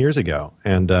her 10 years ago,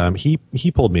 and he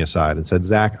pulled me aside and said,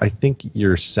 "Zach, I think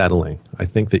you're settling. I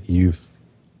think that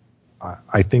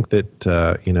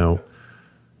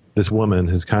this woman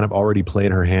has kind of already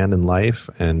played her hand in life,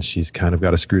 and she's kind of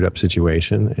got a screwed up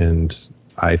situation. And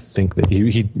I think that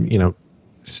he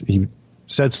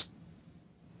said."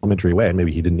 Complimentary way, and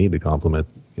maybe he didn't need the compliment.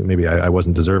 Maybe I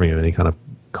wasn't deserving of any kind of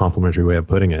complimentary way of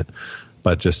putting it,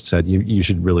 but just said you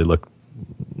should really look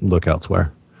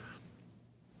elsewhere.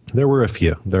 There were a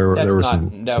few. There were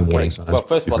some warning signs. Well,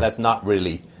 first of all, that's not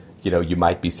really. You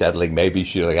might be settling. Maybe you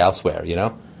should look elsewhere.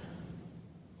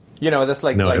 That's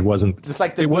like it wasn't. It's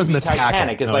like the movie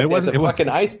Titanic. It's like there's a fucking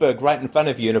iceberg right in front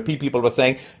of you, and people were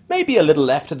saying maybe a little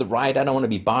left to the right. I don't want to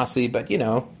be bossy, but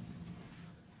Yeah.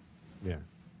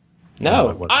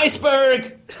 No,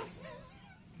 iceberg!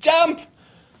 Jump!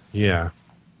 Yeah.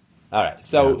 All right,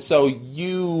 so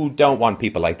you don't want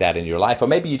people like that in your life, or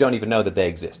maybe you don't even know that they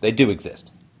exist. They do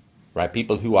exist. right?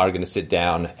 People who are going to sit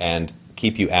down and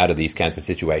keep you out of these kinds of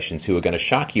situations, who are going to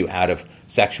shock you out of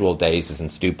sexual dazes and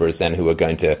stupors, and who are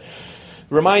going to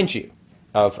remind you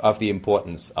of the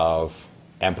importance of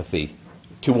empathy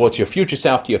towards your future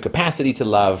self, to your capacity to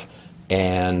love,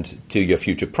 and to your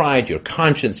future pride, your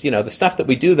conscience, the stuff that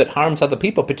we do that harms other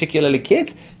people, particularly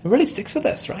kids. It really sticks with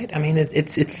us, right? I mean, it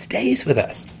stays with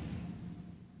us.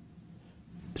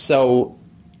 So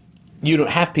you don't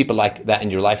have people like that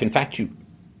in your life. In fact,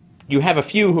 you have a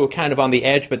few who are kind of on the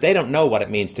edge, but they don't know what it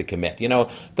means to commit.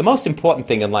 The most important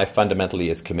thing in life fundamentally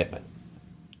is commitment.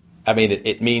 I mean,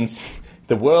 it means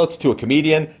the world to a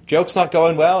comedian. Joke's not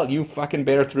going well, you fucking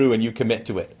bear through and you commit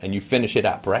to it and you finish it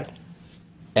up, right?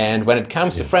 And when it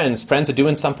comes to friends are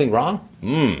doing something wrong.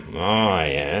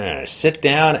 Sit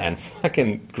down and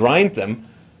fucking grind them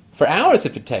for hours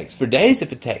if it takes, for days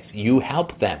if it takes. You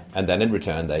help them, and then in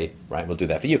return they will do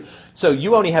that for you. So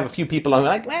you only have a few people who are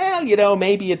like, well,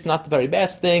 maybe it's not the very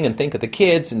best thing, and think of the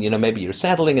kids, and maybe you're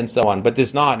settling and so on. But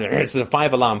it's a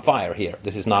 5-alarm fire here.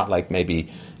 This is not like maybe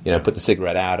put the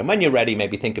cigarette out, and when you're ready,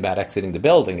 maybe think about exiting the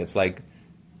building. It's like,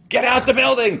 get out the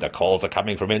building. The calls are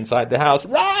coming from inside the house.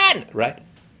 Run, right?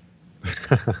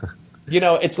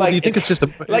 It's like, you think it's just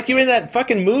like you're in that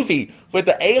fucking movie where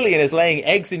the alien is laying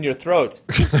eggs in your throat,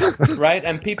 right?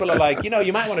 And people are like, you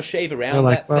might want to shave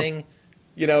around thing.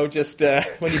 Just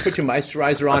when you put your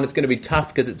moisturizer on, it's going to be tough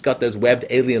because it's got those webbed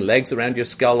alien legs around your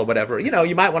skull or whatever.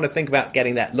 You might want to think about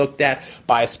getting that looked at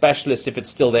by a specialist if it's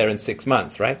still there in 6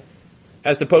 months, right?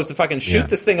 As opposed to fucking shoot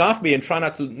this thing off me and try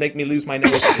not to make me lose my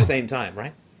nose at the same time,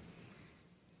 right?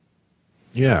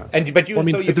 Yeah. So you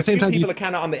have a few people are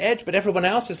kind of on the edge, but everyone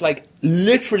else is like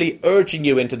literally urging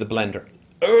you into the blender,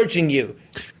 urging you,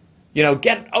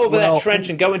 get over that trench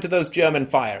and go into those German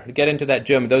fire, get into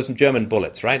those German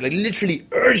bullets, right? Like literally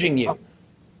urging you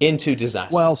into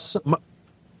disaster.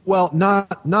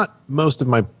 Not most of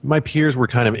my peers were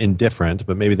kind of indifferent,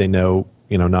 but maybe they know,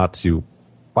 not to.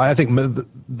 I think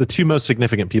the two most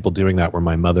significant people doing that were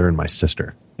my mother and my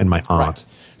sister and my aunt. Right.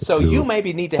 So you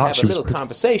maybe need to have a little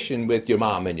conversation with your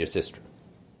mom and your sister.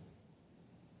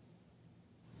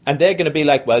 And they're going to be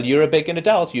like, well, you're a big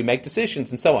adult, you make decisions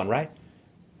and so on, right?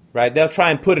 Right? They'll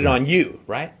try and put it on you,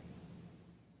 right?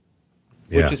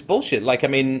 Which is bullshit. Like, I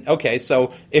mean, okay,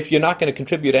 so if you're not going to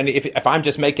contribute if I'm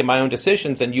just making my own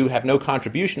decisions and you have no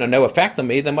contribution or no effect on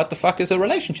me, then what the fuck is a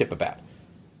relationship about?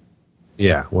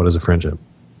 Yeah, what is a friendship?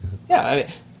 Yeah, I mean,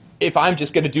 if I'm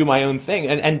just going to do my own thing,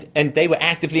 and they were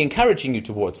actively encouraging you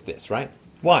towards this, right?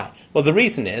 Why? Well, the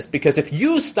reason is because if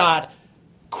you start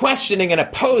questioning and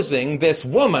opposing this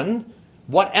woman,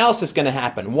 what else is going to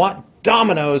happen? What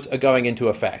dominoes are going into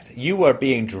effect? You are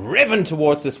being driven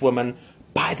towards this woman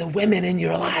by the women in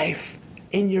your life,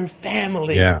 in your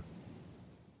family. Yeah.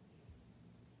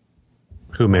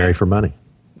 Who marry for money.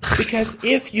 Because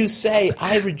if you say,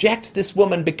 I reject this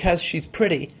woman because she's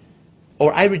pretty,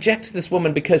 or I reject this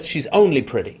woman because she's only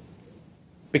pretty,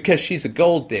 because she's a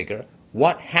gold digger,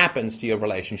 what happens to your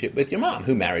relationship with your mom,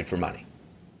 who married for money?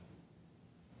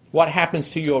 What happens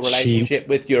to your relationship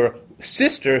with your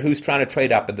sister, who's trying to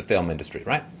trade up in the film industry,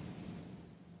 right?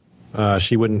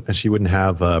 She wouldn't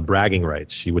have bragging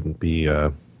rights. She wouldn't be.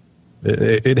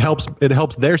 It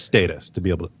helps their status to be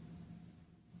able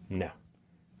to.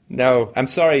 No, I'm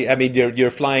sorry. I mean,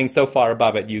 you're flying so far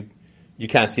above it, you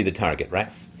can't see the target, right?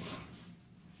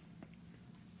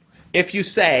 If you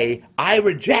say, I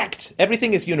reject,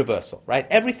 everything is universal, right?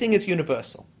 Everything is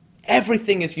universal.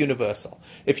 Everything is universal.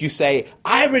 If you say,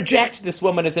 I reject this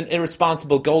woman as an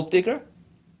irresponsible gold digger,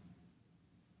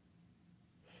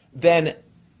 then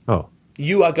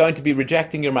you are going to be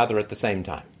rejecting your mother at the same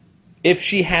time. If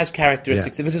she has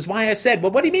characteristics. This is why I said,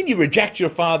 well, what do you mean you reject your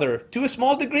father? To a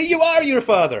small degree, you are your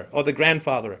father or the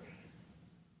grandfather.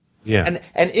 Yeah.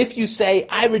 And if you say,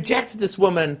 I reject this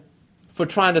woman for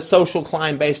trying to social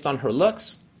climb based on her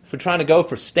looks, for trying to go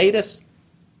for status,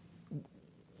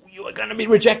 you are going to be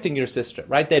rejecting your sister,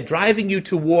 right? They're driving you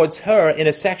towards her in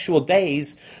a sexual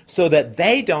daze so that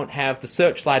they don't have the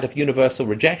searchlight of universal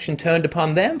rejection turned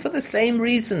upon them for the same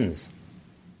reasons.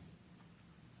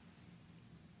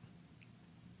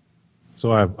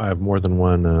 So I have more than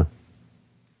one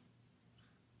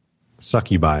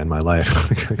succubi in my life.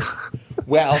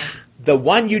 Well, the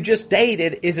one you just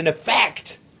dated is an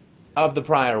effect of the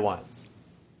prior ones,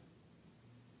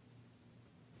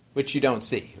 which you don't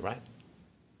see, right?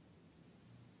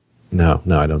 No,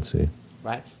 I don't see.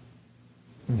 Right?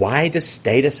 Why does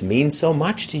status mean so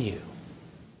much to you?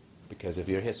 Because of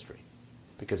your history.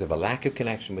 Because of a lack of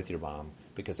connection with your mom.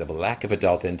 Because of a lack of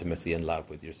adult intimacy and love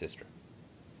with your sister.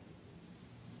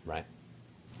 Right?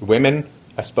 Women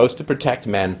are supposed to protect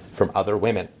men from other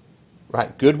women.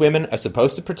 Right? Good women are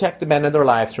supposed to protect the men in their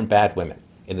lives from bad women,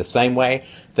 in the same way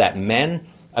that men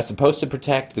are supposed to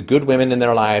protect the good women in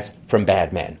their lives from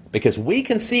bad men. Because we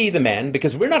can see the men,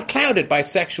 because we're not clouded by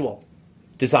sexual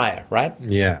desire, right?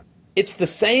 Yeah. It's the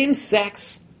same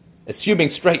sex, assuming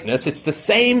straightness, it's the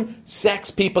same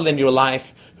sex people in your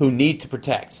life who need to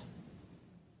protect.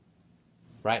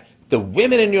 Right? The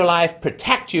women in your life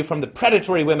protect you from the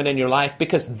predatory women in your life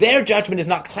because their judgment is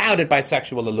not clouded by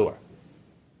sexual allure.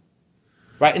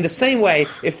 Right? In the same way,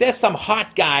 if there's some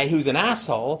hot guy who's an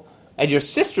asshole and your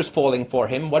sister's falling for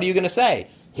him, what are you going to say?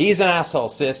 He's an asshole,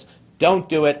 sis. Don't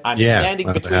do it. I'm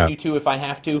standing between you two if I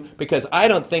have to, because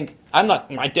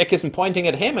my dick isn't pointing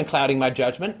at him and clouding my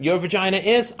judgment. Your vagina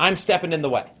is. I'm stepping in the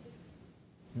way.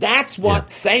 That's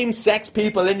what same-sex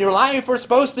people in your life are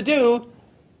supposed to do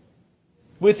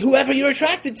with whoever you're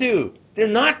attracted to. They're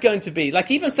not going to be. Like,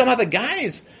 even some other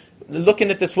guys looking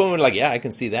at this woman like, yeah, I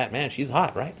can see that. Man, she's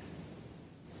hot, right?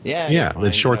 Yeah,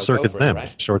 it short circuits them.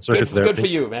 Right? Short circuits good for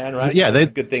you, man, right? Yeah, that's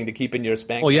a good thing to keep in your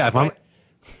spank. Well, yeah, if right?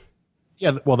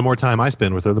 well, the more time I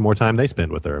spend with her, the more time they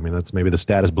spend with her. I mean, that's maybe the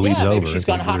status bleeds over. Maybe she's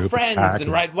got hot friends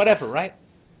and right, whatever, right?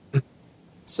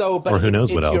 So, but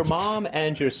it's your mom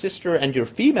and your sister and your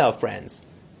female friends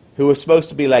who are supposed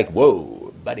to be like,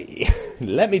 whoa, buddy,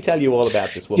 let me tell you all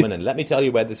about this woman, and let me tell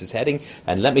you where this is heading,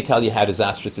 and let me tell you how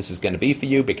disastrous this is going to be for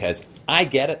you, because I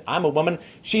get it. I'm a woman.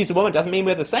 She's a woman. Doesn't mean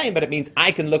we're the same, but it means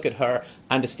I can look at her,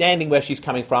 understanding where she's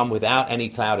coming from without any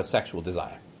cloud of sexual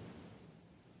desire.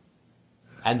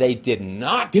 And they did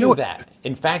not do that.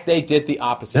 In fact, they did the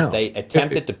opposite. No, they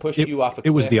attempted to push you off a cliff.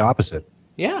 It was the opposite.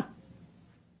 Yeah.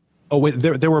 Oh wait,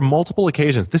 there were multiple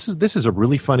occasions. This is a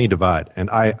really funny divide, and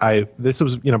this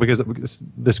was because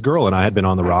this girl and I had been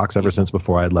on the rocks ever since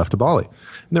before I had left to Bali.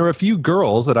 And there were a few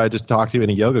girls that I just talked to in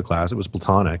a yoga class. It was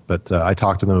platonic, but I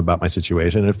talked to them about my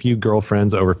situation, and a few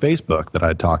girlfriends over Facebook that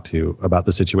I'd talked to about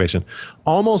the situation.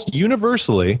 Almost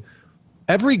universally,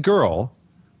 every girl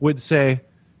would say,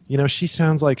 she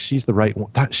sounds like she's the right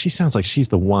one. She sounds like she's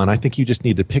the one. I think you just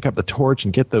need to pick up the torch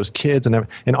and get those kids.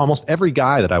 And almost every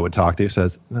guy that I would talk to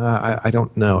says, I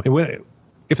don't know.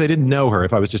 If they didn't know her,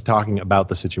 if I was just talking about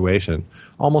the situation,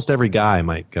 almost every guy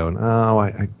might go, no,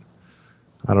 I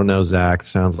don't know, Zach.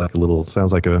 Sounds like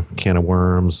a can of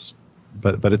worms.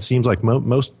 But it seems like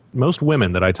most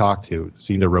women that I talk to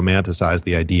seem to romanticize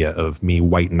the idea of me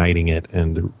white knighting it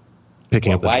and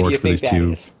picking up the torch for these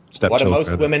two. What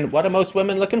are most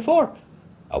women looking for?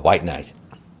 A white knight.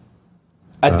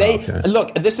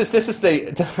 Look, this is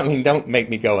the. I mean, don't make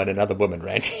me go on another woman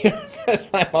rant here, because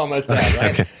I'm almost there,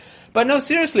 right? Okay. But no,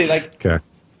 seriously,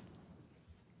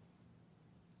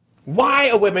 why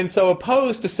are women so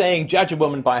opposed to saying judge a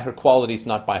woman by her qualities,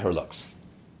 not by her looks?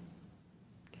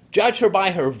 Judge her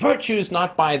by her virtues,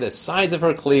 not by the size of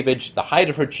her cleavage, the height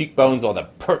of her cheekbones, or the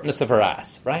pertness of her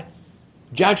ass, right?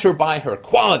 Judge her by her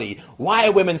quality. Why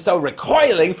are women so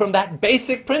recoiling from that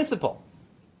basic principle?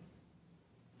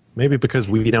 Maybe because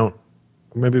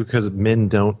men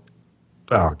don't.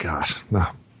 Oh gosh, no.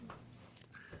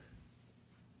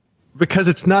 Because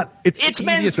it's not. It's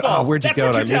men's fault. Where'd you That's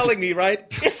go? What you're telling me, right?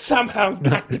 It's somehow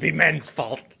got to be men's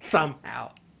fault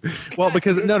somehow. Well,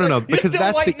 because no, because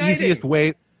that's the easiest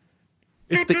way.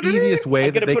 It's the easiest way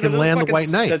that they can land the white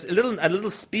knight. There's a little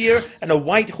spear and a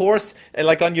white horse,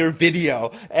 like on your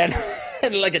video, and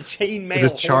like a chainmail.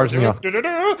 Just charging off.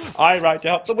 I write to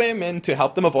help the women to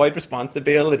help them avoid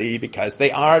responsibility because they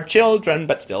are children,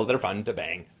 but still they're fun to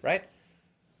bang, right?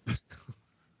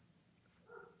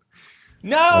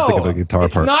 No,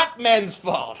 it's not men's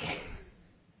fault.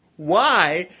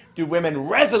 Why do women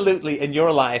resolutely in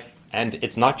your life, and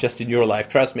it's not just in your life,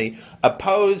 trust me,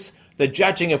 oppose the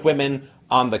judging of women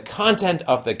on the content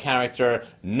of the character,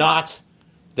 not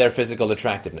their physical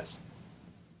attractiveness?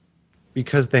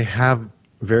 Because they have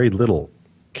very little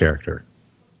character,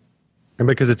 and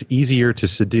because it's easier to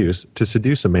seduce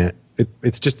a man.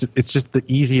 It's just the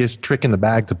easiest trick in the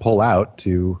bag to pull out,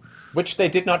 to which they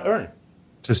did not earn.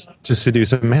 To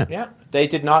seduce a man. Yeah, they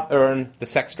did not earn the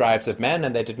sex drives of men,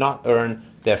 and they did not earn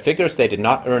their figures. They did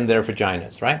not earn their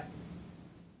vaginas, right?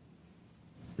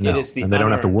 No, and they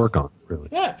don't have to work on it, really.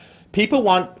 Yeah. People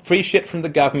want free shit from the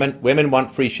government. Women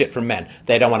want free shit from men.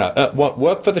 They don't want to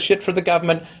work for the shit for the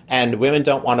government, and women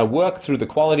don't want to work through the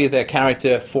quality of their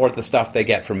character for the stuff they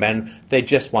get from men. They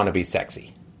just want to be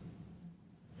sexy.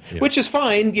 Yeah. Which is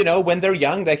fine. When they're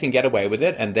young, they can get away with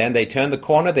it, and then they turn the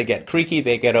corner, they get creaky,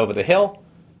 they get over the hill,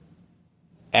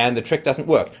 and the trick doesn't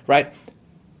work, right?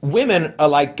 Women are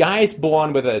like guys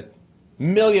born with $1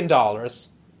 million,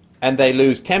 and they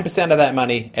lose 10% of that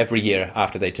money every year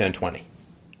after they turn 20.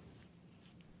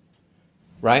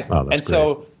 Right? Oh, and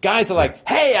so guys are like,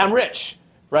 hey, I'm rich.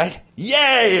 right?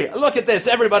 Yay! Look at this.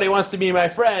 Everybody wants to be my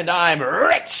friend. I'm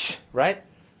rich, right?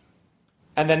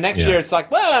 And then next year it's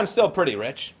like, well, I'm still pretty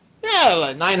rich. Yeah,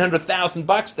 like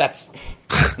 $900,000.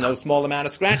 That's no small amount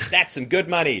of scratch. That's some good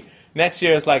money. Next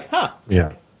year it's like, fuck,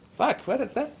 what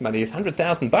is that money?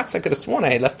 $100,000. I could have sworn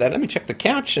I left that. Let me check the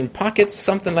couch and pockets,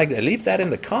 something like that. Leave that in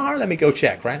the car. Let me go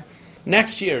check, right?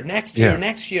 Next year.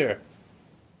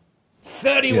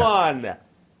 31.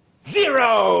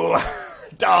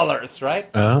 $0, right?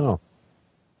 Oh.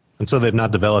 And so they've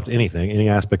not developed any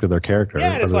aspect of their character.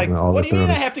 Yeah, and it's like, what do you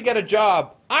mean I have to get a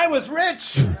job? I was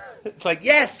rich. It's like,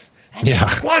 yes, and you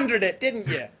squandered it, didn't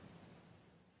you?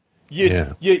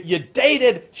 You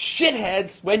dated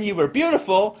shitheads when you were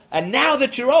beautiful, and now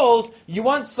that you're old, you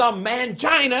want some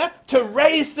mangina to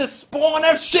raise the spawn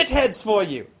of shitheads for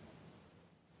you.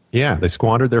 Yeah, they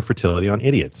squandered their fertility on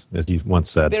idiots, as you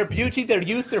once said. Their beauty, their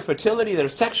youth, their fertility, their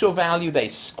sexual value, they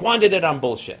squandered it on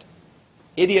bullshit.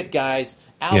 Idiot guys,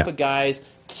 alpha guys,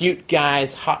 cute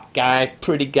guys, hot guys,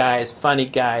 pretty guys, funny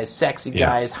guys, sexy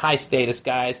guys, high-status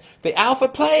guys. The alpha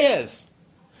players.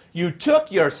 You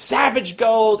took your savage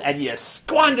gold and you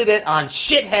squandered it on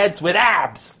shitheads with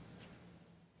abs.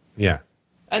 Yeah.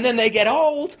 And then they get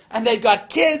old, and they've got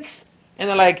kids, and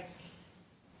they're like,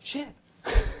 shit.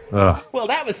 Well,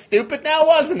 that was stupid now,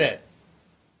 wasn't it?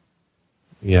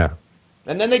 Yeah.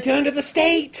 And then they turn to the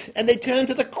state, and they turn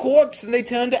to the courts, and they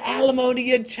turn to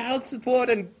alimony and child support,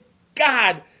 and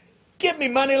God, give me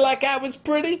money like I was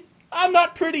pretty. I'm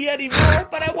not pretty anymore,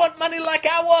 but I want money like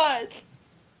I was.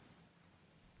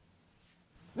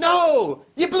 No,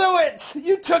 you blew it.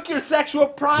 You took your sexual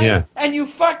pride, and you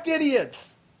fucked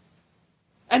idiots.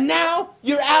 And now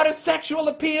you're out of sexual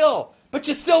appeal, but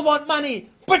you still want money,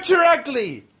 but you're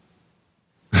ugly.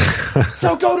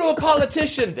 So go to a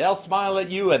politician. They'll smile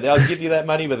at you, and they'll give you that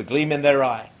money with a gleam in their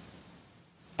eye.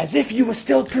 As if you were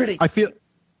still pretty. I feel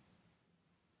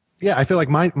like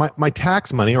my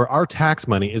tax money, or our tax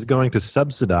money, is going to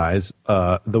subsidize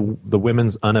the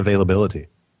women's unavailability,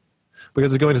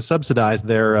 because it's going to subsidize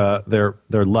their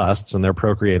lusts, and they're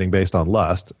procreating based on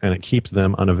lust, and it keeps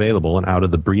them unavailable and out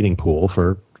of the breeding pool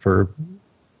for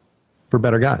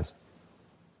better guys.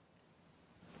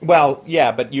 Well,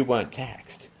 yeah, but you weren't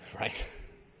taxed, right?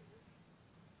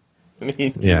 I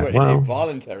mean, you were in a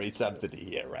voluntary subsidy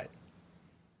here, right?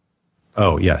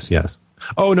 Oh, yes.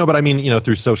 Oh, no, but I mean,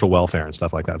 through social welfare and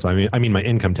stuff like that. So I mean, my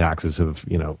income taxes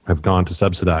have gone to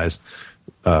subsidize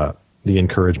the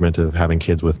encouragement of having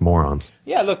kids with morons.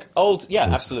 Yeah, look,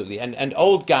 absolutely. And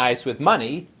old guys with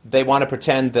money, they want to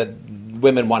pretend that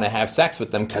women want to have sex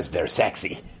with them because they're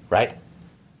sexy, right?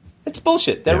 It's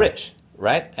bullshit. They're rich,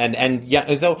 right? And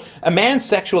so a man's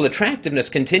sexual attractiveness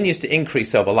continues to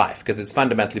increase over life because it's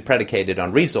fundamentally predicated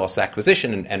on resource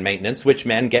acquisition and maintenance, which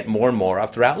men get more and more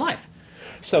of throughout life.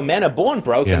 So men are born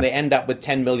broke and they end up with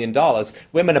 $10 million.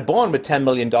 Women are born with $10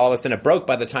 million and are broke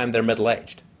by the time they're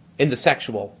middle-aged in the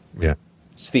sexual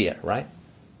sphere, right?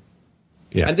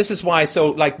 Yeah. And this is why, so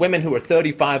like women who are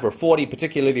 35 or 40,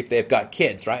 particularly if they've got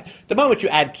kids, right? The moment you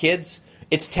add kids,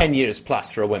 it's 10 years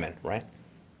plus for a woman, right?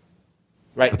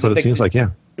 Right. That's what it seems like,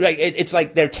 yeah. Right. It's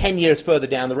like they're 10 years further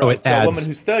down the road. So a woman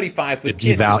who's 35 with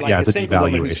kids is like a single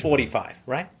woman who's 45,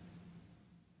 right?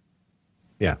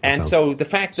 Yeah. And so the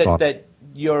fact that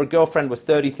your girlfriend was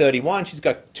 30, 31, she's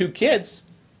got 2 kids,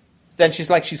 then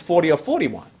she's 40 or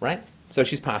 41, right? So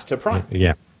she's past her prime.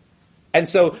 Yeah. And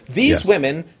so these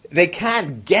women, they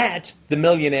can't get the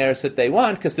millionaires that they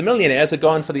want because the millionaires are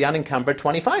going for the unencumbered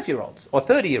 25-year-olds or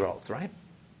 30-year-olds, right?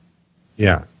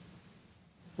 Yeah.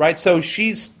 Right? So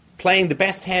she's playing the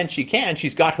best hand she can.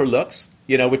 She's got her looks,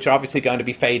 which are obviously going to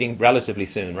be fading relatively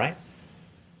soon, right?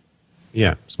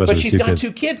 Yeah. But she's got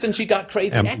 2 kids and she got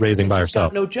crazy exes raising by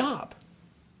herself. She's got no job.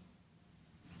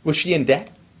 Was she in debt?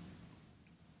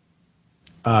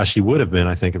 She would have been,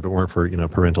 I think, if it weren't for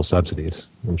parental subsidies.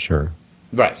 I'm sure.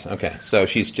 Right. Okay. So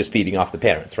she's just feeding off the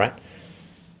parents, right?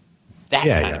 That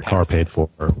kind of car paid for.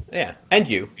 Yeah, and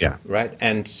you. Yeah. Right,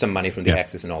 and some money from the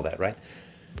exes and all that, right?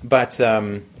 But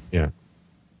yeah.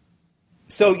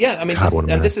 So yeah, I mean,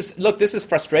 this is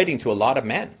frustrating to a lot of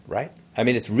men, right? I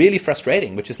mean, it's really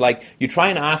frustrating. Which is like you try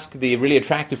and ask the really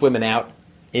attractive women out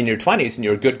in your 20s, and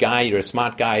you're a good guy, you're a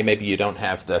smart guy. Maybe you don't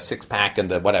have the 6-pack and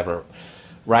the whatever,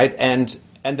 right? And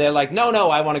they're like, no,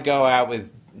 I want to go out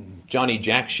with Johnny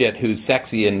Jackshit who's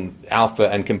sexy and alpha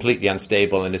and completely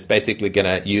unstable and is basically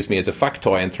going to use me as a fuck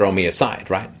toy and throw me aside,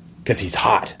 right? Because he's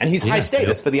hot. And he's high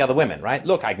status for the other women, right?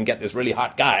 Look, I can get this really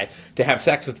hot guy to have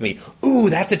sex with me. Ooh,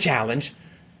 that's a challenge.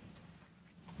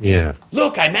 Yeah.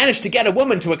 Look, I managed to get a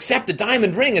woman to accept a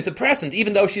diamond ring as a present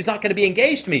even though she's not going to be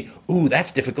engaged to me. Ooh,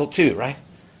 that's difficult too, right?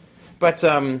 But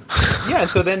yeah,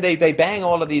 so then they bang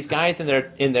all of these guys in their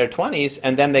 20s,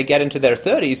 and then they get into their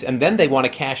 30s, and then they want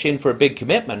to cash in for a big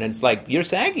commitment, and it's like, you're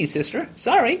saggy, sister.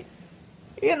 Sorry,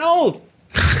 you're getting old.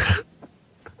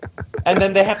 And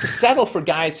then they have to settle for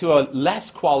guys who are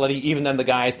less quality even than the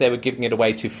guys they were giving it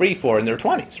away to free for in their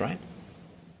 20s, right?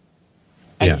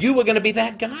 And you were going to be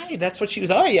that guy. That's what she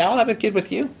was. Oh yeah, I'll have a kid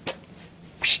with you.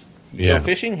 Go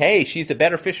fishing. Hey, she's a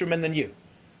better fisherman than you.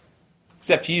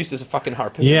 Except he uses a fucking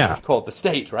harpoon called the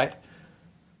state, right?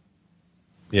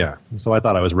 Yeah. So I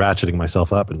thought I was ratcheting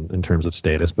myself up in terms of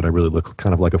status, but I really look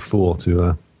kind of like a fool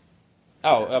to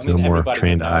everybody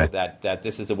would know that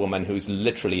this is a woman who's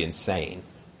literally insane,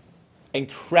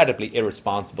 incredibly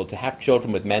irresponsible. To have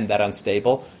children with men that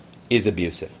unstable is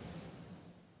abusive.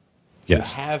 Yes.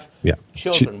 To have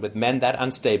children with men that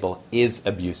unstable is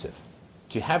abusive.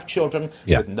 To have children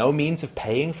with no means of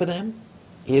paying for them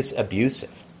is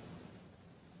abusive.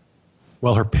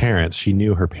 Well, her parents, she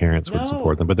knew her parents would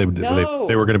support them, but they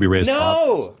were going to be raised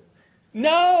off.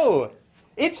 No!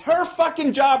 It's her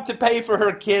fucking job to pay for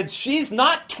her kids. She's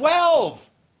not 12.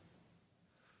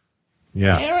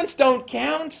 Yeah. Parents don't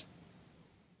count.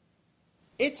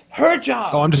 It's her job.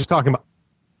 Oh, I'm just talking about...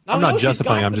 I'm not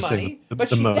justifying, I'm just saying but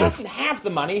she doesn't have the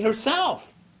money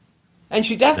herself. And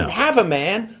she doesn't have a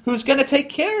man who's going to take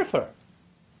care of her.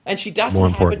 And she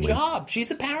doesn't have a job.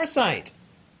 She's a parasite.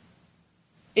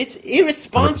 It's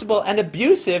irresponsible and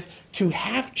abusive to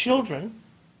have children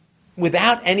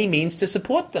without any means to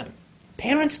support them.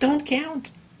 Parents don't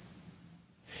count.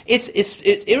 It's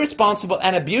irresponsible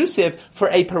and abusive for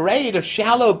a parade of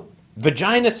shallow,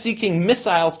 vagina-seeking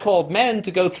missiles called men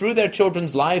to go through their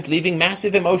children's lives, leaving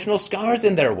massive emotional scars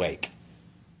in their wake.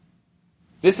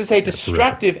 This is a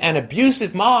destructive and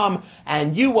abusive mom,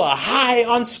 and you were high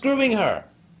on screwing her.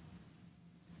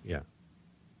 Yeah.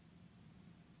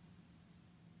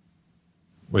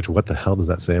 Which, what the hell does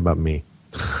that say about me?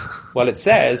 Well, it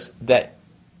says that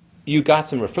you got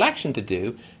some reflection to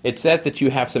do. It says that you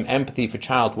have some empathy for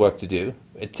child work to do.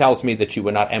 It tells me that you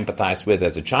were not empathized with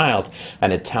as a child,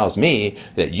 and it tells me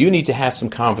that you need to have some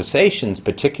conversations,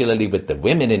 particularly with the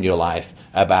women in your life,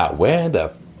 about where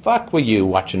the fuck were you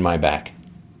watching my back?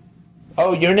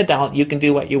 Oh, you're an adult. You can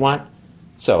do what you want.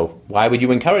 So why were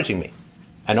you encouraging me?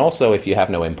 And also, if you have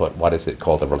no input, what is it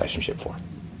called a relationship for?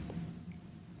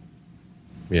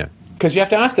 Yeah. Because you have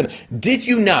to ask them, did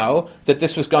you know that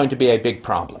this was going to be a big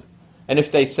problem? And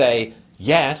if they say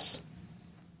yes,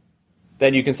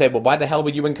 then you can say, well, why the hell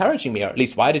were you encouraging me? Or at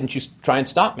least, why didn't you try and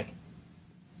stop me?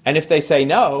 And if they say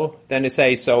no, then they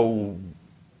say, so,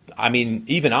 I mean,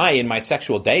 even I, in my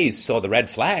sexual days, saw the red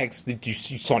flags. You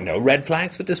saw no red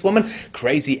flags with this woman?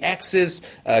 Crazy exes,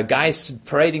 guys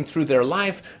parading through their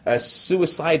life,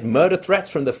 suicide, murder threats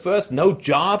from the first, no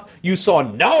job. You saw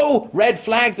no red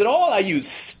flags at all? Are you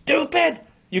stupid?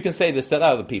 You can say this to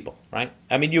other people, right?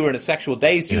 I mean, you were in a sexual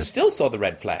daze. You still saw the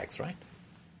red flags, right?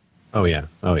 Oh, yeah.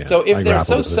 So if they're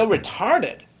so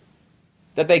retarded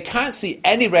that they can't see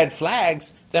any red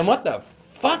flags, then what the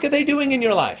fuck are they doing in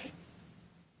your life?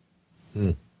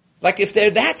 Like, if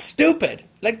they're that stupid,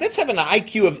 like, let's have an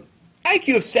IQ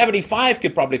of 75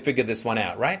 could probably figure this one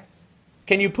out, right?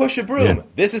 Can you push a broom? Yeah.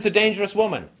 This is a dangerous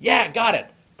woman. Yeah, got it.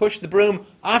 Push the broom.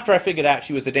 After I figured out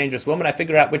she was a dangerous woman, I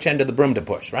figured out which end of the broom to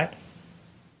push, right?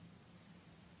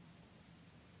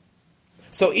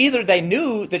 So either they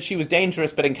knew that she was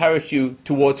dangerous but encouraged you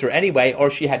towards her anyway, or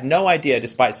she had no idea,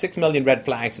 despite 6 million red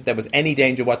flags, that there was any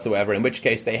danger whatsoever, in which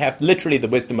case they have literally the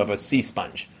wisdom of a sea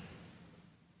sponge.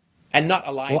 And not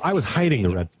alive. Well, I was hiding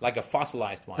the red flags. Like a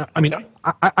fossilized one. I mean,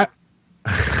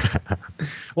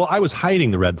 well, I was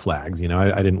hiding the red flags. You know,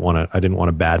 I didn't want to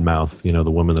badmouth, you know,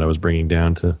 the woman that I was bringing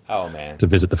down to to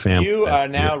visit the family. You are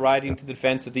now riding to the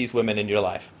defense of these women in your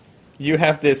life. You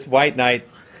have this white knight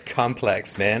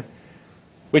complex, man,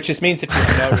 which just means that you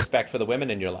have no respect for the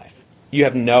women in your life. You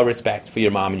have no respect for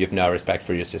your mom, and you have no respect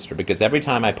for your sister, because every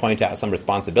time I point out some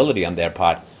responsibility on their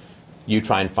part, you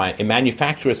try and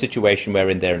manufacture a situation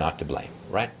wherein they're not to blame,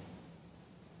 right?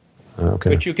 Okay.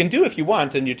 Which you can do if you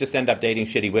want, and you just end up dating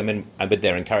shitty women with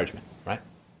their encouragement, right?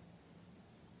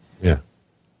 Yeah.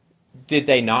 Did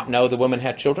they not know the woman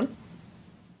had children?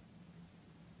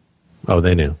 Oh,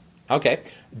 they knew. Okay.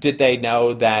 Did they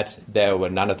know that there were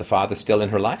none of the fathers still in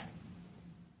her life?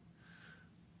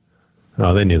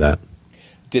 Oh, they knew that.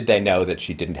 Did they know that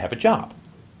she didn't have a job?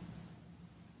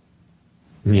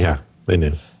 Yeah, they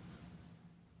knew.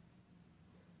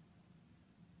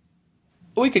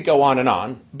 We could go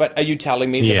on, but are you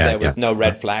telling me that there was no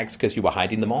red flags because you were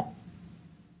hiding them all?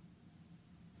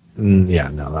 Yeah,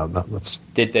 no, that's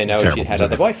Did they know she'd had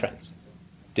other boyfriends?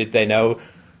 Did they know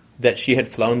that she had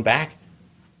flown back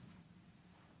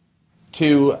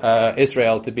to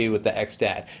Israel to be with the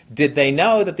ex-dad. Did they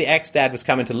know that the ex-dad was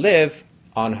coming to live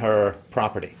on her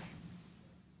property?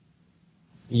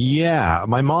 Yeah,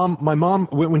 my mom,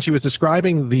 when she was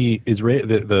describing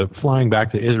the flying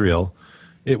back to Israel,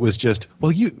 it was just,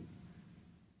 well,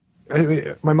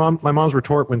 my mom's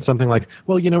retort went something like,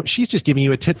 well, she's just giving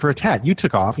you a tit for a tat. You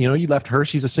took off, you left her.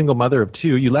 She's a single mother of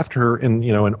two. You left her in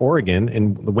Oregon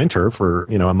in the winter for,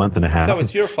 a month and a half. So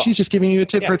it's your fault. She's just giving you a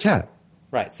tit for a tat.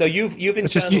 Right. So you've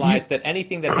internalized that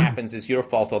anything that happens is your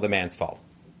fault or the man's fault,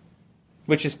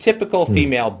 which is typical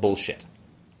female bullshit.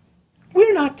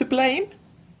 We're not to blame.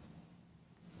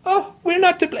 Oh, we're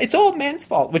not to blame. It's all men's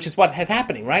fault, which is what is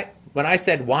happening, right? When I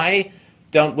said, why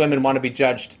don't women want to be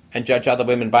judged and judge other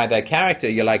women by their character?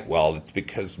 You're like, well, it's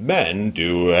because men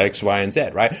do X, Y, and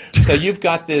Z, right? So you've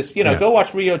got this, go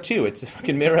watch Rio 2. It's a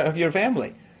fucking mirror of your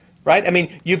family, right? I mean,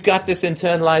 you've got this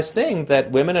internalized thing that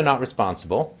women are not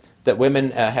responsible, that women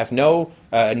have no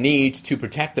need to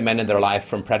protect the men in their life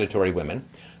from predatory women,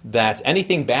 that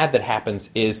anything bad that happens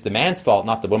is the man's fault,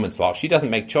 not the woman's fault. She doesn't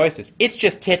make choices. It's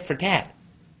just tit for tat.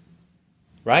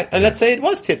 Right? And let's say it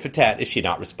was tit for tat. Is she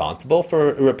not responsible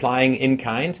for replying in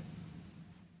kind?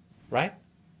 Right?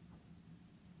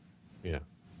 Yeah.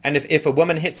 And if a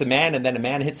woman hits a man and then a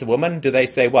man hits a woman, do they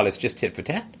say, well, it's just tit for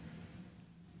tat?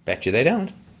 Bet you they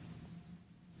don't.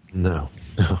 No.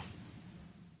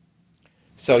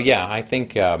 So, yeah, I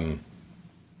think that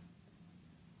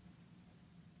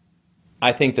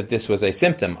this was a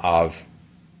symptom of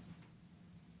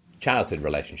childhood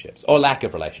relationships, or lack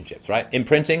of relationships, right?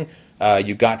 Imprinting,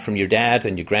 you got from your dad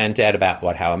and your granddad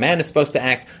about how a man is supposed to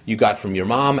act. You got from your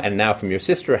mom and now from your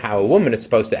sister how a woman is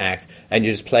supposed to act, and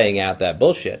you're just playing out that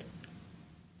bullshit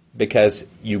because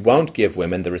you won't give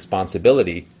women the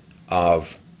responsibility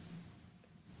of,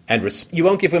 you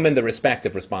won't give women the respect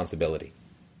of responsibility.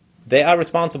 They are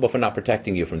responsible for not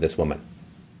protecting you from this woman.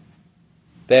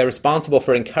 They are responsible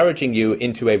for encouraging you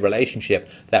into a relationship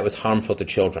that was harmful to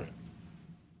children.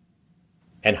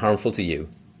 And harmful to you,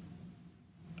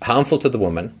 harmful to the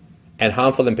woman, and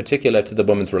harmful in particular to the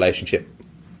woman's relationship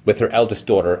with her eldest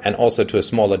daughter, and also to a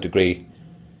smaller degree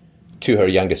to her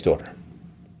youngest daughter.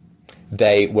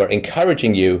 They were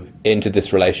encouraging you into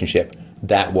this relationship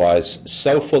that was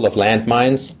so full of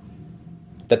landmines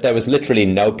that there was literally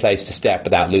no place to step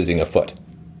without losing a foot.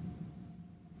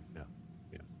 Yeah.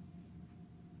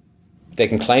 They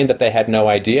can claim that they had no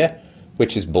idea,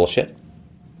 which is bullshit.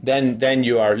 Then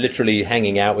you are literally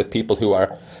hanging out with people who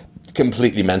are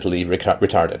completely mentally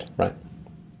retarded, right?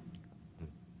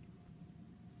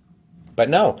 But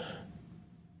no,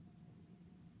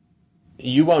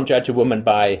 you won't judge a woman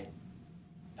by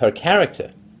her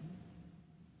character,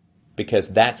 because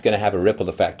that's going to have a ripple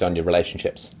effect on your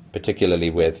relationships, particularly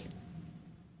with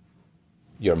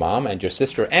your mom and your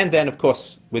sister, and then, of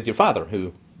course, with your father,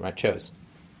 who chose.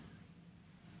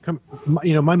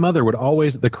 My mother would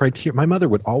always nitpick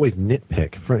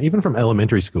even from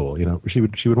elementary school. She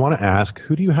would want to ask,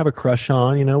 who do you have a crush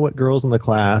on? What girls in the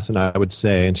class? And I would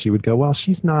say, and she would go, well,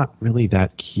 she's not really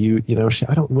that cute.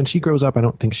 When she grows up, I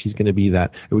don't think she's going to be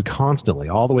that. It would constantly,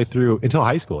 all the way through until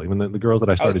high school, even the girls that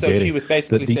I started dating. So she was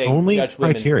basically saying only judge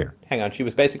women. Criteria. Hang on, she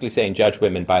was basically saying judge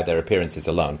women by their appearances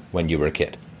alone when you were a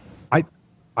kid.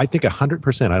 I think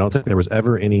 100%. I don't think there was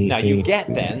ever any. Now you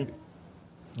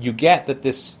get that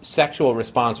this sexual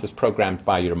response was programmed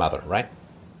by your mother, right?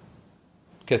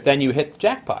 Because then you hit the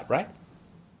jackpot, right?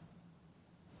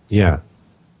 Yeah.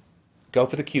 Go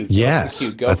for the cute. Yes.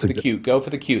 Go for the cute. Go for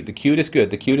the cute. The cute is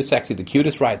good. The cute is sexy. The cute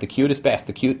is right. The cute is best.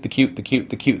 The cute.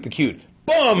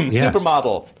 Boom! Yes.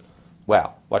 Supermodel.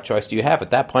 Well, what choice do you have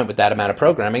at that point with that amount of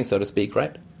programming, so to speak,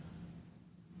 right?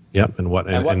 Yep, and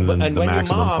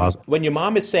when your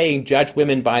mom is saying judge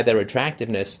women by their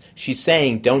attractiveness, she's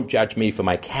saying don't judge me for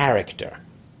my character.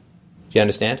 Do you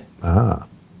understand? Ah.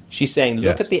 She's saying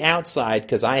look at the outside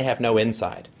because I have no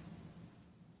inside.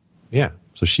 Yeah,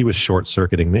 so she was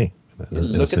short-circuiting me.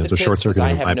 Look at the tits because I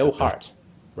have no heart,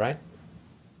 right?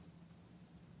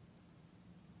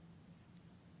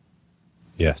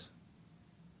 Yes.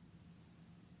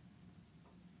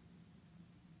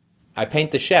 I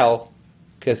paint the shell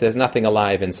because there's nothing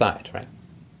alive inside, right?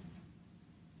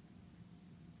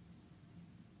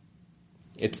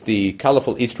 It's the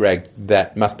colorful Easter egg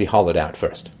that must be hollowed out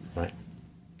first, right?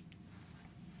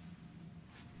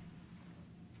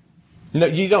 No,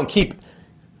 you don't keep,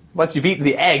 once you've eaten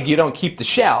the egg, you don't keep the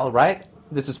shell, right?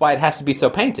 This is why it has to be so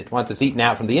painted. Once it's eaten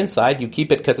out from the inside, you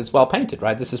keep it because it's well painted,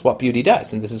 right? This is what beauty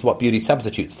does, and this is what beauty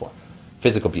substitutes for,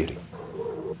 physical beauty.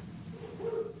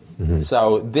 Mm-hmm.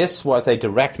 So this was a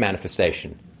direct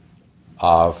manifestation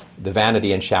of the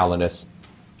vanity and shallowness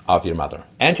of your mother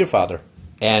and your father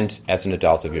and as an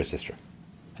adult of your sister.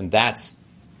 And that's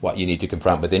what you need to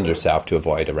confront within yourself to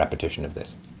avoid a repetition of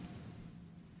this.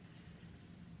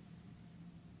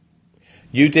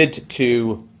 You did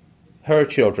to her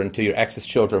children, to your ex's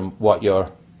children, what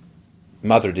your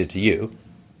mother did to you,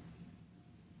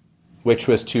 which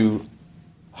was to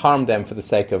harm them for the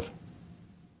sake of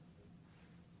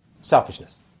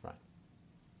selfishness. Right?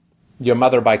 Your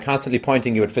mother, by constantly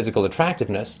pointing you at physical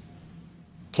attractiveness,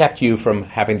 kept you from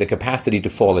having the capacity to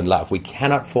fall in love. We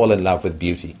cannot fall in love with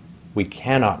beauty. We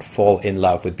cannot fall in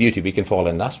love with beauty. We can fall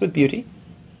in lust with beauty,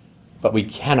 but we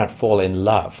cannot fall in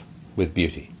love with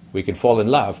beauty. We can fall in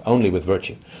love only with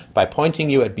virtue. By pointing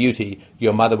you at beauty,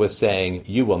 your mother was saying,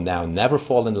 you will now never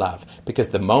fall in love,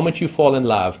 because the moment you fall in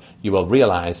love, you will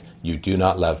realize you do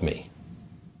not love me.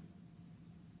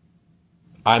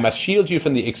 I must shield you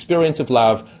from the experience of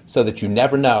love so that you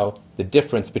never know the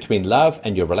difference between love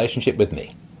and your relationship with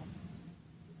me.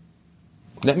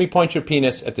 Let me point your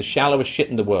penis at the shallowest shit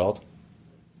in the world,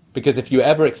 because if you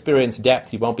ever experience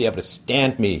depth, you won't be able to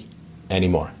stand me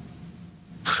anymore.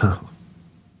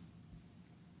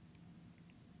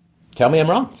 Tell me I'm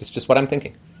wrong. It's just what I'm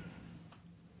thinking.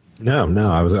 No.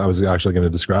 I was actually going to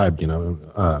describe,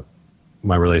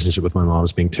 my relationship with my mom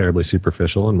as being terribly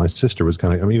superficial, and my sister was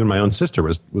even my own sister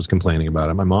was complaining about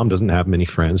it. My mom doesn't have many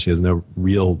friends. She has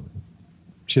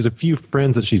she has a few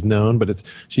friends that she's known, but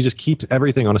she just keeps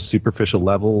everything on a superficial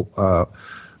level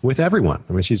with everyone.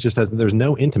 I mean, there's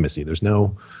no intimacy.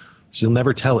 She'll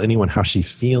never tell anyone how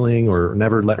she's feeling, or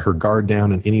never let her guard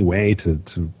down in any way to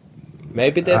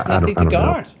maybe there's nothing to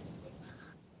guard. Know.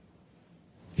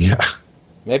 Yeah.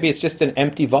 Maybe it's just an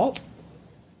empty vault.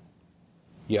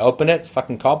 You open it,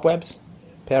 fucking cobwebs,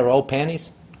 pair of old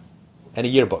panties, and a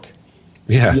yearbook.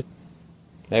 Yeah.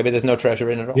 Maybe there's no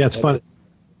treasure in it at all. Yeah, it's fun.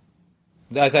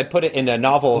 As I put it in a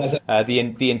novel,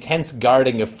 the intense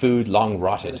guarding of food long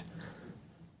rotted.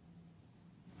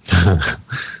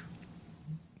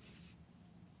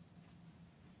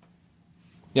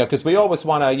 Because we always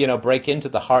want to, break into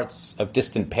the hearts of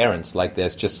distant parents like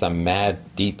there's just some mad,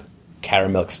 deep,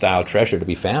 caramel-style treasure to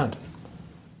be found.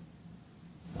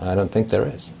 I don't think there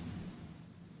is.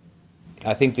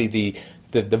 I think the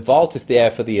vault is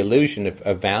there for the illusion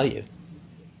of value.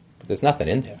 But there's nothing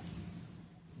in there.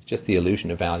 It's just the illusion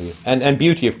of value. And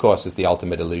beauty, of course, is the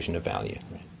ultimate illusion of value.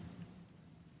 Right?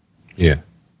 Yeah.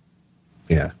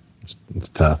 Yeah. It's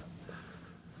tough.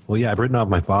 Well, yeah, I've written off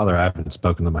my father. I haven't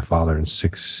spoken to my father in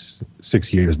six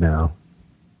years now.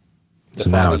 The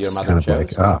father your mother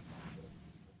chose?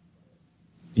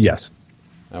 Yes.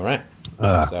 All right.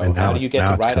 So how do you get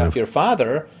to write off your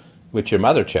father, which your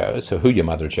mother chose, or who your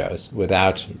mother chose,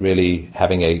 without really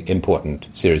having an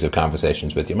important series of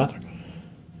conversations with your mother?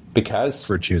 Because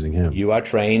for choosing him, you are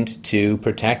trained to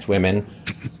protect women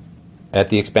at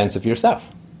the expense of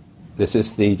yourself. This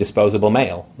is the disposable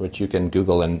male, which you can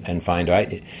Google and find,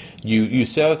 right? You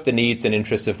serve the needs and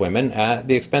interests of women at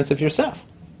the expense of yourself.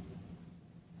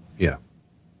 Yeah.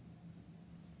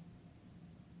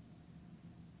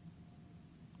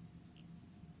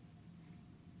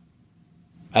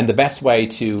 And the best way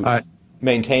to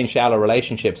maintain shallow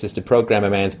relationships is to program a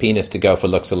man's penis to go for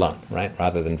looks alone, right,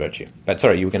 rather than virtue. But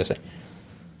sorry, you were going to say.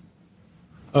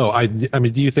 Oh, I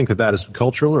mean, do you think that is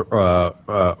cultural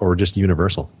or just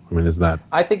universal? I mean, is that?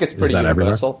 I think it's pretty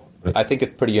universal. I think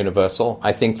it's pretty universal.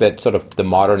 I think that sort of the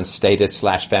modern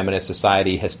statist/feminist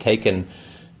society has taken,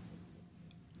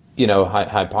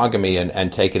 hypogamy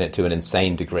and taken it to an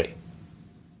insane degree.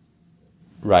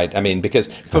 Right. I mean, because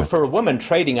for a woman,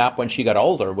 trading up when she got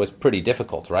older was pretty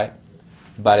difficult, right?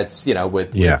 But it's,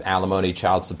 with alimony,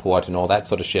 child support, and all that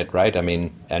sort of shit, right? I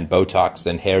mean, and Botox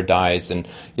and hair dyes and,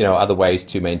 other ways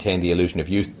to maintain the illusion of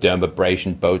youth,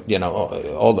 dermabrasion,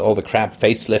 all the crap,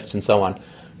 facelifts and so on.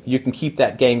 You can keep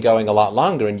that game going a lot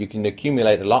longer, and you can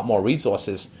accumulate a lot more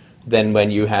resources than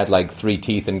when you had like 3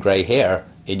 teeth and gray hair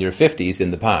in your 50s in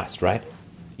the past, right?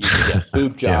 You can get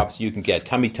boob jobs, you can get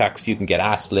tummy tucks, you can get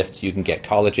ass lifts, you can get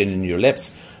collagen in your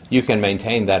lips. You can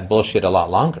maintain that bullshit a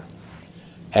lot longer.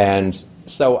 And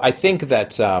so I think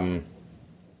that,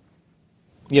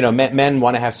 men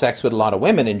want to have sex with a lot of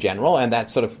women in general, and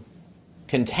that's sort of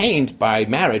contained by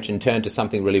marriage and turned to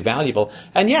something really valuable.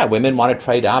 And women want to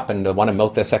trade up and want to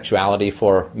milk their sexuality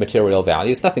for material value.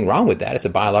 There's nothing wrong with that. It's a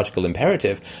biological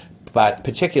imperative. But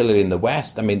particularly in the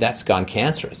West, I mean, that's gone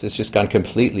cancerous. It's just gone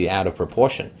completely out of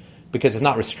proportion because it's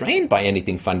not restrained by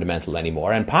anything fundamental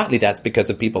anymore. And partly that's because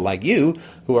of people like you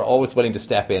who are always willing to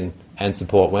step in and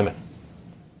support women.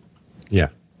 Yeah.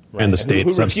 Right. And the state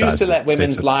who refuse to let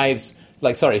women's lives,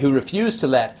 who refuse to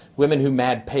let women who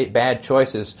made bad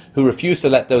choices, who refuse to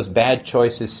let those bad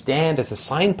choices stand as a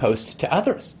signpost to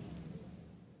others.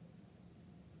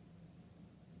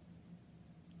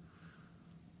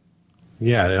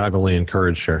 Yeah, I've only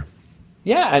encouraged her.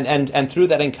 Yeah, and through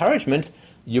that encouragement,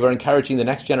 you are encouraging the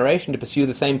next generation to pursue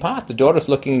the same path. The daughter's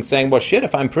looking and saying, well, shit,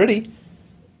 if I'm pretty,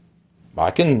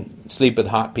 I can sleep with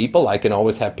hot people. I can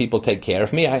always have people take care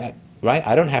of me. Right?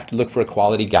 I don't have to look for a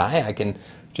quality guy. I can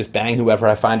just bang whoever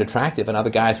I find attractive, and other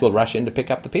guys will rush in to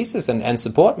pick up the pieces and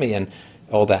support me and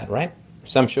all that, right?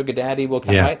 Some sugar daddy will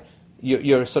come, right?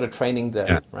 You're sort of training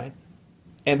the, right?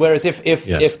 And whereas if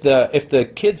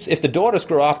the daughters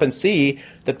grow up and see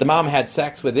that the mom had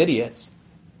sex with idiots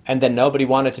and then nobody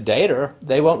wanted to date her,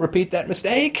 they won't repeat that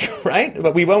mistake, right?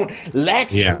 But we won't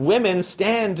let women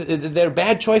stand, their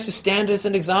bad choices stand as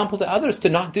an example to others to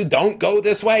don't go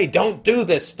this way, don't do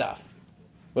this stuff.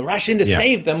 We'll rush in to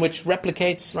save them, which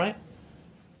replicates, right,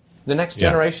 the next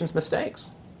generation's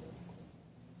mistakes.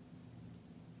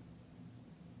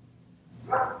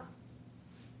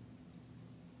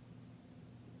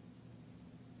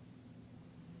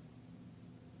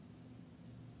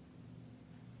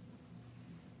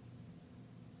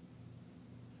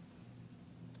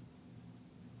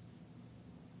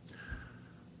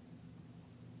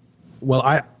 Well,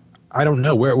 I don't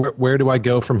know. Where do I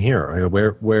go from here?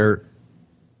 Where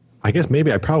I guess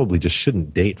maybe I probably just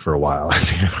shouldn't date for a while.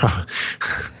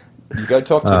 You go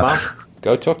talk to your mom.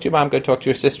 Go talk to your mom. Go talk to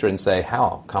your sister and say,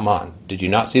 "Hal, come on. Did you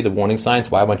not see the warning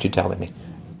signs? Why weren't you telling me?"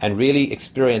 And really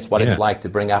experience what it's like to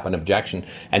bring up an objection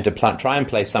and to try and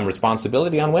place some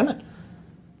responsibility on women.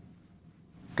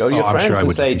 Go to your friends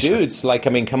and say, dudes, like, I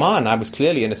mean, come on, I was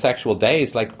clearly in a sexual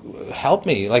daze, like, help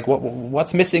me. Like,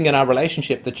 what's missing in our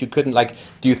relationship that you couldn't, like,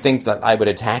 do you think that I would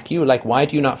attack you? Like, why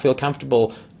do you not feel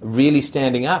comfortable really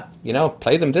standing up? You know,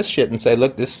 play them this shit and say,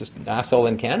 look, this asshole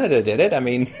in Canada did it. I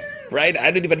mean, right?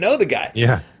 I didn't even know the guy.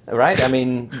 Yeah. Right? I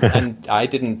mean, and I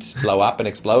didn't blow up and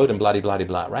explode and blah,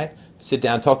 right? Sit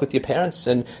down, talk with your parents,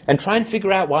 and try and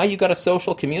figure out why you got a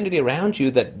social community around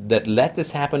you that let this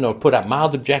happen or put up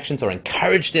mild objections or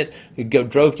encouraged it. You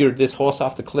drove this horse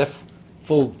off the cliff,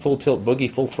 full tilt boogie,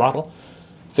 full throttle.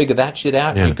 Figure that shit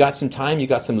out. Yeah. You got some time, you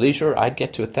got some leisure. I'd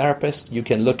get to a therapist. You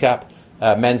can look up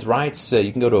men's rights.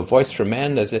 You can go to A Voice for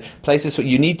Men. There's places where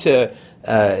you need to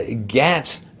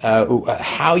get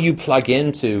how you plug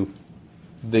into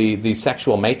the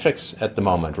sexual matrix at the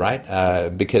moment, right?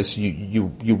 Because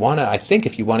you want to, I think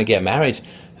if you want to get married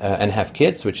and have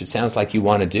kids, which it sounds like you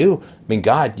want to do, I mean,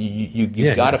 God,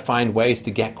 you've got to find ways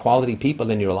to get quality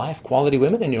people in your life, quality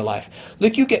women in your life.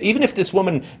 Look, even if this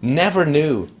woman never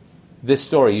knew this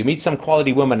story, you meet some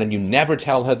quality woman and you never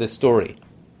tell her this story.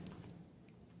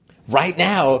 Right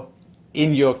now,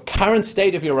 in your current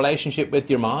state of your relationship with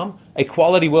your mom, a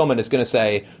quality woman is going to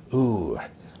say, ooh,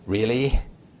 really?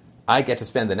 I get to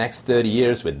spend the next 30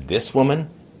 years with this woman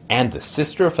and the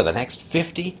sister for the next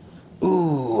 50?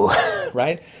 Ooh,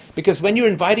 right? Because when you're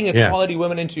inviting a quality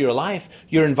woman into your life,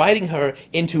 you're inviting her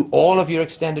into all of your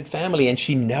extended family, and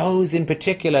she knows in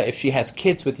particular if she has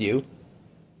kids with you,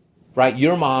 right?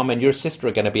 Your mom and your sister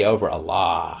are going to be over a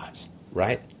lot,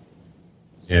 right?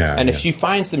 Yeah. And if she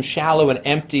finds them shallow and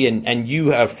empty and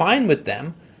you are fine with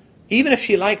them, even if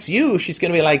she likes you, she's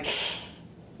going to be like...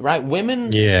 Right?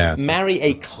 Women marry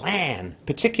a clan,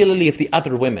 particularly if the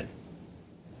other women.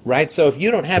 Right? So if you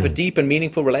don't have a deep and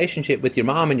meaningful relationship with your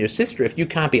mom and your sister, if you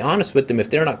can't be honest with them, if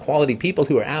they're not quality people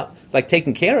who are out, like,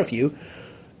 taking care of you,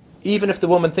 even if the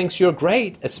woman thinks you're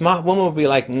great, a smart woman will be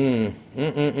like, no,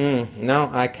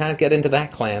 I can't get into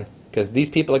that clan because these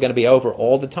people are going to be over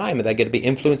all the time and they're going to be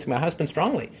influencing my husband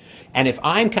strongly. And if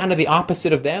I'm kind of the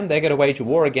opposite of them, they're going to wage a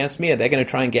war against me and they're going to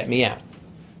try and get me out.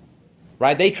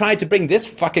 Right? They tried to bring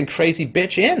this fucking crazy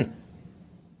bitch in.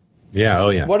 Yeah, oh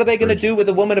yeah. What are they going to do with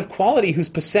a woman of quality who's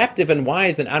perceptive and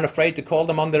wise and unafraid to call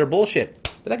them on their bullshit?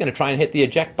 They're going to try and hit the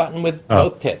eject button with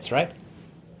both tits, right?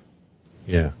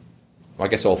 Yeah. Well, I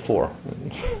guess all four.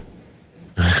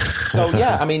 So,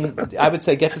 yeah, I mean, I would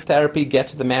say get to therapy, get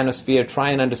to the manosphere, try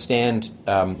and understand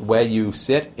where you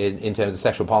sit in terms of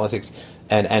sexual politics,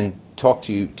 and talk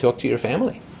to your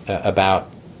family about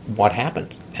what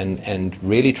happened, and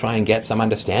really try and get some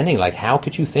understanding. Like, how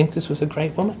could you think this was a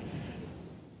great woman?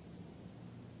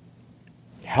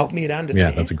 Help me to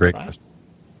understand. Yeah, that's a great question.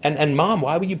 And Mom,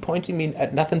 why were you pointing me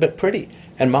at nothing but pretty?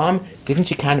 And Mom, didn't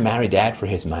you kind of marry Dad for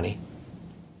his money?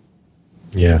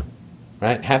 Yeah.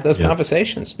 Right? Have those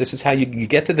conversations. This is how you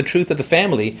get to the truth of the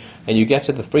family, and you get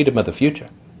to the freedom of the future.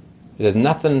 There's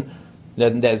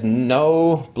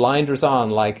no blinders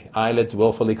on like eyelids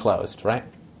willfully closed, right?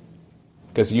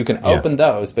 Because you can open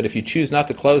those, but if you choose not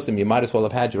to close them, you might as well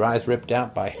have had your eyes ripped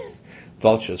out by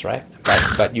vultures, right?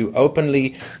 But you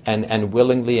openly and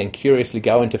willingly and curiously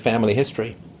go into family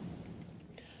history,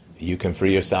 you can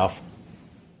free yourself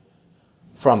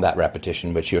from that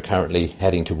repetition, which you're currently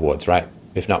heading towards, right?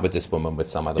 If not with this woman, with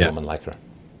some other woman like her.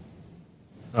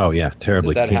 Oh, yeah,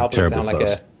 terribly. Does that help? Does it terribly sound close.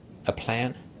 like a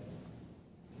plan?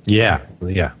 Yeah,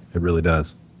 it really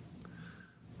does.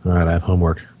 All right, I have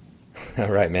homework.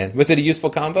 All right, man. Was it a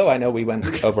useful convo? I know we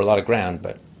went over a lot of ground,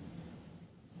 but...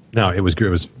 No, it was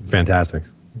fantastic.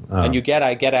 And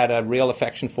I get at a real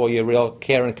affection for you, a real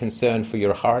care and concern for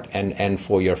your heart and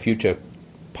for your future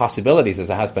possibilities as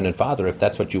a husband and father, if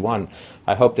that's what you want.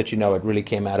 I hope that it really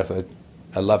came out of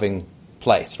a loving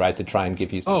place, right, to try and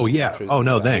give you some truth. Oh,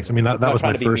 no, thanks. I mean, that was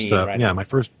my first, my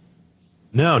first...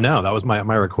 No, that was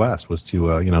my request, was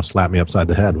to, slap me upside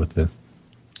the head with the...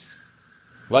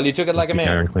 Well, you took it like a man.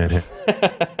 Iron Clan hit.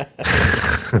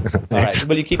 All right.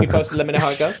 Will you keep me posted? Let me know how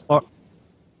it goes.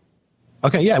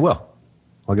 Okay, yeah, I will.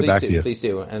 I'll get back to you. Please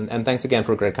do. And thanks again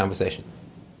for a great conversation.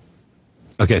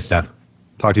 Okay, Steph.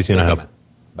 Talk to you soon, I hope.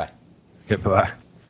 Bye. Okay, bye-bye.